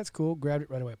through, ooh, that's cool, grabbed it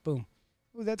right away, boom.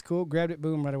 Ooh, that's cool, grabbed it,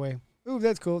 boom, right away. Ooh,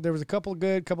 that's cool. There was a couple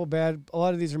good, couple bad. A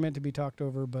lot of these are meant to be talked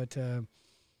over, but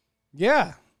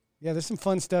yeah, there's some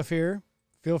fun stuff here.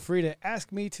 Feel free to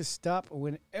ask me to stop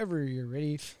whenever you're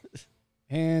ready.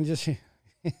 And just, ooh,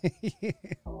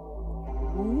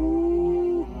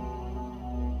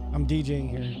 I'm DJing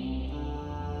here.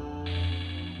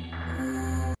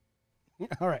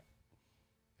 All right.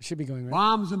 Should be going right.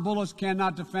 Bombs and bullets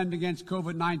cannot defend against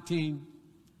COVID-19.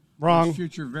 Wrong.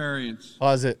 Future variants.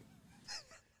 Pause it.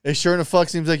 It sure enough fuck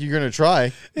seems like you're going to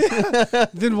try.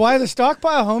 Then why the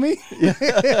stockpile, homie?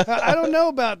 I don't know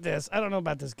about this. I don't know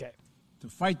about this guy. To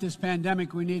fight this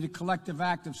pandemic, we need a collective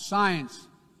act of science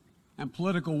and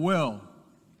political will.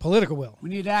 Political will.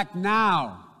 We need to act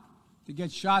now to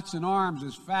get shots in arms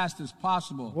as fast as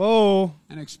possible. Whoa.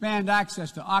 And expand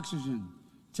access to oxygen,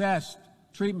 tests,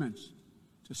 treatments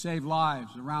to save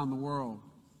lives around the world.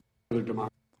 Can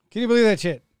you believe that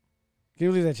shit? Can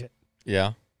you believe that shit?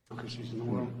 Yeah. In the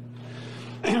world.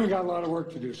 We got a lot of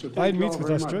work to do. So Biden meets with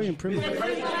Australian Premier.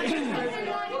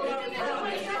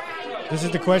 This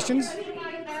is the questions?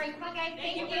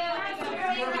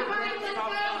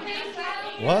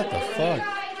 What the fuck?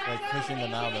 Like pushing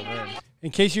them out of the room.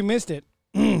 In case you missed it,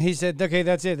 he said, okay,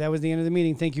 that's it. That was the end of the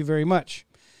meeting. Thank you very much.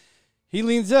 He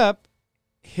leans up.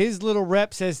 His little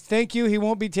rep says, thank you. He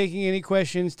won't be taking any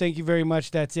questions. Thank you very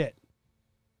much. That's it.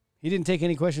 He didn't take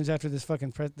any questions after this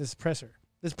fucking this presser.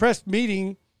 This press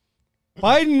meeting.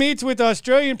 Biden meets with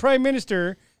Australian Prime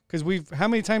Minister, because how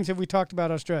many times have we talked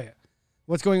about Australia?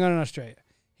 What's going on in Australia?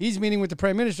 He's meeting with the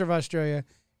Prime Minister of Australia,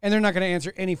 and they're not going to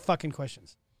answer any fucking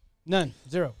questions. None.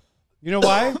 Zero. You know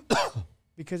why?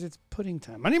 Because it's pudding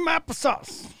time. I need my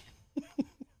applesauce.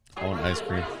 I want ice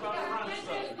cream.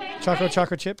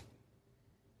 Choco chip.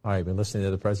 All right, you've been listening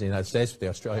to the President of the United States with the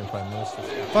Australian Prime Minister.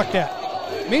 Fuck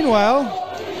that. Meanwhile,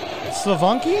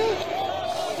 Slovakia?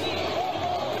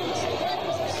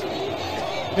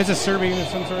 It's a Serbian of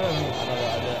some sort.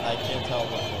 I can't tell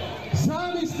what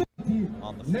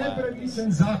on the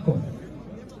nepravičen zakon,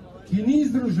 ki ni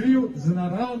združljiv z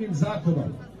naravnim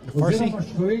zakonom oziroma s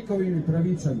človekovimi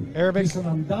pravicami, ki so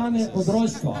nam dane od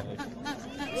rojstva.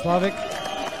 Slavic.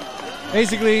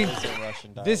 Basically,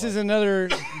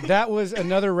 that was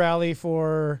another rally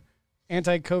for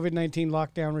anti-COVID-19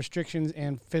 lockdown restrictions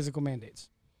and physical mandates.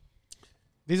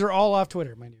 These are all off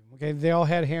Twitter, mind you. Okay, they all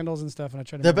had handles and stuff, and I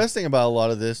tried to. The best thing about a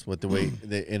lot of this, with the way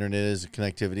the internet is,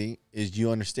 connectivity, is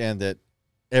you understand that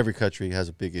every country has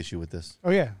a big issue with this.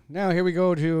 Oh yeah. Now here we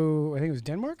go to, I think it was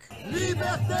Denmark.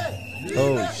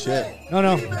 Oh shit!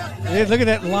 No. Hey, look at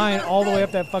that line all the way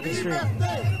up that fucking street.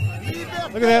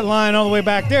 Look at that line all the way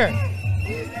back there.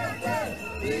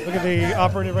 Look at the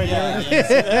operative right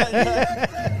there.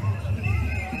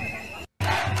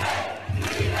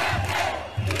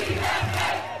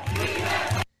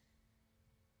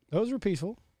 Those were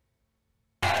peaceful.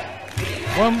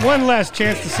 One last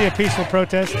chance to see a peaceful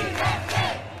protest.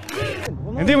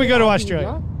 And then we go to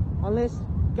Australia. Unless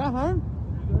go home.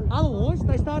 Otherwise,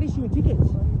 they start issuing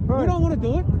tickets. We don't want to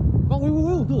do it, but we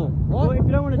will do it. Right? Well, if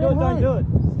you don't want to do it, don't do it.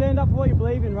 Stand up for what you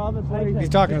believe in rather than... He's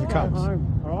talking to the cops.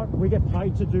 Home, all right? We get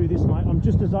paid to do this, mate. I'm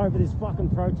just as over this fucking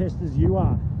protest as you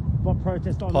are. What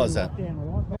protest on Pause that. Lockdown,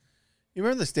 all right? You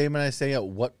remember the statement I say, at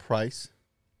what price?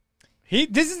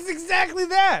 This is exactly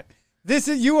that.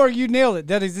 You nailed it.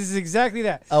 This is exactly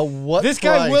that. What this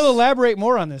price? guy will elaborate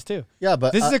more on this too. Yeah,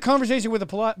 but this is a conversation with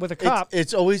a cop.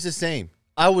 It's always the same.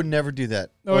 I would never do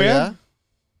that. Oh yeah.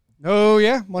 Oh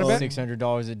yeah. Want to bet?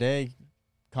 $600 a day,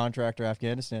 contractor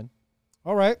Afghanistan.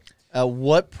 All right. At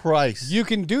what price? You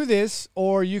can do this,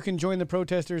 or you can join the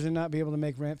protesters and not be able to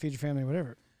make rent, feed your family,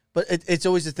 whatever. But it's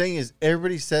always the thing is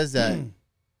everybody says that,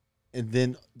 and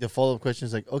then the follow up question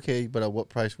is like, okay, but at what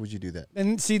price would you do that?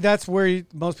 And see, that's where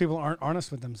most people aren't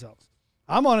honest with themselves.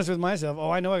 I'm honest with myself. Oh,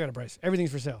 I know I got a price.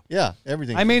 Everything's for sale. Yeah,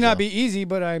 everything. I may not be easy,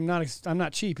 but I'm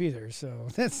not cheap either. So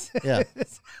that's yeah.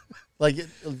 Like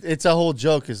it's a whole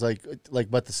joke. Is like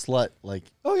but the slut like.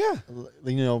 Oh yeah.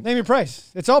 You know. Name your price.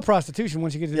 It's all prostitution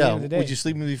once you get to the end of the day. Would you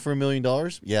sleep with me for $1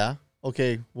 million? Yeah.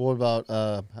 Okay. What about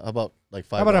how about like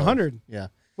 $5? How about 100? Yeah.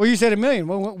 Well, you said $1 million.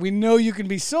 Well, we know you can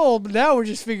be sold, but now we're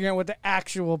just figuring out what the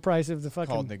actual price of the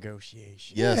fucking called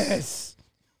negotiation. Yes.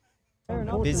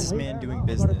 Businessman doing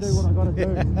business. You don't have to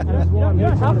do that.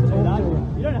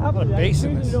 You don't have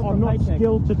to. I'm not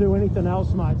skilled to do anything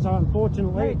else, mate. So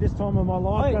unfortunately, this time of my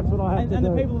life, that's what I have to do. And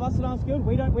the people of us that aren't skilled,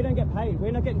 we don't get paid.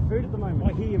 We're not getting food at the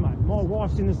moment. I hear you, mate. My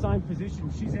wife's in the same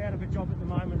position. She's out of a job at the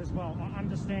moment as well. I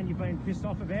understand you've been pissed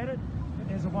off about it, but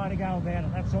there's a way to go about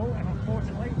it. That's all. And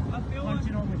unfortunately,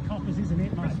 punching on with coppers isn't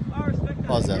it, mate. I respect that.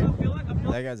 Pause that.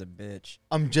 That guy's a bitch.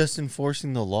 I'm just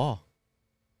enforcing the law.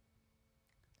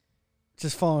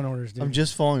 Just following orders, dude. I'm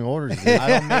just following orders. Dude. I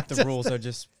don't make the rules. I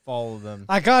just follow them.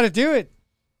 I gotta do it.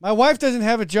 My wife doesn't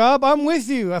have a job. I'm with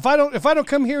you. If I don't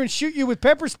come here and shoot you with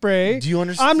pepper spray, do you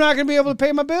understand? I'm not gonna be able to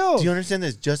pay my bills. Do you understand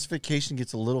this? Justification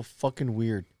gets a little fucking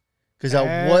weird. Because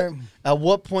at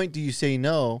what point do you say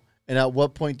no, and at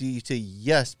what point do you say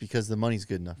yes because the money's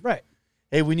good enough? Right.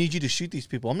 Hey, we need you to shoot these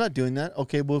people. I'm not doing that.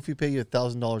 Okay, well if we pay you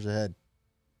 $1,000 a head.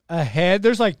 A head?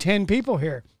 There's like 10 people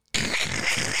here.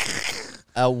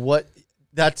 What?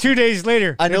 That's 2 days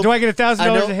later. I know. Do I get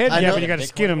 $1,000 a head? Yeah, but you got to Bitcoin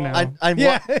skin them now.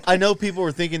 I know people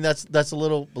were thinking that's a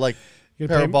little like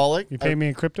parabolic. You pay me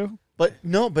in crypto? But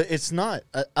no, but it's not.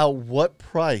 At what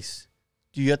price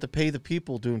do you have to pay the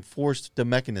people to enforce the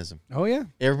mechanism? Oh yeah.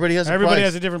 Everybody has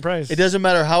a different price. It doesn't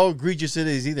matter how egregious it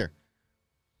is either.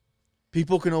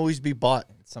 People can always be bought.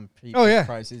 Some people's yeah.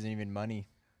 price isn't even money.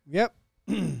 Yep.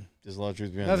 There's a lot of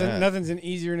truth behind that. Nothing's an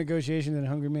easier negotiation than a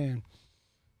hungry man.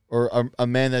 Or a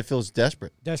man that feels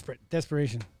desperate.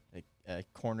 Desperation. Like a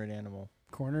cornered animal.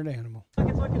 Cornered animal.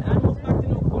 It's like an animal stuck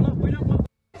in a corner. We don't want.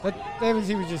 Evans,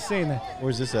 he was just saying that.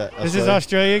 Where's this at? This is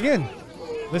Australia again.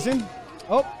 Listen.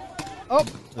 Oh.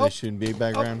 They shooting big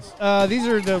backgrounds. These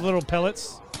are the little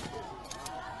pellets.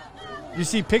 You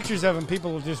see pictures of them.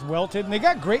 People are just welted, and they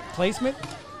got great placement.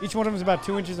 Each one of them is about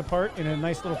 2 inches apart in a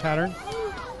nice little pattern.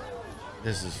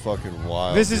 This is fucking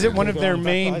wild. This is at one of their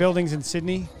main buildings in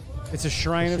Sydney. It's a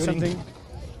shrine of something.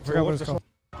 I forgot what it's called.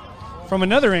 From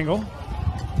another angle,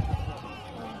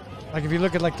 like if you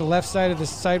look at like the left side of the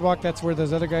sidewalk, that's where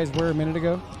those other guys were a minute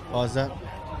ago. Oh, is that?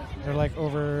 They're like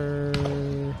over,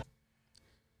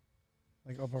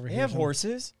 up over They here. have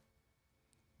horses.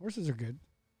 Horses are good.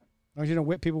 As long as you don't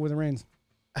whip people with the reins.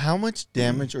 How much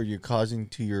damage are you causing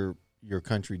to your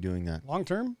country doing that? Long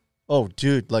term? Oh,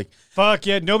 dude, like fuck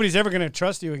yeah, nobody's ever gonna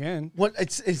trust you again. What?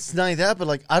 It's not that, but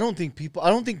like I don't think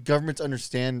governments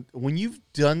understand when you've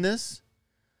done this.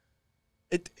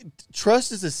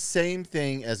 Trust is the same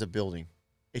thing as a building.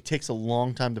 It takes a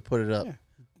long time to put it up,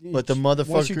 but the motherfucker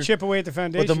once you chip away at the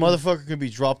foundation, but the motherfucker can be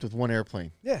dropped with one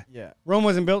airplane. Yeah. Rome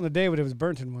wasn't built in a day, but it was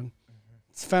burnt in one.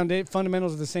 It's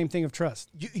fundamentals of the same thing of trust.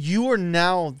 You are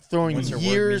now throwing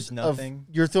years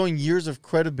of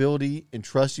credibility and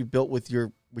trust you built with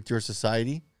your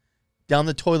society down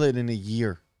the toilet in a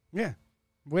year. Yeah.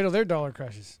 Wait till their dollar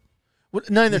crashes. Well,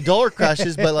 not in their dollar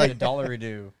crashes, but like a dollar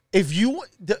do. If you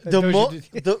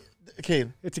okay,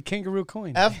 it's a kangaroo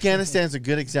coin. Afghanistan is a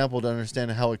good example to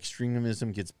understand how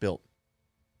extremism gets built.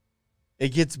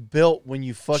 It gets built when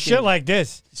you fucking shit like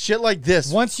this.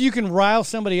 Once you can rile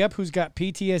somebody up who's got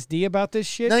PTSD about this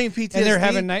shit, not even PTSD, and they're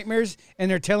having nightmares, and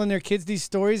they're telling their kids these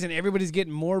stories, and everybody's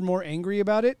getting more and more angry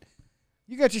about it.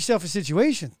 You got yourself a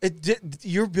situation.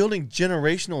 You're building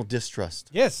generational distrust.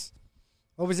 Yes.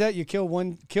 What was that? You kill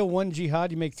one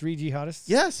jihad, you make 3 jihadists?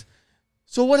 Yes.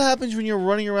 So what happens when you're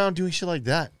running around doing shit like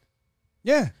that?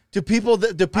 Yeah. Do people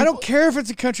I don't care if it's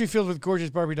a country filled with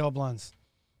gorgeous Barbie doll blondes.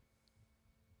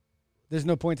 There's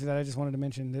no point to that. I just wanted to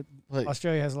mention that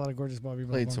Australia has a lot of gorgeous Barbie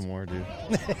doll blondes. Played some more, dude.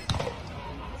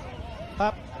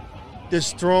 Pop.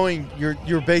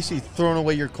 You're basically throwing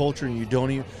away your culture, and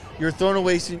you're throwing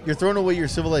away your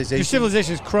civilization. Your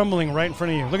civilization is crumbling right in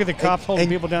front of you. Look at the cops holding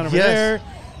people down over there.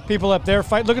 People up there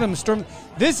fight. Look at them storm.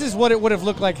 This is what it would have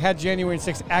looked like had January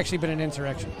 6th actually been an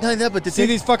insurrection. Not that, but See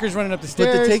these fuckers running up the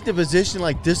stairs. But to take the position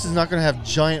like this is not going to have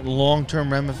giant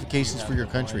long-term ramifications for your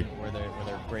country. Where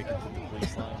they're breaking through the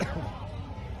police line.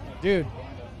 Dude,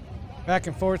 back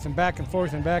and forth and back and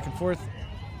forth and back and forth.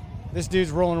 This dude's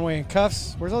rolling away in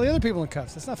cuffs. Where's all the other people in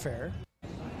cuffs? That's not fair.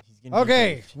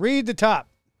 Okay, read the top.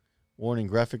 Warning: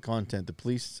 graphic content. The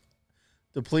police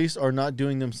are not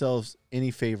doing themselves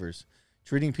any favors.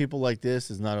 Treating people like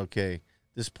this is not okay.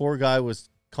 This poor guy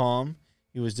was calm.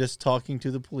 He was just talking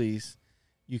to the police.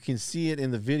 You can see it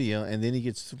in the video, and then he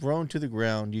gets thrown to the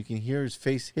ground. You can hear his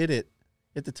face hit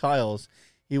the tiles.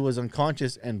 He was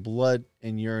unconscious, and blood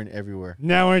and urine everywhere.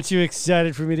 Now aren't you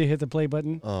excited for me to hit the play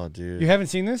button? Oh, dude. You haven't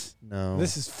seen this? No.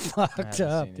 This is fucked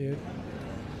up, dude.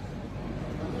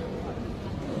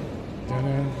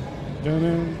 Dun-dun,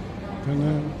 dun-dun,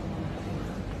 dun-dun.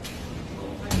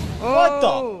 What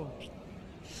the?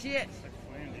 Shit.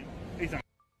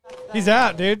 He's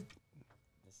out, dude.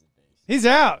 He's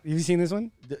out. Have you seen this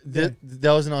one? That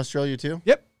was in Australia, too?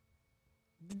 Yep.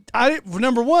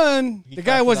 Number one, the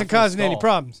guy wasn't causing any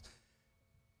problems.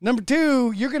 Number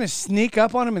two, you're going to sneak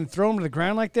up on him and throw him to the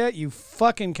ground like that? You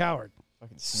fucking coward.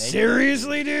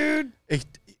 Seriously, dude?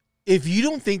 If you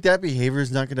don't think that behavior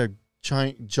is not going to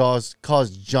cause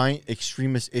giant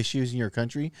extremist issues in your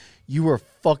country, you are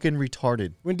fucking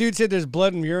retarded. When dude said there's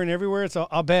blood and urine everywhere,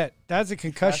 I'll bet that's a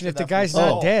concussion if the guy's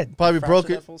not dead. Probably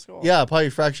broke it. Yeah, probably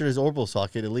fractured his orbital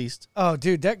socket at least. Oh,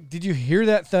 dude, did you hear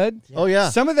that thud? Oh, yeah.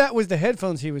 Some of that was the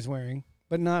headphones he was wearing,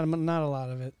 but not a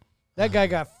lot of it. That guy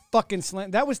got fucking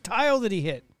slammed. That was tile that he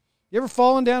hit. You ever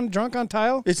fallen down drunk on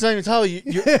tile? It's not even tile.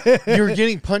 You're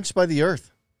getting punched by the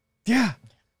earth. Yeah.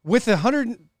 With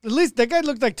 100... At least that guy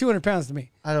looked like 200 pounds to me.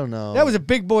 I don't know. That was a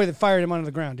big boy that fired him onto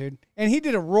the ground, dude. And he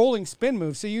did a rolling spin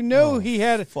move, so you know he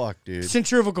had dude.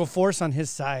 Centrifugal force on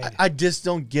his side. I just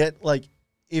don't get, like,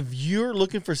 if you're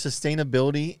looking for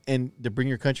sustainability and to bring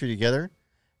your country together,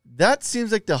 that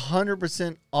seems like the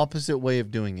 100% opposite way of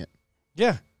doing it.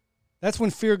 Yeah. That's when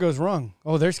fear goes wrong.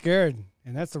 Oh, they're scared.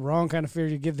 And that's the wrong kind of fear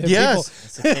you give them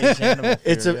yes. people.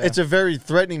 It's a very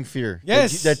threatening fear.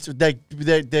 Yes.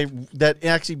 That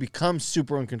actually becomes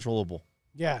super uncontrollable.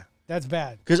 Yeah, that's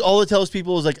bad. Because all it tells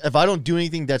people is like, if I don't do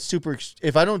anything that's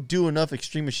if I don't do enough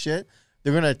extremist shit,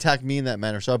 they're going to attack me in that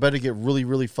manner. So I better get really,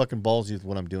 really fucking ballsy with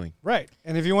what I'm doing. Right.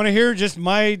 And if you want to hear just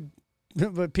my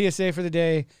PSA for the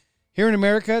day, here in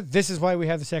America, this is why we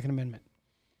have the Second Amendment.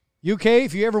 UK,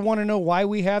 if you ever want to know why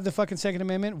we have the fucking Second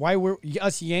Amendment, why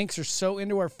us Yanks are so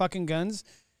into our fucking guns,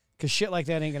 because shit like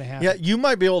that ain't going to happen. Yeah, you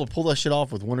might be able to pull that shit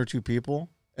off with one or two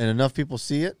people, and enough people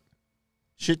see it,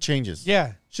 shit changes.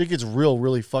 Yeah. Shit gets real,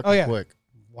 really fucking quick.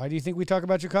 Why do you think we talk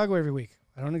about Chicago every week?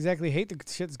 I don't exactly hate the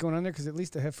shit that's going on there, because at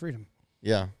least they have freedom.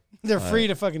 Yeah. They're free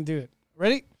to fucking do it.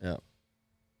 Ready? Yeah.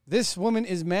 This woman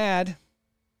is mad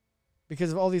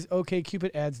because of all these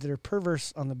OkCupid ads that are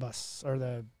perverse on the bus, or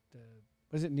the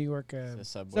what is it, New York? The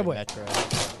subway. Metro.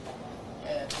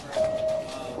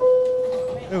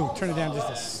 Oh, turn it down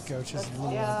just a scotch. Just a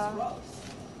little I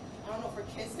don't know, for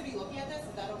kids to be looking at this,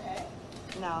 is that okay?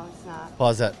 No, it's not.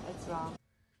 Pause that. It's wrong.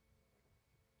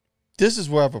 This is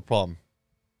where I have a problem.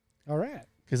 All right.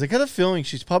 Because I got a feeling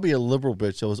she's probably a liberal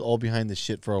bitch that was all behind this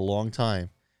shit for a long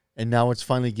time, and now it's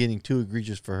finally getting too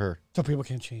egregious for her. So people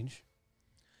can't change.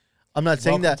 I'm not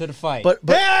saying Welcome that. to the fight. But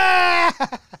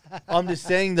I'm just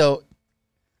saying, though,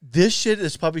 this shit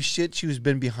is probably shit she's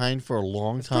been behind for a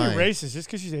long time. Pretty racist. Just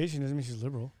because she's Asian doesn't mean she's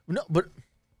liberal. No, but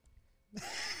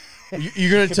you're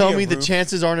going to tell me the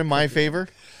chances aren't in my favor?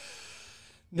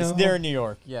 No. It's there in New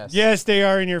York, yes. Yes, they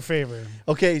are in your favor.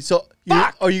 Okay, so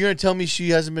are you going to tell me she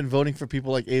hasn't been voting for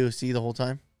people like AOC the whole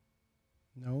time?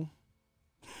 No.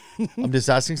 I'm just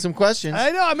asking some questions. I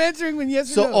know. I'm answering when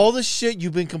yes or so no. All the shit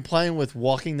you've been complying with,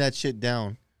 walking that shit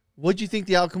down, what do you think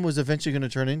the outcome was eventually going to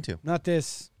turn into? Not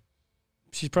this.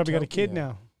 She's probably got a kid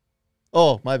now.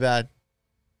 Oh, my bad.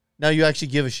 Now you actually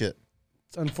give a shit.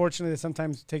 It's unfortunately, that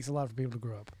sometimes it takes a lot for people to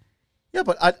grow up. Yeah,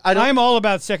 but I don't. I'm all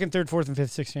about second, third, fourth, and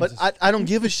fifth, sixth chances. But I don't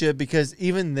give a shit because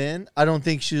even then, I don't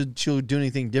think she'll do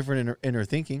anything different in her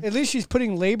thinking. At least she's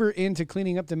putting labor into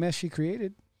cleaning up the mess she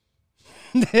created.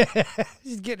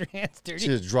 She's getting her hands dirty. She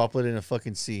just drop it in a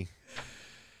fucking sea.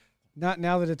 Not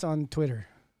now that it's on Twitter.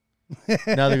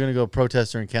 Now they're going to go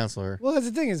protest her and cancel her. Well, that's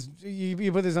the thing is,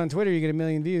 you put this on Twitter, you get 1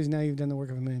 million views. Now you've done the work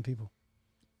of 1 million people.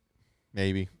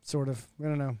 Maybe. Sort of. I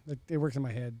don't know. It works in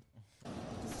my head.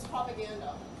 This is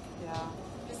propaganda. Yeah.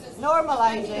 This is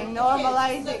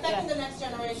normalizing. It's affecting the next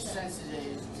generation.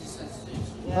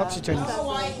 Yeah. I don't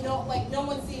know why no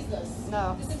one sees this.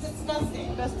 No. This is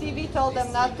disgusting. Because TV told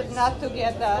them not to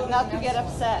get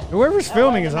upset. Whoever's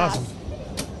filming is awesome.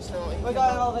 We're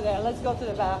going over there. Let's go to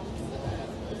the back.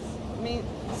 I mean,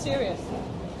 serious.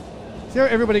 See how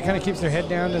everybody kind of keeps their head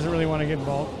down, doesn't really want to get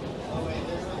involved.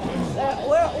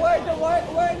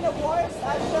 We're in the worst,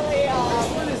 actually.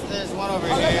 What is this? One over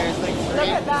Oh, here. It's like look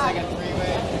at that. It's like a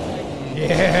three-way.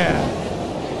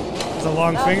 Yeah. It's a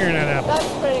long finger in that apple.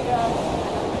 That's pretty good.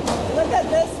 Look at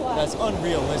this one. That's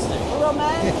unrealistic.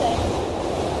 Romantic.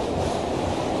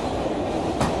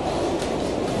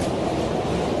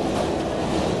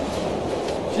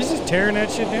 She's just tearing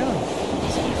that shit down.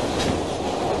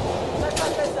 Look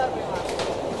at this,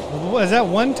 everyone. What, is that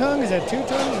one tongue? Is that two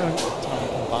tongues? Tongue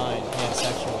combined,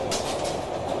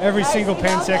 pansexual. Every single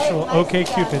pansexual. Okay,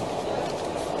 Cupid.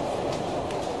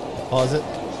 Pause it.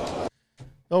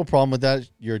 No problem with that.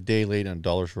 You're a day late and a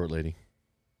dollar short, lady.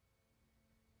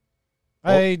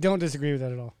 I don't disagree with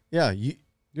that at all. Yeah,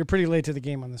 you're pretty late to the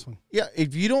game on this one. Yeah,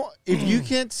 if you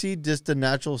can't see just the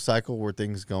natural cycle where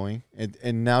things going,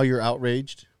 and now you're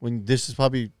outraged when there's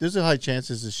a high chance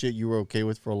this is shit you were okay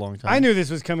with for a long time. I knew this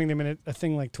was coming the minute a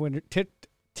thing like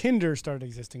Tinder started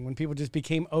existing, when people just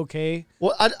became okay.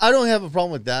 Well, I don't have a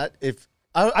problem with that. If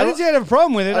I didn't say I have a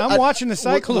problem with it. I'm watching the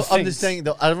cycle of things. I'm just saying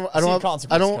though. I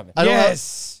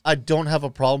don't have a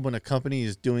problem when a company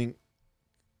is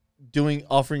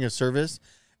offering a service.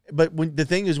 But the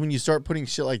thing is, when you start putting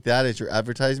shit like that as your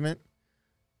advertisement,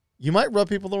 you might rub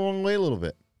people the wrong way a little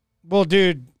bit. Well,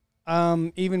 dude,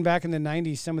 even back in the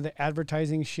 90s, some of the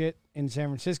advertising shit in San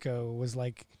Francisco was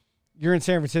like, you're in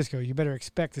San Francisco, you better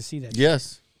expect to see that.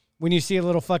 Yes. When you see a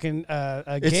little fucking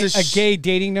a gay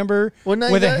dating number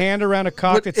with a hand around a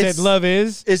cock that said "love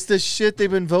is," it's the shit they've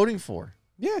been voting for.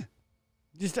 Yeah.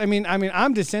 Just I mean, I'm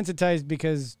desensitized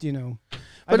because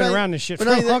I've been around this shit for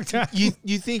a long time.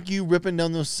 You think you ripping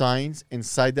down those signs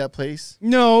inside that place?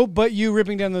 No, but you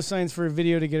ripping down those signs for a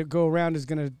video to go around is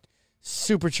going to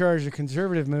supercharge the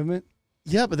conservative movement.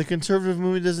 Yeah, but the conservative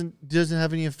movement doesn't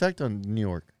have any effect on New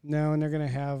York. No, and they're going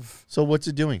to have. So what's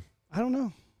it doing? I don't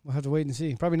know. We'll have to wait and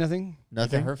see. Probably nothing.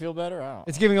 Nothing. Make her feel better? I don't know.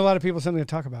 It's giving a lot of people something to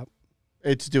talk about.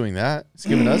 It's doing that. It's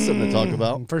giving us something to talk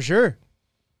about. For sure.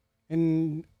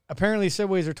 And apparently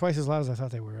subways are twice as loud as I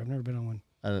thought they were. I've never been on one.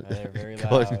 They're very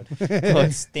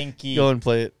loud. Stinky. Go and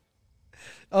play it.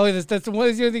 Oh, that's the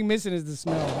only thing missing is the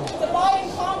smell. Divide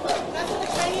and conquer. That's what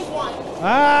the Chinese want.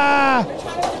 Ah! They're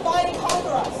trying to divide and conquer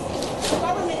us. The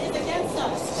government is against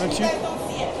us. Aren't you guys don't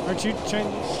see it. Aren't you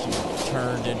Chinese?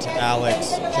 Turned into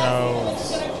Alex Jones.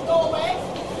 It's going to go away.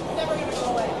 It's never going to go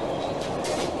away.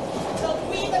 So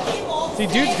we, the people. See,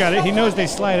 dude's got it. He knows they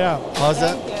slide out. How's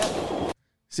that?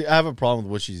 See, I have a problem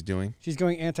with what she's doing. She's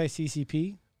going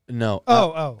anti-CCP? No.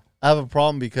 I have a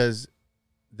problem because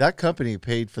that company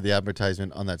paid for the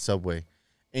advertisement on that subway,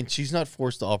 and she's not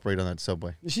forced to operate on that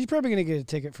subway. She's probably going to get a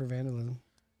ticket for vandalism.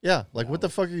 Yeah, what the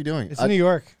fuck are you doing? It's New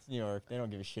York. It's New York. They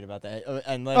don't give a shit about that.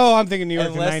 Unless, I'm thinking New York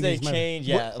in the 90s. Unless they change,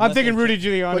 yeah. I'm thinking Rudy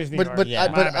Giuliani's New York.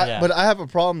 But I have a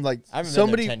problem. Like I haven't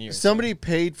been there 10 years, somebody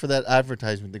paid for that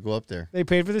advertisement to go up there. They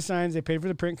paid for the signs. They paid for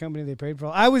the print company. They paid for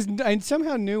all. I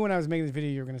somehow knew when I was making this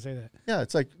video you were going to say that. Yeah,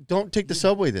 it's like, don't take the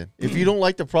subway then. If you don't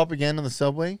like the propaganda on the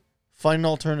subway, find an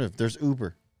alternative. There's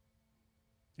Uber.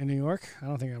 In New York? I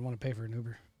don't think I'd want to pay for an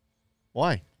Uber.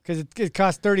 Why? Because it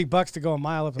costs $30 to go a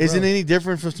mile up the road. Isn't it any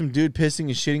different from some dude pissing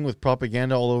and shitting with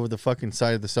propaganda all over the fucking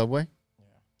side of the subway?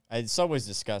 Yeah. Subway's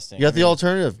disgusting. You got the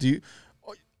alternative.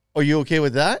 Are you okay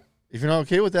with that? If you're not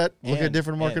okay with that, look at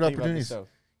different market opportunities.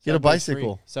 Get a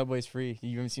bicycle. Free. Subway's free.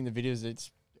 You haven't seen the videos?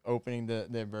 It's opening the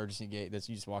emergency gate.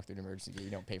 You just walk through the emergency gate. You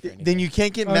don't pay for anything. Then you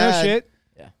can't get mad. No shit?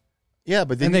 Yeah. Yeah,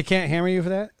 but then they can't hammer you for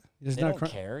that? They don't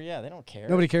care. Yeah, they don't care.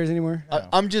 Nobody cares anymore? No.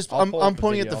 I'm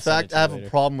pointing at the fact I have a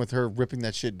problem with her ripping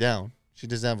that shit down. She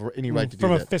doesn't have any right to do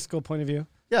that. From a fiscal point of view?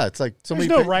 Yeah, it's like somebody.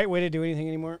 There's no right way to do anything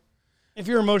anymore. If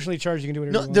you're emotionally charged, you can do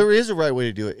whatever you want. There is a right way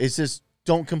to do it. It's just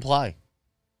don't comply.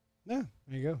 Yeah,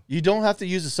 there you go. You don't have to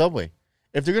use the subway.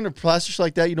 If they're going to plaster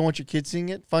like that, you don't want your kids seeing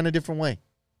it, find a different way.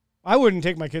 I wouldn't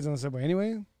take my kids on the subway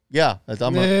anyway. Yeah, I'm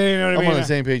on the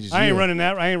same page as you. I ain't running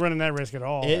that risk at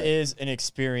all. It is an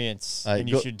experience, and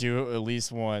you should do it at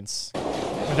least once.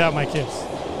 Without my kids.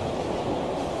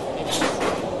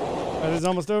 That is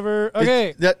almost over.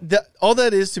 Okay. All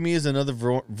that is to me is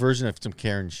another version of some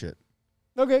Karen shit.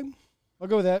 Okay. I'll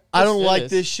go with that. I don't like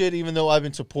this shit, even though I've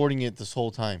been supporting it this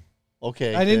whole time.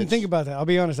 Okay. I didn't think about that. I'll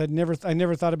be honest. I never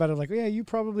thought about it like, yeah, you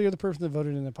probably are the person that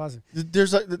voted in the positive.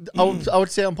 There's I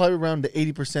would say I'm probably around the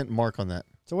 80% mark on that.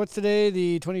 So what's today?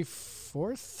 The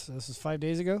 24th? So this is 5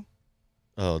 days ago?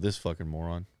 Oh, this fucking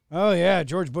moron. Oh, yeah.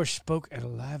 George Bush spoke at a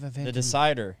live event. The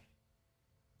Decider.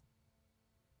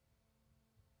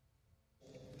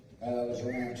 Was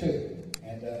around too.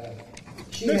 And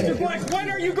Mr. Bush, when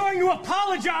are you going to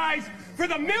apologize for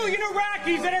the million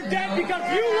Iraqis that are dead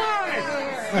because you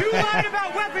lied. You lied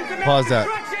about weapons of mass Pause that.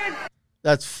 destruction.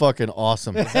 That's fucking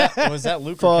awesome. Was that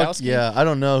Luke Fuck Rukowski? yeah, I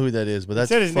don't know who that is, but that's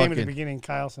said his fucking, name at the beginning,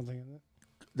 Kyle something.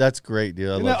 That's great, dude.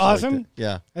 I Isn't love that shit like awesome? that.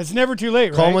 Yeah. It's never too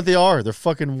late, Call right? them what they are. They're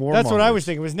fucking war That's what I mongers. was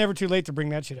thinking. It was never too late to bring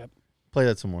that shit up. Play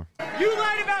that some more. You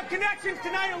lied about connections to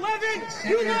 9/11.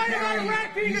 You lied about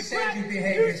Iraq being a threat.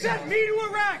 You sent me to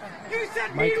Iraq. You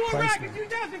sent me to Iraq in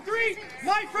 2003.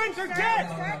 My friends are dead.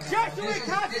 Joshua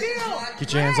Castile.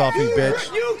 Get your hands off me,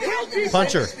 bitch. You killed people.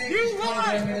 Punch her. You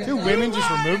lied. Two women just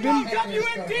removed him?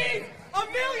 WMD. A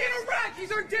million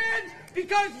Iraqis are dead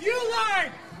because you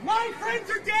lied. My friends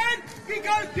are dead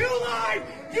because you lied.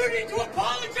 You need to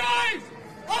apologize.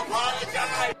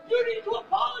 Apologize. You need to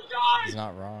apologize. He's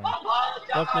not wrong. Apologize.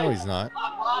 Fuck no, he's not.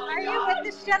 Are you with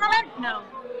this gentleman? No.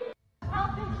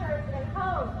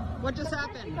 What just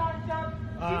happened?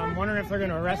 I'm wondering if they're going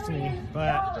to arrest me,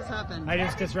 but What just happened? I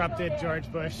just disrupted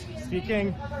George Bush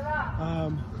speaking.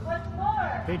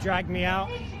 They dragged me out.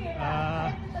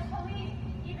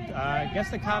 I guess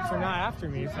the cops are not after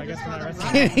me, so I guess they're not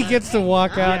arresting me. He gets to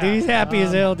walk out, dude. He's happy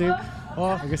as hell, dude.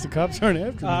 Well, I guess the cops aren't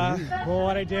after me. well,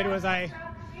 what I did was I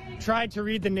tried to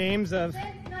read the names of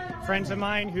friends of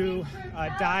mine who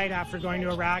died after going to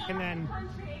Iraq and then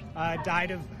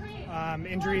died of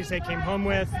injuries they came home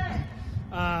with.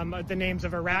 The names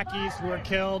of Iraqis who were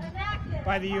killed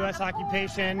by the U.S.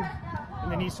 occupation in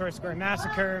the Nice Square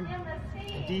massacre,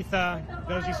 Aditha,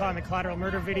 those you saw in the collateral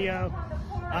murder video.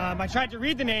 I tried to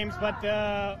read the names, but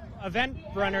the event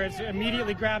runners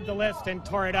immediately grabbed the list and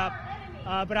tore it up.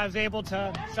 But I was able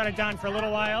to shut it down for a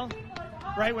little while,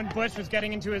 right when Bush was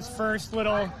getting into his first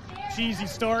little cheesy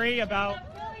story about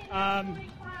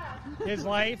his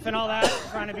life and all that,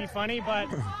 trying to be funny. But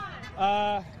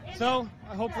so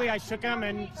hopefully I shook him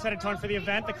and set a tone for the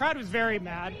event. The crowd was very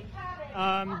mad.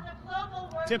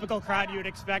 Typical crowd you would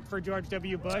expect for George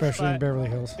W. Bush, Especially in but Beverly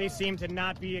Hills. they seem to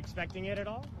not be expecting it at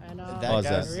all. And Pause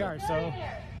that. here we are. So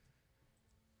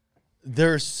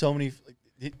There's so many.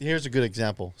 Here's a good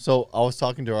example. So I was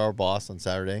talking to our boss on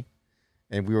Saturday,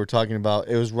 and we were talking about.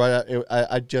 It was right.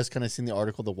 I just kind of seen the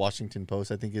article. The Washington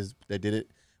Post, I think, they did it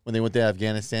when they went to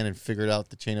Afghanistan and figured out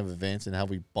the chain of events and how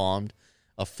we bombed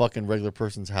a fucking regular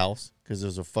person's house because there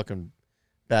was a fucking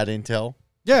bad intel.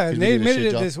 Yeah, 'Cause and we they did a shit admitted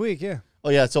it job. this week, yeah. Oh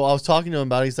yeah, so I was talking to him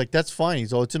about it. He's like, "That's fine."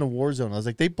 He's it's in a war zone. I was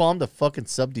like, "They bombed a fucking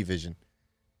subdivision."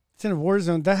 It's in a war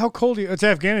zone. How cold are you? It's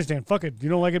Afghanistan. Fuck it. You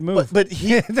don't like it, move. But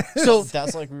he so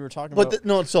That's like we were talking But about.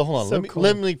 no, so hold on. So let me cool.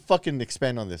 let me fucking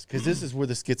expand on this because this is where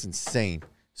this gets insane.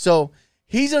 So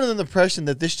he's under the impression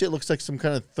that this shit looks like some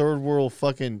kind of third world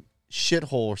fucking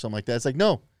shithole or something like that. It's like,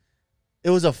 no, it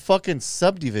was a fucking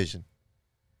subdivision.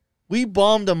 We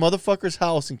bombed a motherfucker's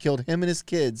house and killed him and his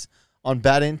kids on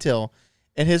bad intel,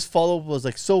 and his follow up was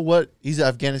like, so what? He's in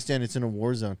Afghanistan. It's in a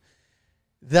war zone.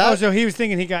 That so he was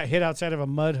thinking he got hit outside of a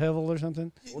mud hovel or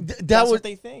something? that That's was what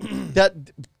they think.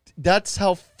 That's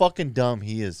how fucking dumb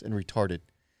he is and retarded.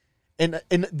 And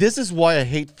this is why I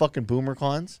hate fucking boomer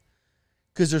cons.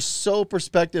 Because they're so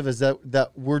perspective as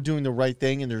that we're doing the right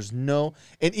thing and there's no,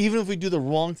 and even if we do the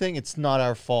wrong thing, it's not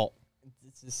our fault.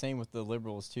 It's the same with the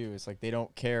liberals too. It's like they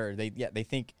don't care. They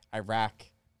think Iraq,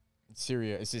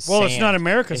 Syria. It's just Well, sand. it's not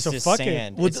America, It's so just fuck it.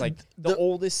 sand. Well, It's like the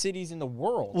oldest cities in the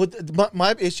world. Well,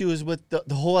 my issue is with the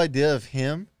whole idea of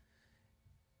him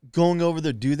going over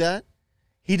there to do that.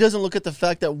 He doesn't look at the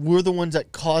fact that we're the ones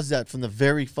that caused that from the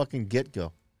very fucking get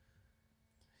go.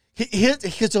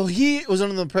 So he was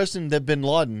under the impression that bin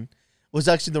Laden was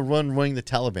actually the one running the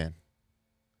Taliban.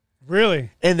 Really?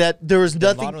 And that there was Bin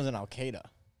nothing Laden was in Al Qaeda.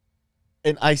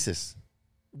 in ISIS,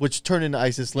 which turned into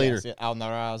ISIS later. Yes, Al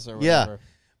Naraz or Yeah.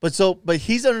 whatever. But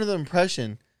he's under the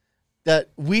impression that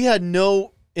we had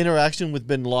no interaction with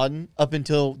bin Laden up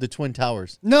until the Twin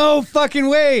Towers. No fucking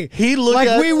way. He looked like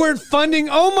at, we weren't funding.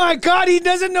 Oh my God, he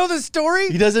doesn't know the story?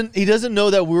 He doesn't know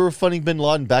that we were funding bin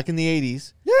Laden back in the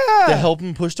 80s. Yeah. To help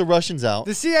him push the Russians out.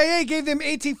 The CIA gave them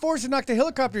AT-4s to knock the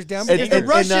helicopters down And- because and the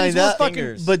Russians not only were that,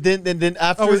 fucking... But then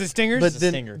after... Oh, was it Stingers? But It's a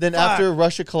then, Stinger. then Fuck. after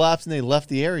Russia collapsed and they left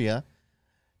the area,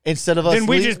 instead of us... Then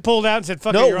we leaving- just pulled out and said,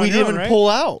 fuck it, no, you're on we your didn't own, right? pull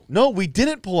out. No, we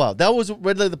didn't pull out. That was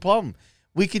really the problem.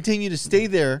 We continue to stay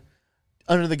there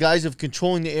under the guise of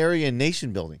controlling the area and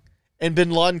nation building. And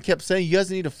bin Laden kept saying, you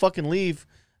guys need to fucking leave.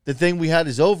 The thing we had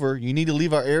is over. You need to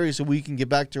leave our area so we can get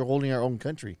back to holding our own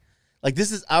country. Like,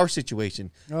 this is our situation.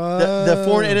 The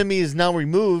foreign enemy is now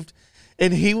removed.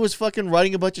 And he was fucking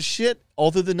writing a bunch of shit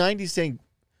all through the 90s saying,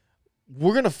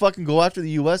 we're going to fucking go after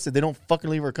the U.S. if they don't fucking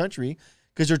leave our country.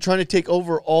 because they're trying to take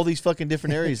over all these fucking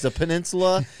different areas, the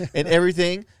peninsula and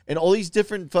everything, and all these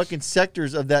different fucking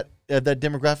sectors of that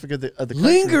demographic of the country.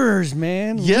 Lingerers,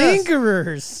 man. Yes.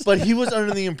 Lingerers. But he was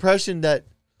under the impression that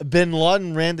Bin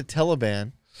Laden ran the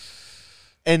Taliban,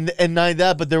 and not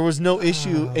that, but there was no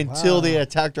issue until they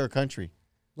attacked our country.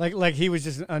 Like he was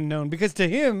just an unknown, because to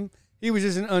him he was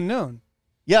just an unknown.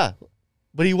 Yeah,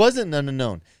 but he wasn't an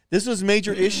unknown. This was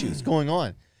major issues going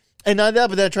on, and not that,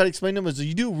 but that I tried to explain to him was,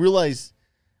 you do realize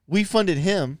we funded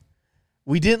him.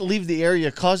 We didn't leave the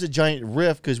area, caused a giant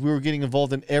rift because we were getting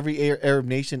involved in every Arab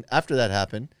nation after that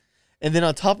happened, and then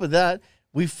on top of that,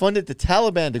 we funded the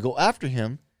Taliban to go after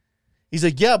him. He's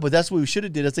like, yeah, but that's what we should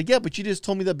have did. I was like, yeah, but you just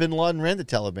told me that Bin Laden ran the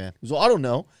Taliban. He goes, well, I don't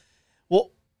know.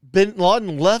 Well, Bin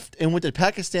Laden left and went to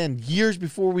Pakistan years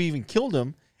before we even killed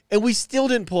him, and we still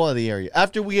didn't pull out of the area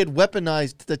after we had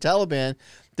weaponized the Taliban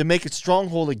to make a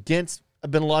stronghold against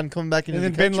Bin Laden coming back into the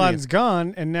country. And then Bin Laden's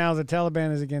gone, and now the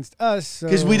Taliban is against us.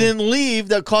 Because we didn't leave,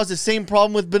 that caused the same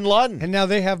problem with Bin Laden. And now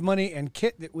they have money and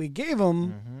kit that we gave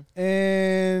them,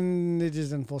 and it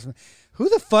just unfolds. Who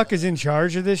the fuck is in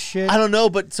charge of this shit? I don't know,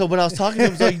 but so when I was talking to him,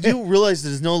 I was like, you do realize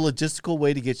there's no logistical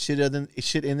way to get shit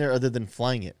in there other than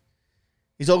flying it.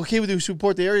 He's like, okay, we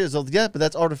support the areas. Like, yeah, but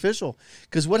that's artificial.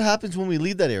 Because what happens when we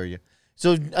leave that area?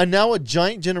 So now a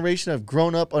giant generation have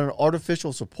grown up on an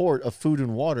artificial support of food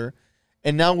and water,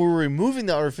 and now we're removing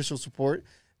the artificial support.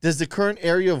 Does the current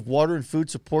area of water and food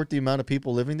support the amount of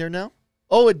people living there now?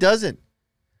 Oh, it doesn't.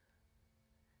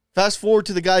 Fast forward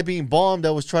to the guy being bombed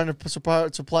that was trying to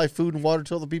supply food and water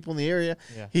to all the people in the area.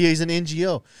 Yeah. He is an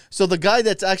NGO. So the guy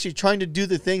that's actually trying to do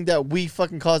the thing that we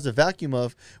fucking caused a vacuum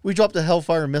of, we dropped a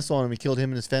Hellfire missile on him and killed him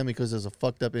and his family because there's a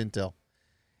fucked up intel.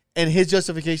 And his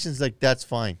justification is like, that's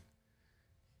fine.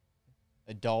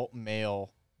 Adult,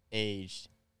 male, aged,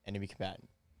 enemy combatant.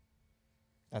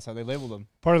 That's how they labeled them.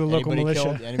 Part of the local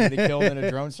militia. Anybody killed in a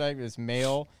drone strike is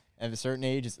male, and of a certain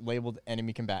age is labeled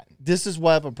enemy combatant. This is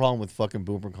why I have a problem with fucking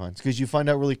boomer cons, because you find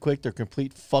out really quick they're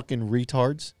complete fucking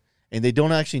retards, and they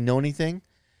don't actually know anything,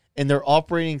 and they're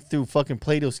operating through fucking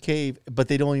Plato's cave, but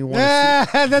they don't even want to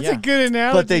see. That's a good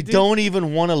analogy. But they don't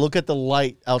even want to look at the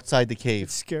light outside the cave.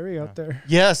 It's scary out there.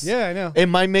 Yes. Yeah, I know. It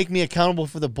might make me accountable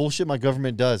for the bullshit my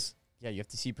government does. Yeah, you have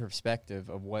to see perspective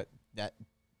of what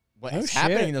is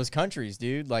happening in those countries,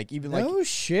 dude. Like even you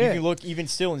can look even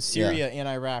still in Syria and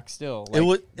Iraq still.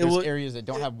 Like, there's areas that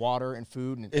don't have water and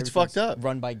food, and it's fucked up.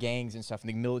 Run by gangs and stuff. And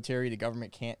the military, the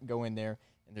government can't go in there.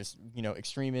 And there's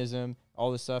extremism,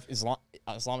 all this stuff.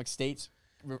 Islamic States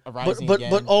arising again.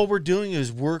 But all we're doing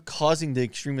is we're causing the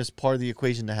extremist part of the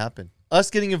equation to happen. Us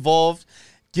getting involved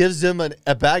gives them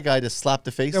a bad guy to slap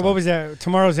the face on. What was that?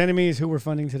 Tomorrow's enemies who we're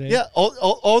funding today? Yeah,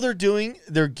 all they're doing,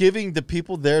 they're giving the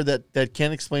people there that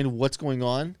can't explain what's going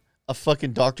on a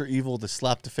fucking Dr. Evil to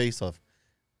slap the face of.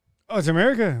 Oh, it's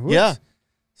America? Whoops. Yeah.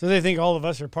 So they think all of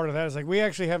us are part of that. It's like, we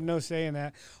actually have no say in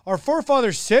that. Our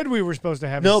forefathers said we were supposed to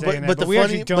have a say in that, but we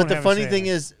actually don't have a say. But the funny thing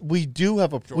is, we do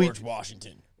have a... George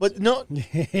Washington. But no,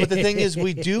 but the thing is,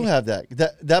 we do have that.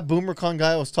 That BoomerCon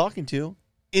guy I was talking to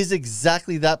is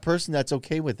exactly that person that's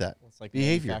okay with that like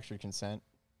behavior. Manufactured consent.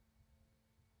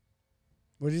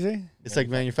 What did you say? It's like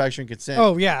manufacturing consent.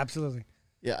 Oh, yeah, absolutely.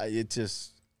 Yeah, it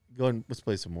just... Let's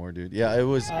play some more, dude. Yeah, it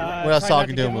was... when I was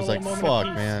talking to him, I was like, fuck,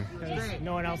 man.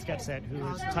 No one else gets it who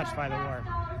is touched by the war.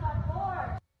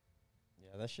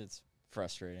 Yeah, that shit's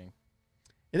frustrating.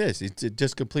 It is. It's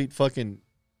just complete fucking...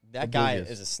 That guy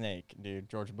is a snake, dude.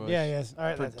 George Bush. Yeah, yes. All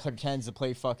right. Pretends to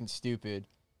play fucking stupid.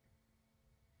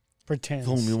 Pretends.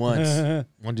 Fool me once.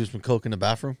 Want to do some coke in the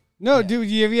bathroom? No, dude.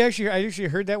 I actually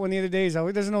heard that one the other day.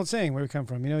 There's an old saying where it come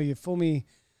from. You fool me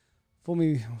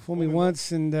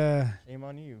once, and shame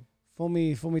on you. Fool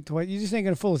me twice. You just ain't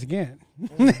gonna fool us again.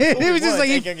 It was just like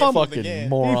he fucking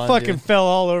moron. He fucking fell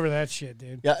all over that shit,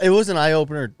 dude. Yeah, it was an eye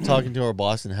opener talking to our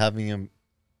boss and having him.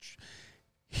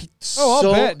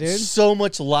 I'll bet, dude. So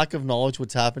much lack of knowledge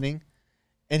what's happening,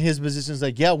 and his position is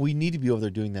like, yeah, we need to be over there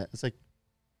doing that. It's like,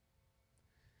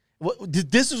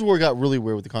 this is where it got really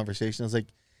weird with the conversation. I was like,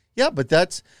 yeah,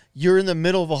 but you're in the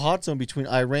middle of a hot zone between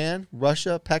Iran,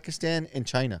 Russia, Pakistan, and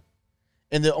China,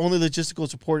 and the only logistical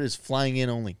support is flying in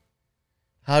only.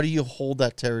 How do you hold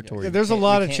that territory? Yeah, there's a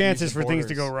lot of chances for things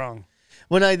to go wrong.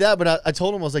 But I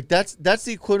told him, I was like, that's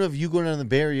the equivalent of you going down the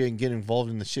Bay Area and getting involved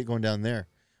in the shit going down there.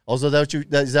 Also,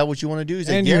 is that what you want to do? He's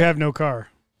and like, you have no car.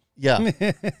 Yeah.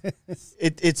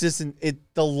 It's just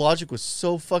the logic was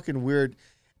so fucking weird.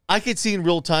 I could see in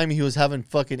real time he was having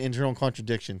fucking internal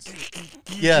contradictions.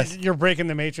 Yes. You're breaking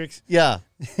the matrix. Yeah.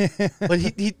 But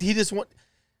he just want.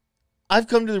 I've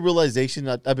come to the realization,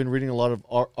 I've been reading a lot of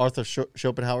Arthur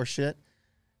Schopenhauer shit,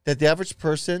 that the average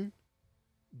person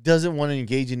doesn't want to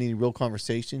engage in any real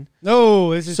conversation.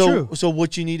 No, this is true. So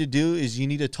what you need to do is you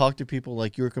need to talk to people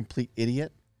like you're a complete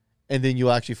idiot, and then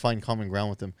you'll actually find common ground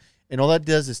with them. And all that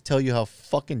does is tell you how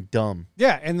fucking dumb.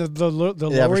 Yeah, and the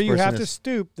lower you have to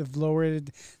stoop, the lower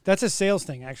it. That's a sales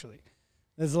thing, actually.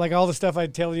 It's like all the stuff I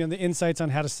tell you on the insights on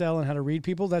how to sell and how to read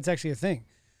people. That's actually a thing.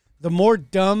 The more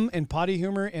dumb and potty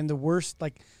humor and the worse,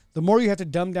 like the more you have to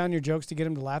dumb down your jokes to get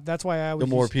them to laugh. That's why I always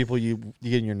the more people you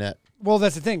get in your net. Well,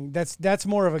 that's the thing. That's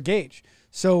more of a gauge.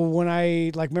 So when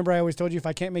remember I always told you if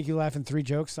I can't make you laugh in 3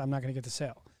 jokes, I'm not going to get the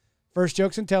sale. First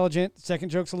joke's intelligent. Second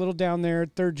joke's a little down there.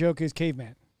 Third joke is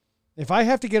caveman. If I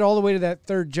have to get all the way to that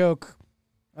third joke,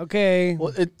 okay.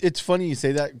 Well, it's funny you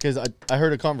say that because I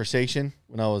heard a conversation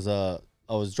when I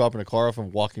was dropping a car off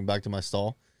and walking back to my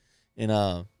stall, and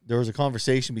there was a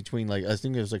conversation between I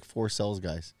think there was 4 sales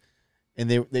guys, and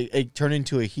they turned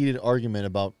into a heated argument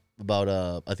about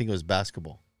I think it was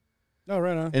basketball. Oh,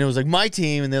 right on. And it was like my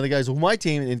team, and the other guys were my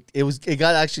team, and it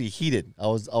got actually heated. I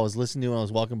was listening to it when I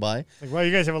was walking by. Like, well,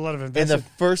 you guys have a lot of investment. And the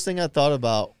first thing I thought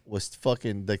about was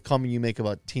fucking the comment you make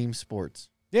about team sports.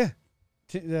 Yeah,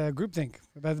 groupthink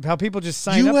about how people just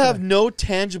sign up. You have no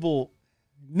tangible.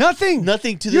 Nothing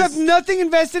to this. You have nothing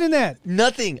invested in that.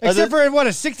 Nothing. Except for, what,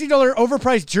 a $60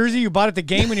 overpriced jersey you bought at the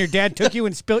game when your dad took you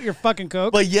and spilt your fucking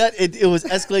Coke? But yet, it was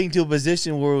escalating to a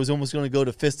position where it was almost going to go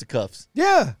to fisticuffs.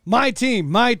 Yeah. My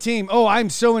team. Oh, I'm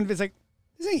so invested. Like,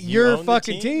 this ain't your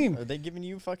fucking team. Are they giving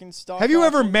you fucking stock? Have you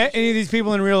ever met any of these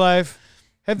people in real life?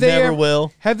 Have they Never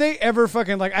will. Have they ever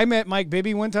fucking, I met Mike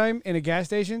Bibby one time in a gas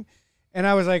station, and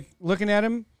I was, looking at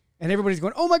him, and everybody's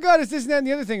going, oh, my God, it's this and that and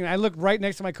the other thing. And I looked right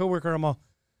next to my coworker, I'm all,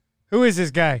 who is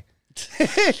this guy?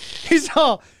 He's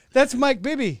all, that's Mike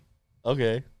Bibby.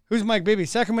 Okay. Who's Mike Bibby?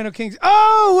 Sacramento Kings.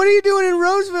 Oh, what are you doing in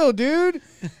Roseville, dude?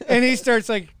 And he starts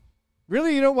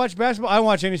really, you don't watch basketball? I don't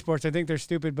watch any sports. I think they're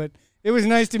stupid, but it was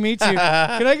nice to meet you. Can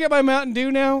I get my Mountain Dew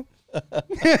now?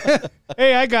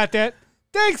 Hey, I got that.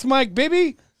 Thanks, Mike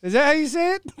Bibby. Is that how you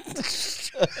say it?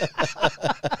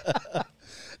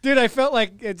 Dude, I felt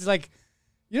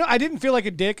I didn't feel like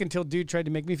a dick until dude tried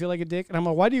to make me feel like a dick. And I'm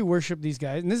like, why do you worship these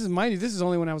guys? And this is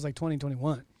only when I was 20,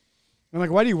 21. I'm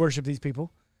like, why do you worship these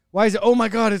people? Why is it, oh my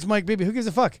God, it's Mike Bibby. Who gives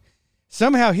a fuck?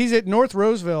 Somehow he's at North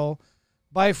Roseville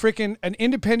by freaking an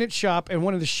independent shop in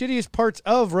one of the shittiest parts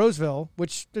of Roseville,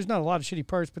 which there's not a lot of shitty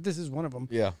parts, but this is one of them.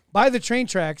 Yeah. By the train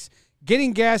tracks,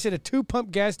 getting gas at a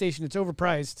 2-pump gas station that's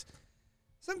overpriced.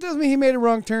 Something tells me he made a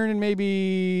wrong turn and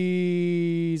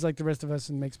maybe he's like the rest of us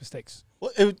and makes mistakes.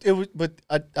 Well, it was, but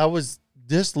I was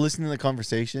just listening to the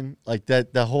conversation,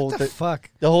 the whole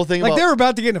fuck, the whole thing. Like they were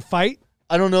about to get in a fight.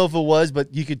 I don't know if it was,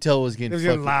 but you could tell it was getting. It was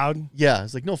getting loud. Yeah,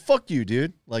 it's like, no, fuck you,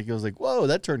 dude. Like it was like, whoa,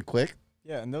 that turned quick.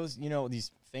 Yeah, and those,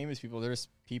 these famous people, there's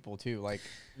people too. Where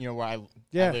I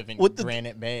live in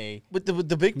Granite Bay. But the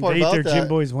big part they about eat their that, Jim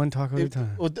Boys one taco at a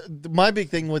time. My big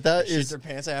thing with that Shit is their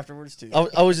pants afterwards too.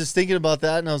 I was just thinking about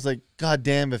that, and I was like, God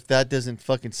damn, if that doesn't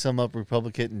fucking sum up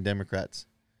Republican and Democrats.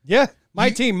 Yeah,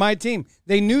 my team.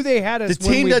 They knew they had us. The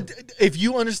team that, if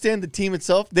you understand the team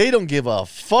itself, they don't give a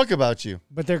fuck about you.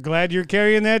 But they're glad you're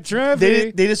carrying that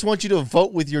trophy. They just want you to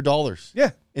vote with your dollars.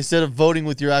 Yeah. Instead of voting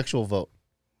with your actual vote.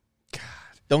 God.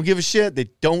 Don't give a shit.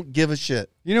 They don't give a shit.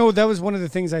 That was one of the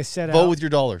things I set out. Vote with your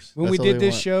dollars. When we did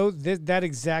this show, that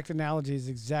exact analogy is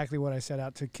exactly what I set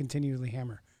out to continually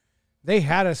hammer. They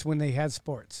had us when they had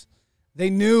sports. They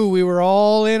knew we were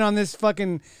all in on this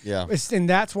fucking... Yeah. And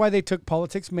that's why they took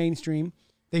politics mainstream.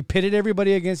 They pitted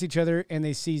everybody against each other, and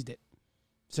they seized it.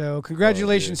 So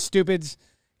congratulations, stupids.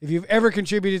 If you've ever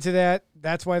contributed to that,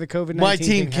 that's why the COVID-19 My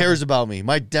team thing cares happened. about me.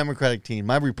 My Democratic team.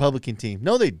 My Republican team.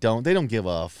 No, they don't. They don't give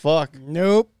a fuck.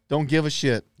 Nope. Don't give a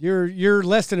shit. You're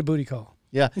less than a booty call.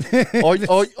 Yeah.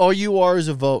 all you are is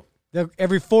a vote.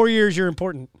 Every 4 years, you're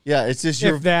important. Yeah, it's just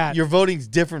your voting's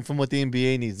different from what the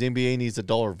NBA needs. The NBA needs a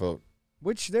dollar vote.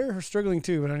 Which they're struggling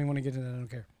too, but I don't even want to get into that. I don't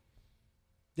care.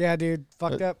 Yeah, dude.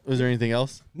 Fucked up. Was there anything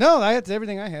else? No, that's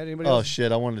everything I had. Anybody else?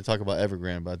 Shit. I wanted to talk about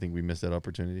Evergrande, but I think we missed that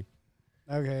opportunity.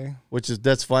 Okay.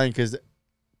 That's fine because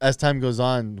as time goes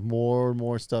on, more and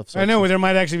more stuff. I know. There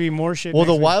might actually be more shit. Well,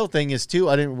 the wild thing is, too,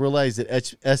 I didn't realize that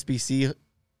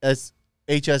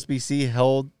HSBC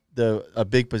held a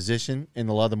big position in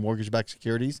a lot of the mortgage-backed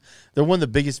securities. They're one of the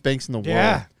biggest banks in the world.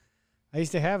 Yeah. I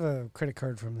used to have a credit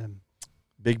card from them.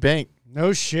 Big bank.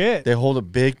 No shit. They hold a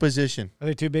big position. Are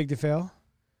they too big to fail?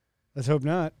 Let's hope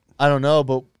not. I don't know,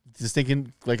 but just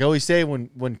thinking, like I always say,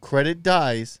 when credit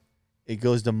dies, it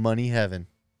goes to money heaven.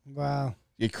 Wow.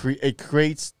 It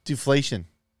creates deflation.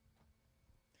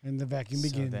 And the vacuum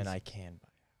begins. So then I can buy.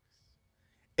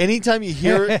 Anytime you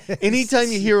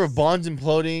hear of bonds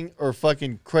imploding or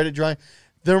fucking credit drying,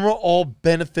 They're all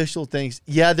beneficial things.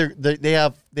 Yeah, they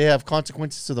have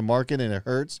consequences to the market and it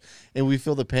hurts and we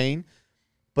feel the pain,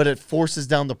 but it forces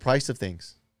down the price of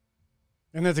things.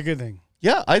 And that's a good thing.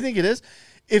 Yeah, I think it is.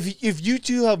 If you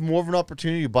two have more of an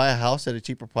opportunity to buy a house at a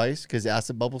cheaper price because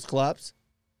asset bubbles collapse,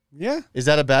 yeah, is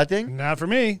that a bad thing? Not for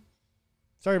me.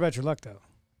 Sorry about your luck, though.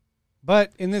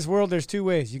 But in this world, there's two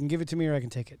ways. You can give it to me or I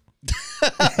can take it.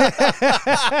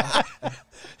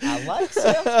 I like you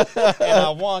and I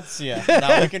want you.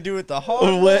 Now we can do it the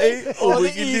hard way or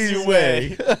the easy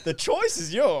way. The choice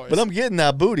is yours. But I'm getting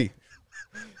that booty.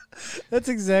 That's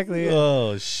exactly it.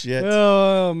 Oh, shit.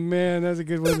 Oh, man. That's a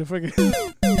good one.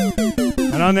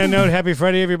 And on that note, happy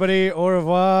Friday, everybody. Au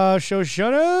revoir,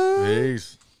 Shoshana.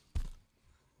 Peace.